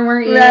the yarn,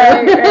 weren't you?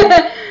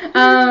 Right.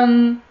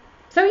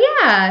 So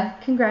yeah,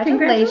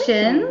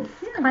 congratulations.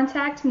 Yeah.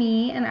 Contact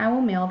me and I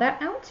will mail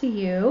that out to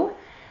you.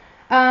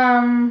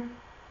 Don't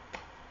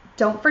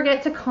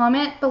forget to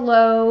comment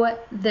below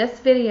this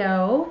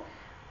video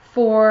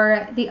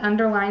for the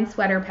underlined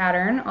sweater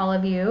pattern, all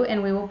of you,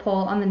 and we will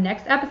pull on the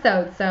next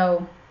episode.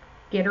 So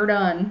get her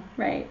done.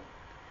 Right.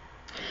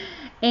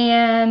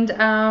 And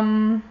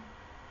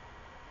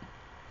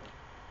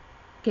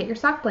get your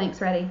sock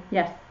blanks ready.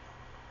 Yes.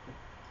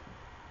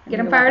 Get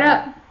them fired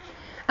up.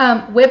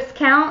 Whips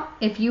count.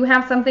 If you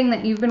have something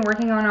that you've been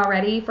working on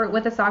already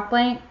with a sock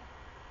blank,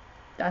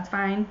 that's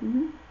fine.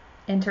 Mm-hmm.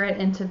 Enter it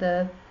into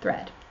the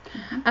thread.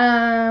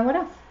 What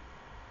else?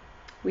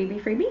 We Be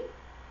Freebie?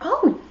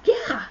 Oh,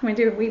 yeah. Want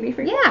to do a We Be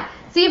Freebie? Yeah.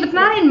 See, if it's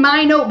not in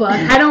my notebook,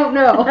 I don't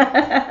know.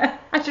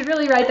 I should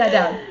really write that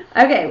down.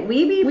 Okay,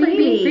 We Be Freebie.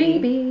 We Be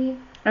Freebie.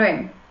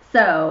 Okay,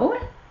 so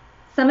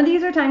some of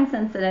these are time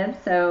sensitive,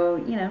 so,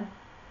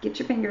 get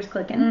your fingers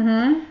clicking.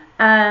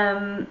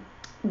 Mm-hmm.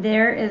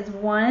 There is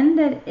one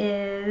that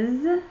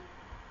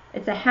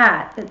it's a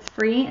hat that's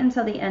free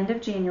until the end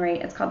of January.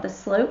 It's called the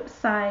Slope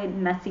Side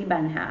Messy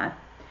Bun Hat,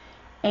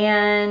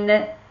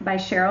 and by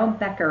Cheryl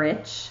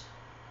Beckerich.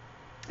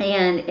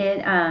 And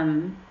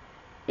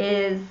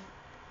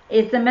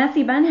it's a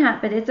messy bun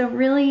hat, but it's a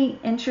really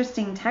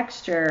interesting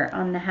texture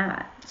on the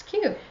hat. It's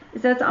cute.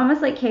 So it's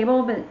almost like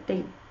cable, but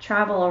they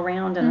travel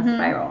around in a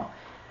spiral.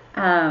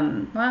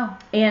 Wow.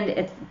 And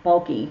it's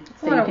bulky,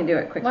 so you can do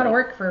it quickly. A lot of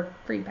work for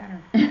free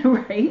pattern.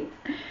 Right.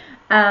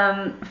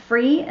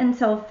 Free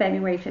until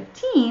February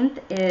 15th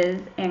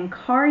is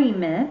Ankari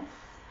Mitts,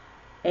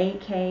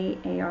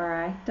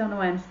 Akari. Don't know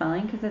why I'm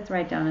spelling because it's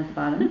right down at the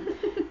bottom.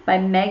 By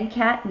Meg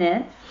Cat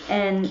Knits.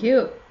 And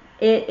cute.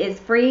 It is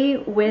free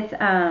with,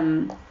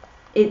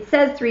 it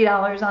says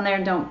 $3 on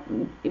there,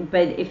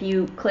 but if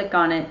you click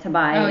on it to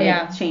buy,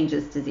 it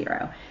changes to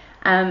 $0.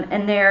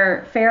 And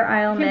they're Fair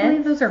Isle Mitts. I can't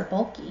believe those are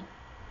bulky.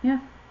 Yeah.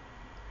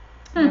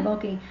 They're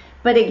bulky.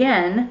 But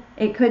again,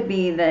 it could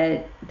be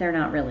that they're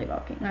not really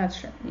bulky. That's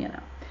true.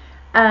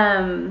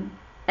 And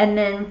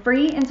then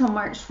free until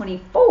March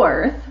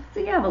 24th, so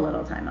you have a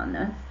little time on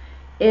this,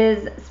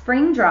 is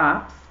Spring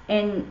Drops.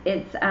 And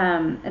it's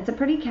a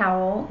pretty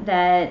cowl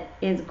that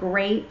is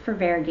great for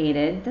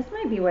variegated. This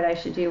might be what I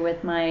should do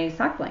with my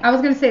sock blank. I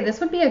was going to say, this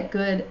would be a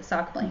good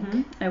sock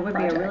blank. It would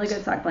be a really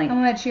good sock blank. How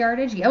much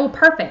yardage? Oh,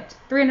 perfect.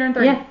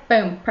 303. Yeah.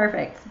 Boom.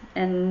 Perfect.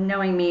 And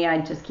knowing me,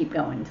 I'd just keep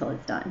going until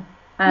it's done.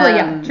 Well,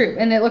 yeah, true.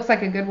 And it looks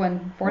like a good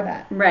one for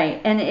that.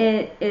 Right. And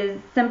it is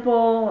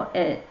simple.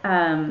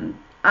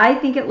 I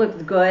think it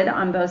looks good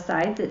on both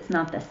sides. It's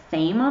not the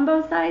same on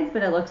both sides,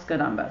 but it looks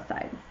good on both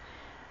sides.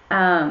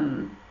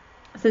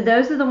 So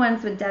those are the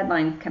ones with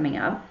deadlines coming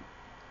up.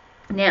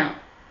 Now,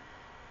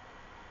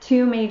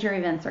 2 major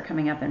events are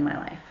coming up in my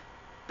life.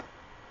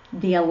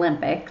 The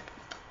Olympics.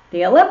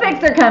 The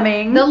Olympics are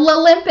coming. The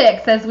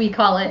Olympics, as we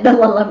call it. The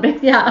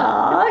Olympics. Yeah.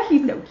 Aw,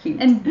 he's so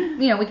cute. And,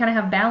 we kind of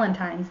have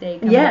Valentine's Day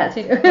coming up,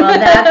 too. Well,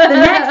 that's the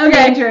next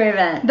major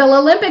event. The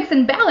Olympics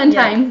and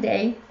Valentine's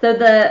Day. So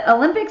the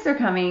Olympics are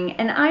coming,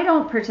 and I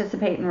don't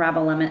participate in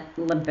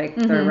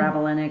Olympics or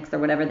Ravelinics or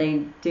whatever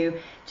they do,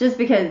 just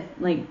because,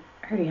 I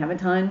already have a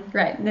ton.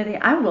 Right.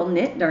 I will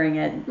knit during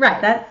it. Right.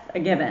 That's a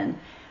given.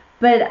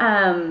 But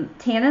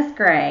Tanis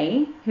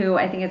Gray, who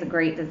I think is a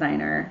great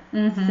designer,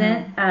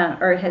 sent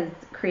or has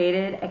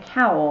created a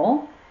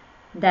cowl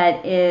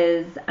that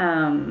is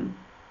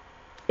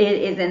it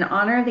is in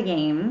honor of the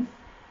games,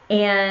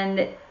 and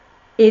it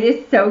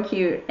is so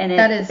cute. And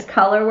it's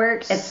color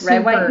work. It's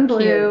red, white, and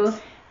blue,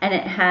 cute. And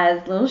it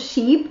has little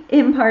sheep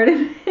in part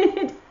of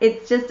it.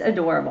 It's just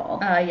adorable.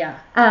 Yeah.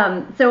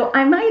 So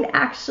I might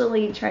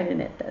actually try to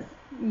knit this.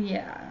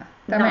 Yeah.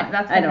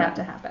 That's going to have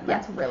to happen. Yeah.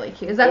 That's really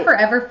cute. Is that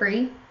forever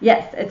free?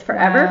 Yes, it's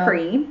forever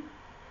free.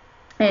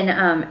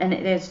 And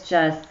it is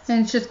just...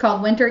 And it's just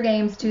called Winter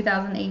Games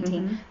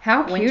 2018.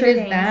 How cute Winter is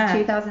Games that?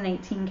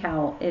 2018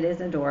 cowl. It is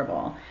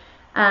adorable.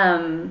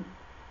 And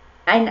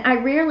I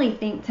rarely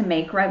think to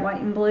make red, white,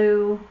 and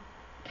blue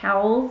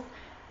cowls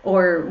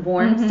or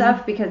warm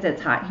stuff because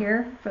it's hot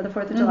here for the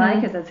 4th of July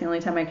because that's the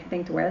only time I can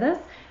think to wear this.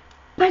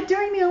 But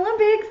during the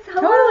Olympics,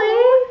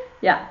 Totally.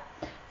 Yeah.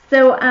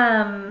 So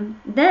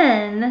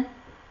then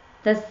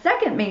the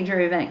second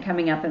major event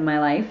coming up in my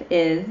life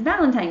is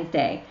Valentine's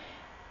Day.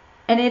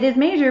 And it is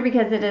major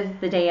because it is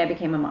the day I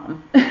became a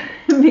mom.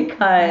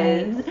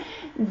 because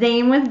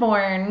Zane was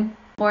born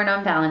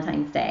on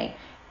Valentine's Day.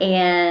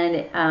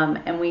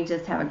 And we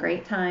just have a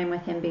great time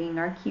with him being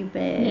our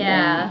Cupid.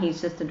 Yeah. And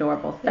he's just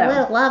adorable. So a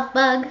little love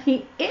bug.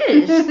 He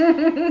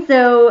is.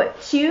 So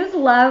Choose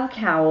Love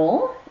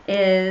Cowl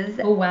is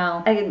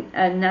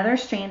another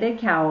stranded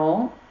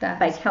cowl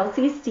by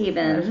Kelsey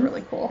Stevens. That's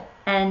really cool.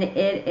 And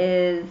it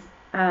is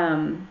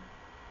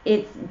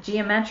it's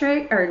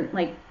geometric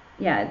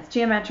it's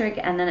geometric,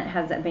 and then it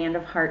has a band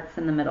of hearts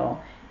in the middle.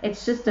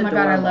 It's just adorable.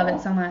 Oh my God, I love it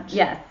so much.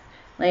 Yes.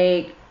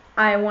 Like,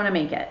 I want to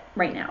make it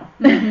right now.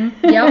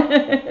 Mm-hmm.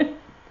 Yep.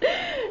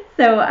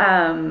 So,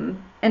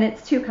 and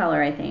it's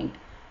 2-color, I think.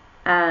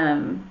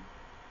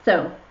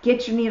 So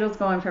get your needles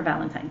going for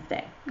Valentine's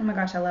Day. Oh my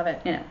gosh, I love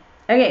it. You know.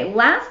 Okay,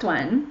 last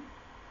one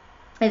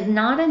is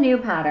not a new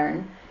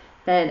pattern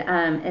that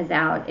is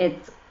out.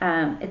 It's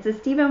a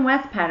Stephen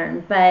West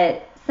pattern,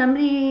 but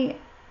somebody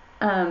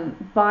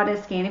bought a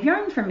skein of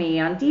yarn for me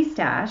on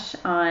D-Stash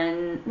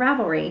on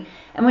Ravelry,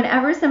 and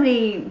whenever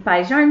somebody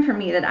buys yarn for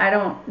me that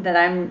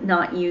I'm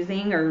not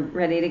using or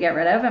ready to get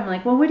rid of, I'm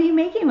like, well, what are you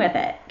making with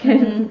it?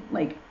 Because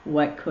like,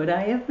 what could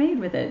I have made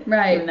with it?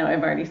 Right. Even though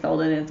I've already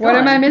sold it and it's What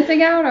gone. am I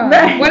missing out on?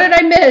 Right. What did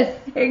I miss?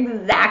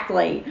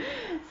 Exactly.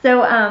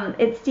 So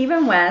it's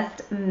Stephen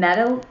West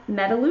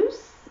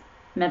Metallouse.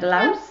 I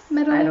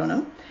don't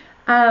know.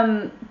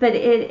 But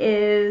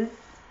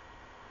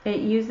it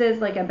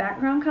uses like a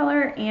background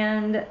color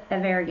and a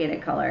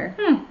variegated color.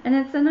 And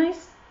it's a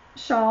nice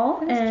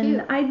shawl. And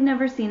cute. I'd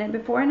never seen it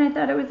before, and I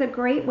thought it was a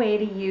great way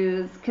to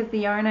use, because the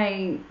yarn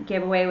I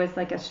gave away was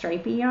like a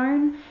stripy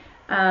yarn.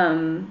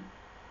 And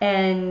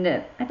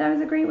I thought it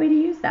was a great way to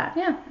use that.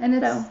 Yeah, and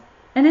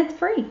it's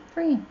free.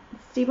 Free.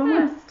 It's Stephen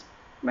West.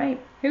 Right.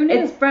 Who knew?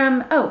 It's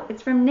from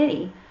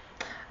Nitty.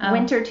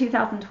 Winter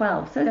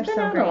 2012. So it's been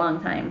out a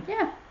long time.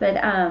 Yeah. But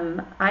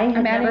I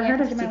had never heard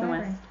of Stephen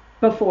West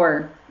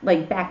before.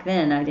 Like, back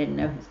then, I didn't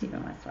know who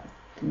Stephen West was.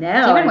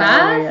 Now Stephen I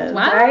know who he West? is,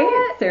 What?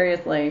 right?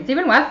 Seriously.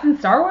 Stephen West in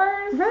Star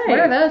Wars? Right.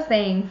 What are those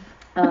things?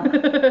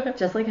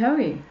 Just like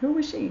Hovey. Who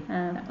was she?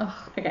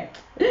 Oh, Okay.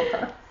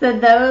 So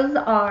those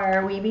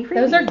are Be Freebies.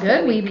 those are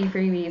good Be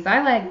Freebies.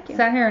 I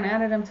sat here and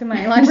added them to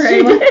my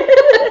library.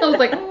 I was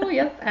like, oh,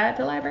 yes, add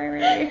to library.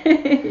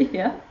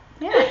 Yeah.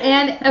 Yeah,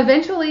 and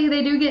eventually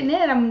they do get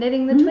knit. I'm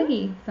knitting the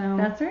Twiggy. So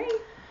That's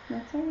right.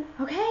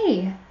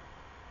 Okay.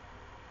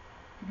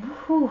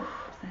 Whew.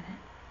 Is that it?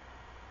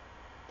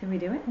 Did we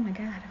do it? Oh my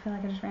God, I feel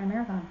like I just ran a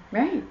marathon.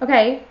 Right.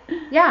 Okay.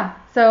 Yeah.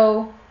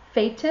 So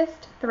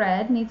Fatist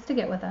Thread needs to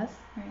get with us.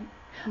 Right.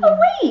 Oh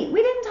wait,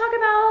 we didn't talk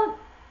about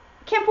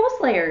Camp Wool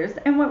Slayers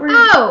and what we're.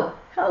 Oh.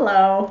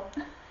 Hello.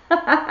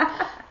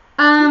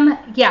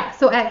 Yeah.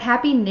 So at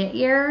Happy Knit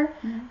Year,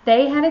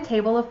 they had a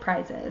table of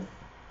prizes,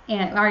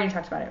 and I already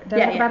talked about it. Did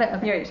I talk about it?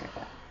 Okay. You already talked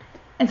about it.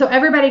 And so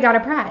everybody got a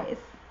prize,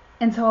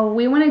 and so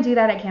we want to do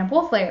that at Camp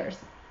Wool Slayers.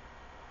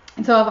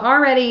 And so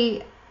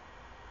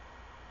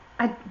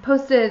I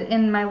posted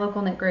in my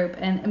local knit group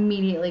and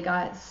immediately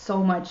got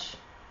so much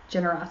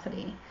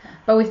generosity.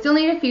 But we still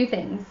need a few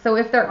things. So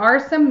if there are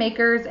some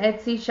makers,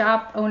 Etsy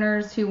shop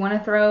owners who want to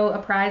throw a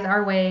prize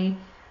our way,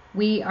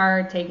 we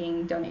are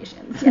taking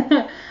donations.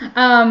 Yeah.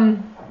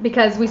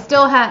 Because we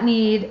still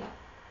we're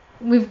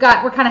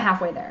kind of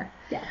halfway there.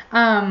 Yeah.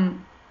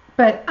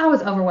 But I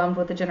was overwhelmed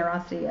with the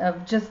generosity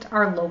of just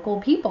our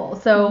local people.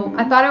 So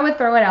I thought I would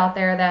throw it out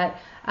there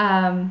that,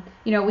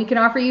 we can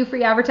offer you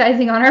free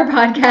advertising on our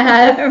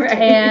podcast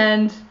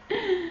and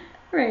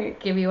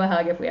give you a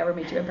hug if we ever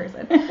meet you in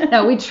person.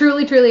 No, we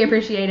truly, truly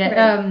appreciate it.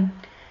 Right.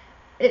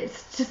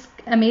 It's just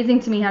amazing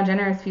to me how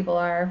generous people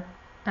are.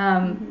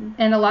 And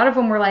a lot of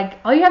them were like,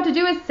 all you have to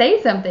do is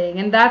say something.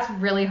 And that's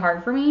really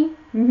hard for me.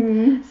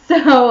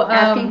 So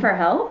asking for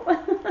help?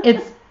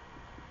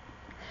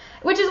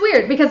 Which is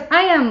weird because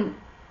I am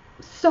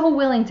so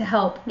willing to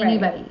help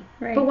anybody.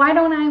 Right. But why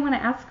don't I want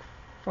to ask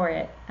for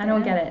it? I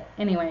don't get it.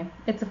 Anyway,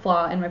 it's a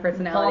flaw in my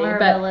personality.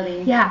 Vulnerability.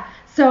 But yeah.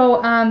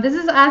 So this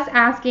is us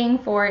asking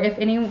for if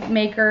any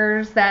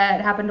makers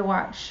that happen to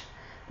watch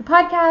the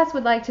podcast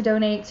would like to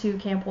donate to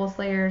Camp Wool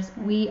Slayers.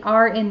 We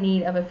are in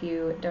need of a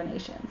few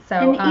donations.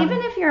 So and even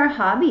if you're a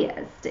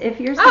hobbyist, if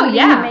you're somebody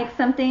who makes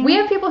something, we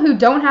have people who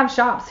don't have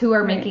shops who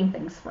are making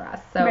things for us.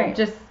 So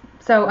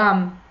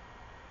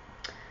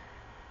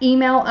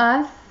email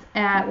us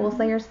at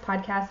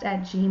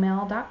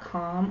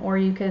woolslayerspodcast@gmail.com, or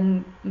you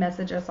can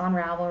message us on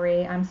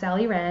Ravelry. I'm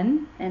Sally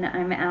Wren. And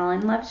I'm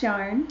Alan Loves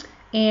Yarn.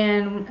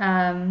 And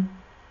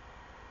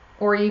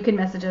or you can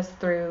message us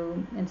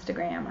through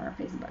Instagram or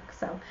Facebook.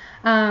 So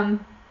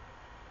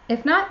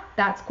if not,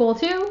 that's cool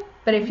too.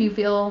 But if you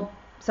feel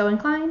so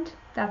inclined,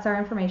 that's our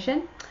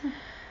information.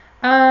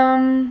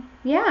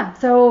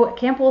 So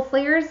Camp Wool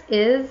Slayers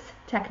is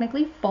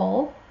technically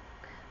full,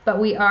 but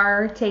we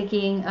are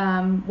taking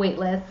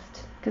waitlist.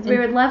 Because we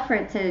would love for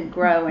it to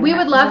grow. And we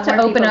would love to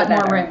open up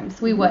more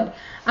rooms. We would.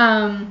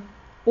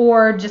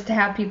 Or just to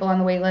have people on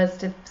the wait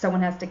list if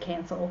someone has to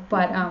cancel.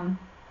 But,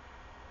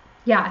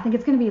 I think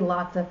it's going to be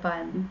lots of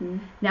fun.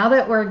 Now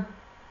that we're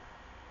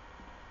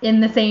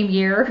in the same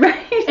year,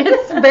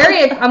 it's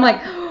very, I'm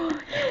like,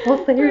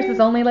 Well, Sayers is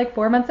only like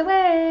 4 months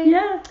away.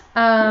 Yeah.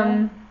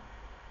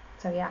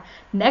 So yeah,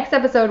 next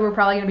episode we're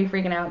probably gonna be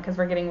freaking out because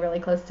we're getting really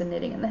close to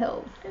knitting in the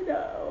hills. I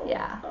know.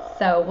 Yeah.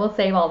 So we'll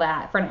save all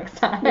that for next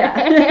time.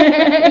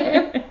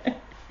 Yeah.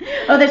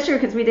 Oh, that's true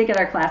because we did get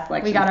our class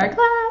selection. We got our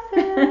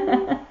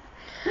classes.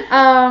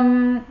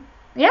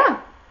 Yeah.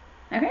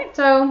 Okay.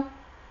 So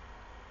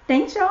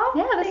thanks, y'all.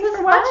 yeah, this Thanks was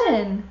for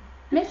watching. fun.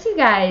 Miss you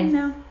guys.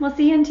 We'll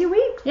see you in 2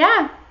 weeks.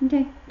 Yeah.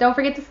 Okay. Don't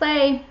forget to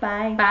slay.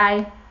 Bye.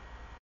 Bye.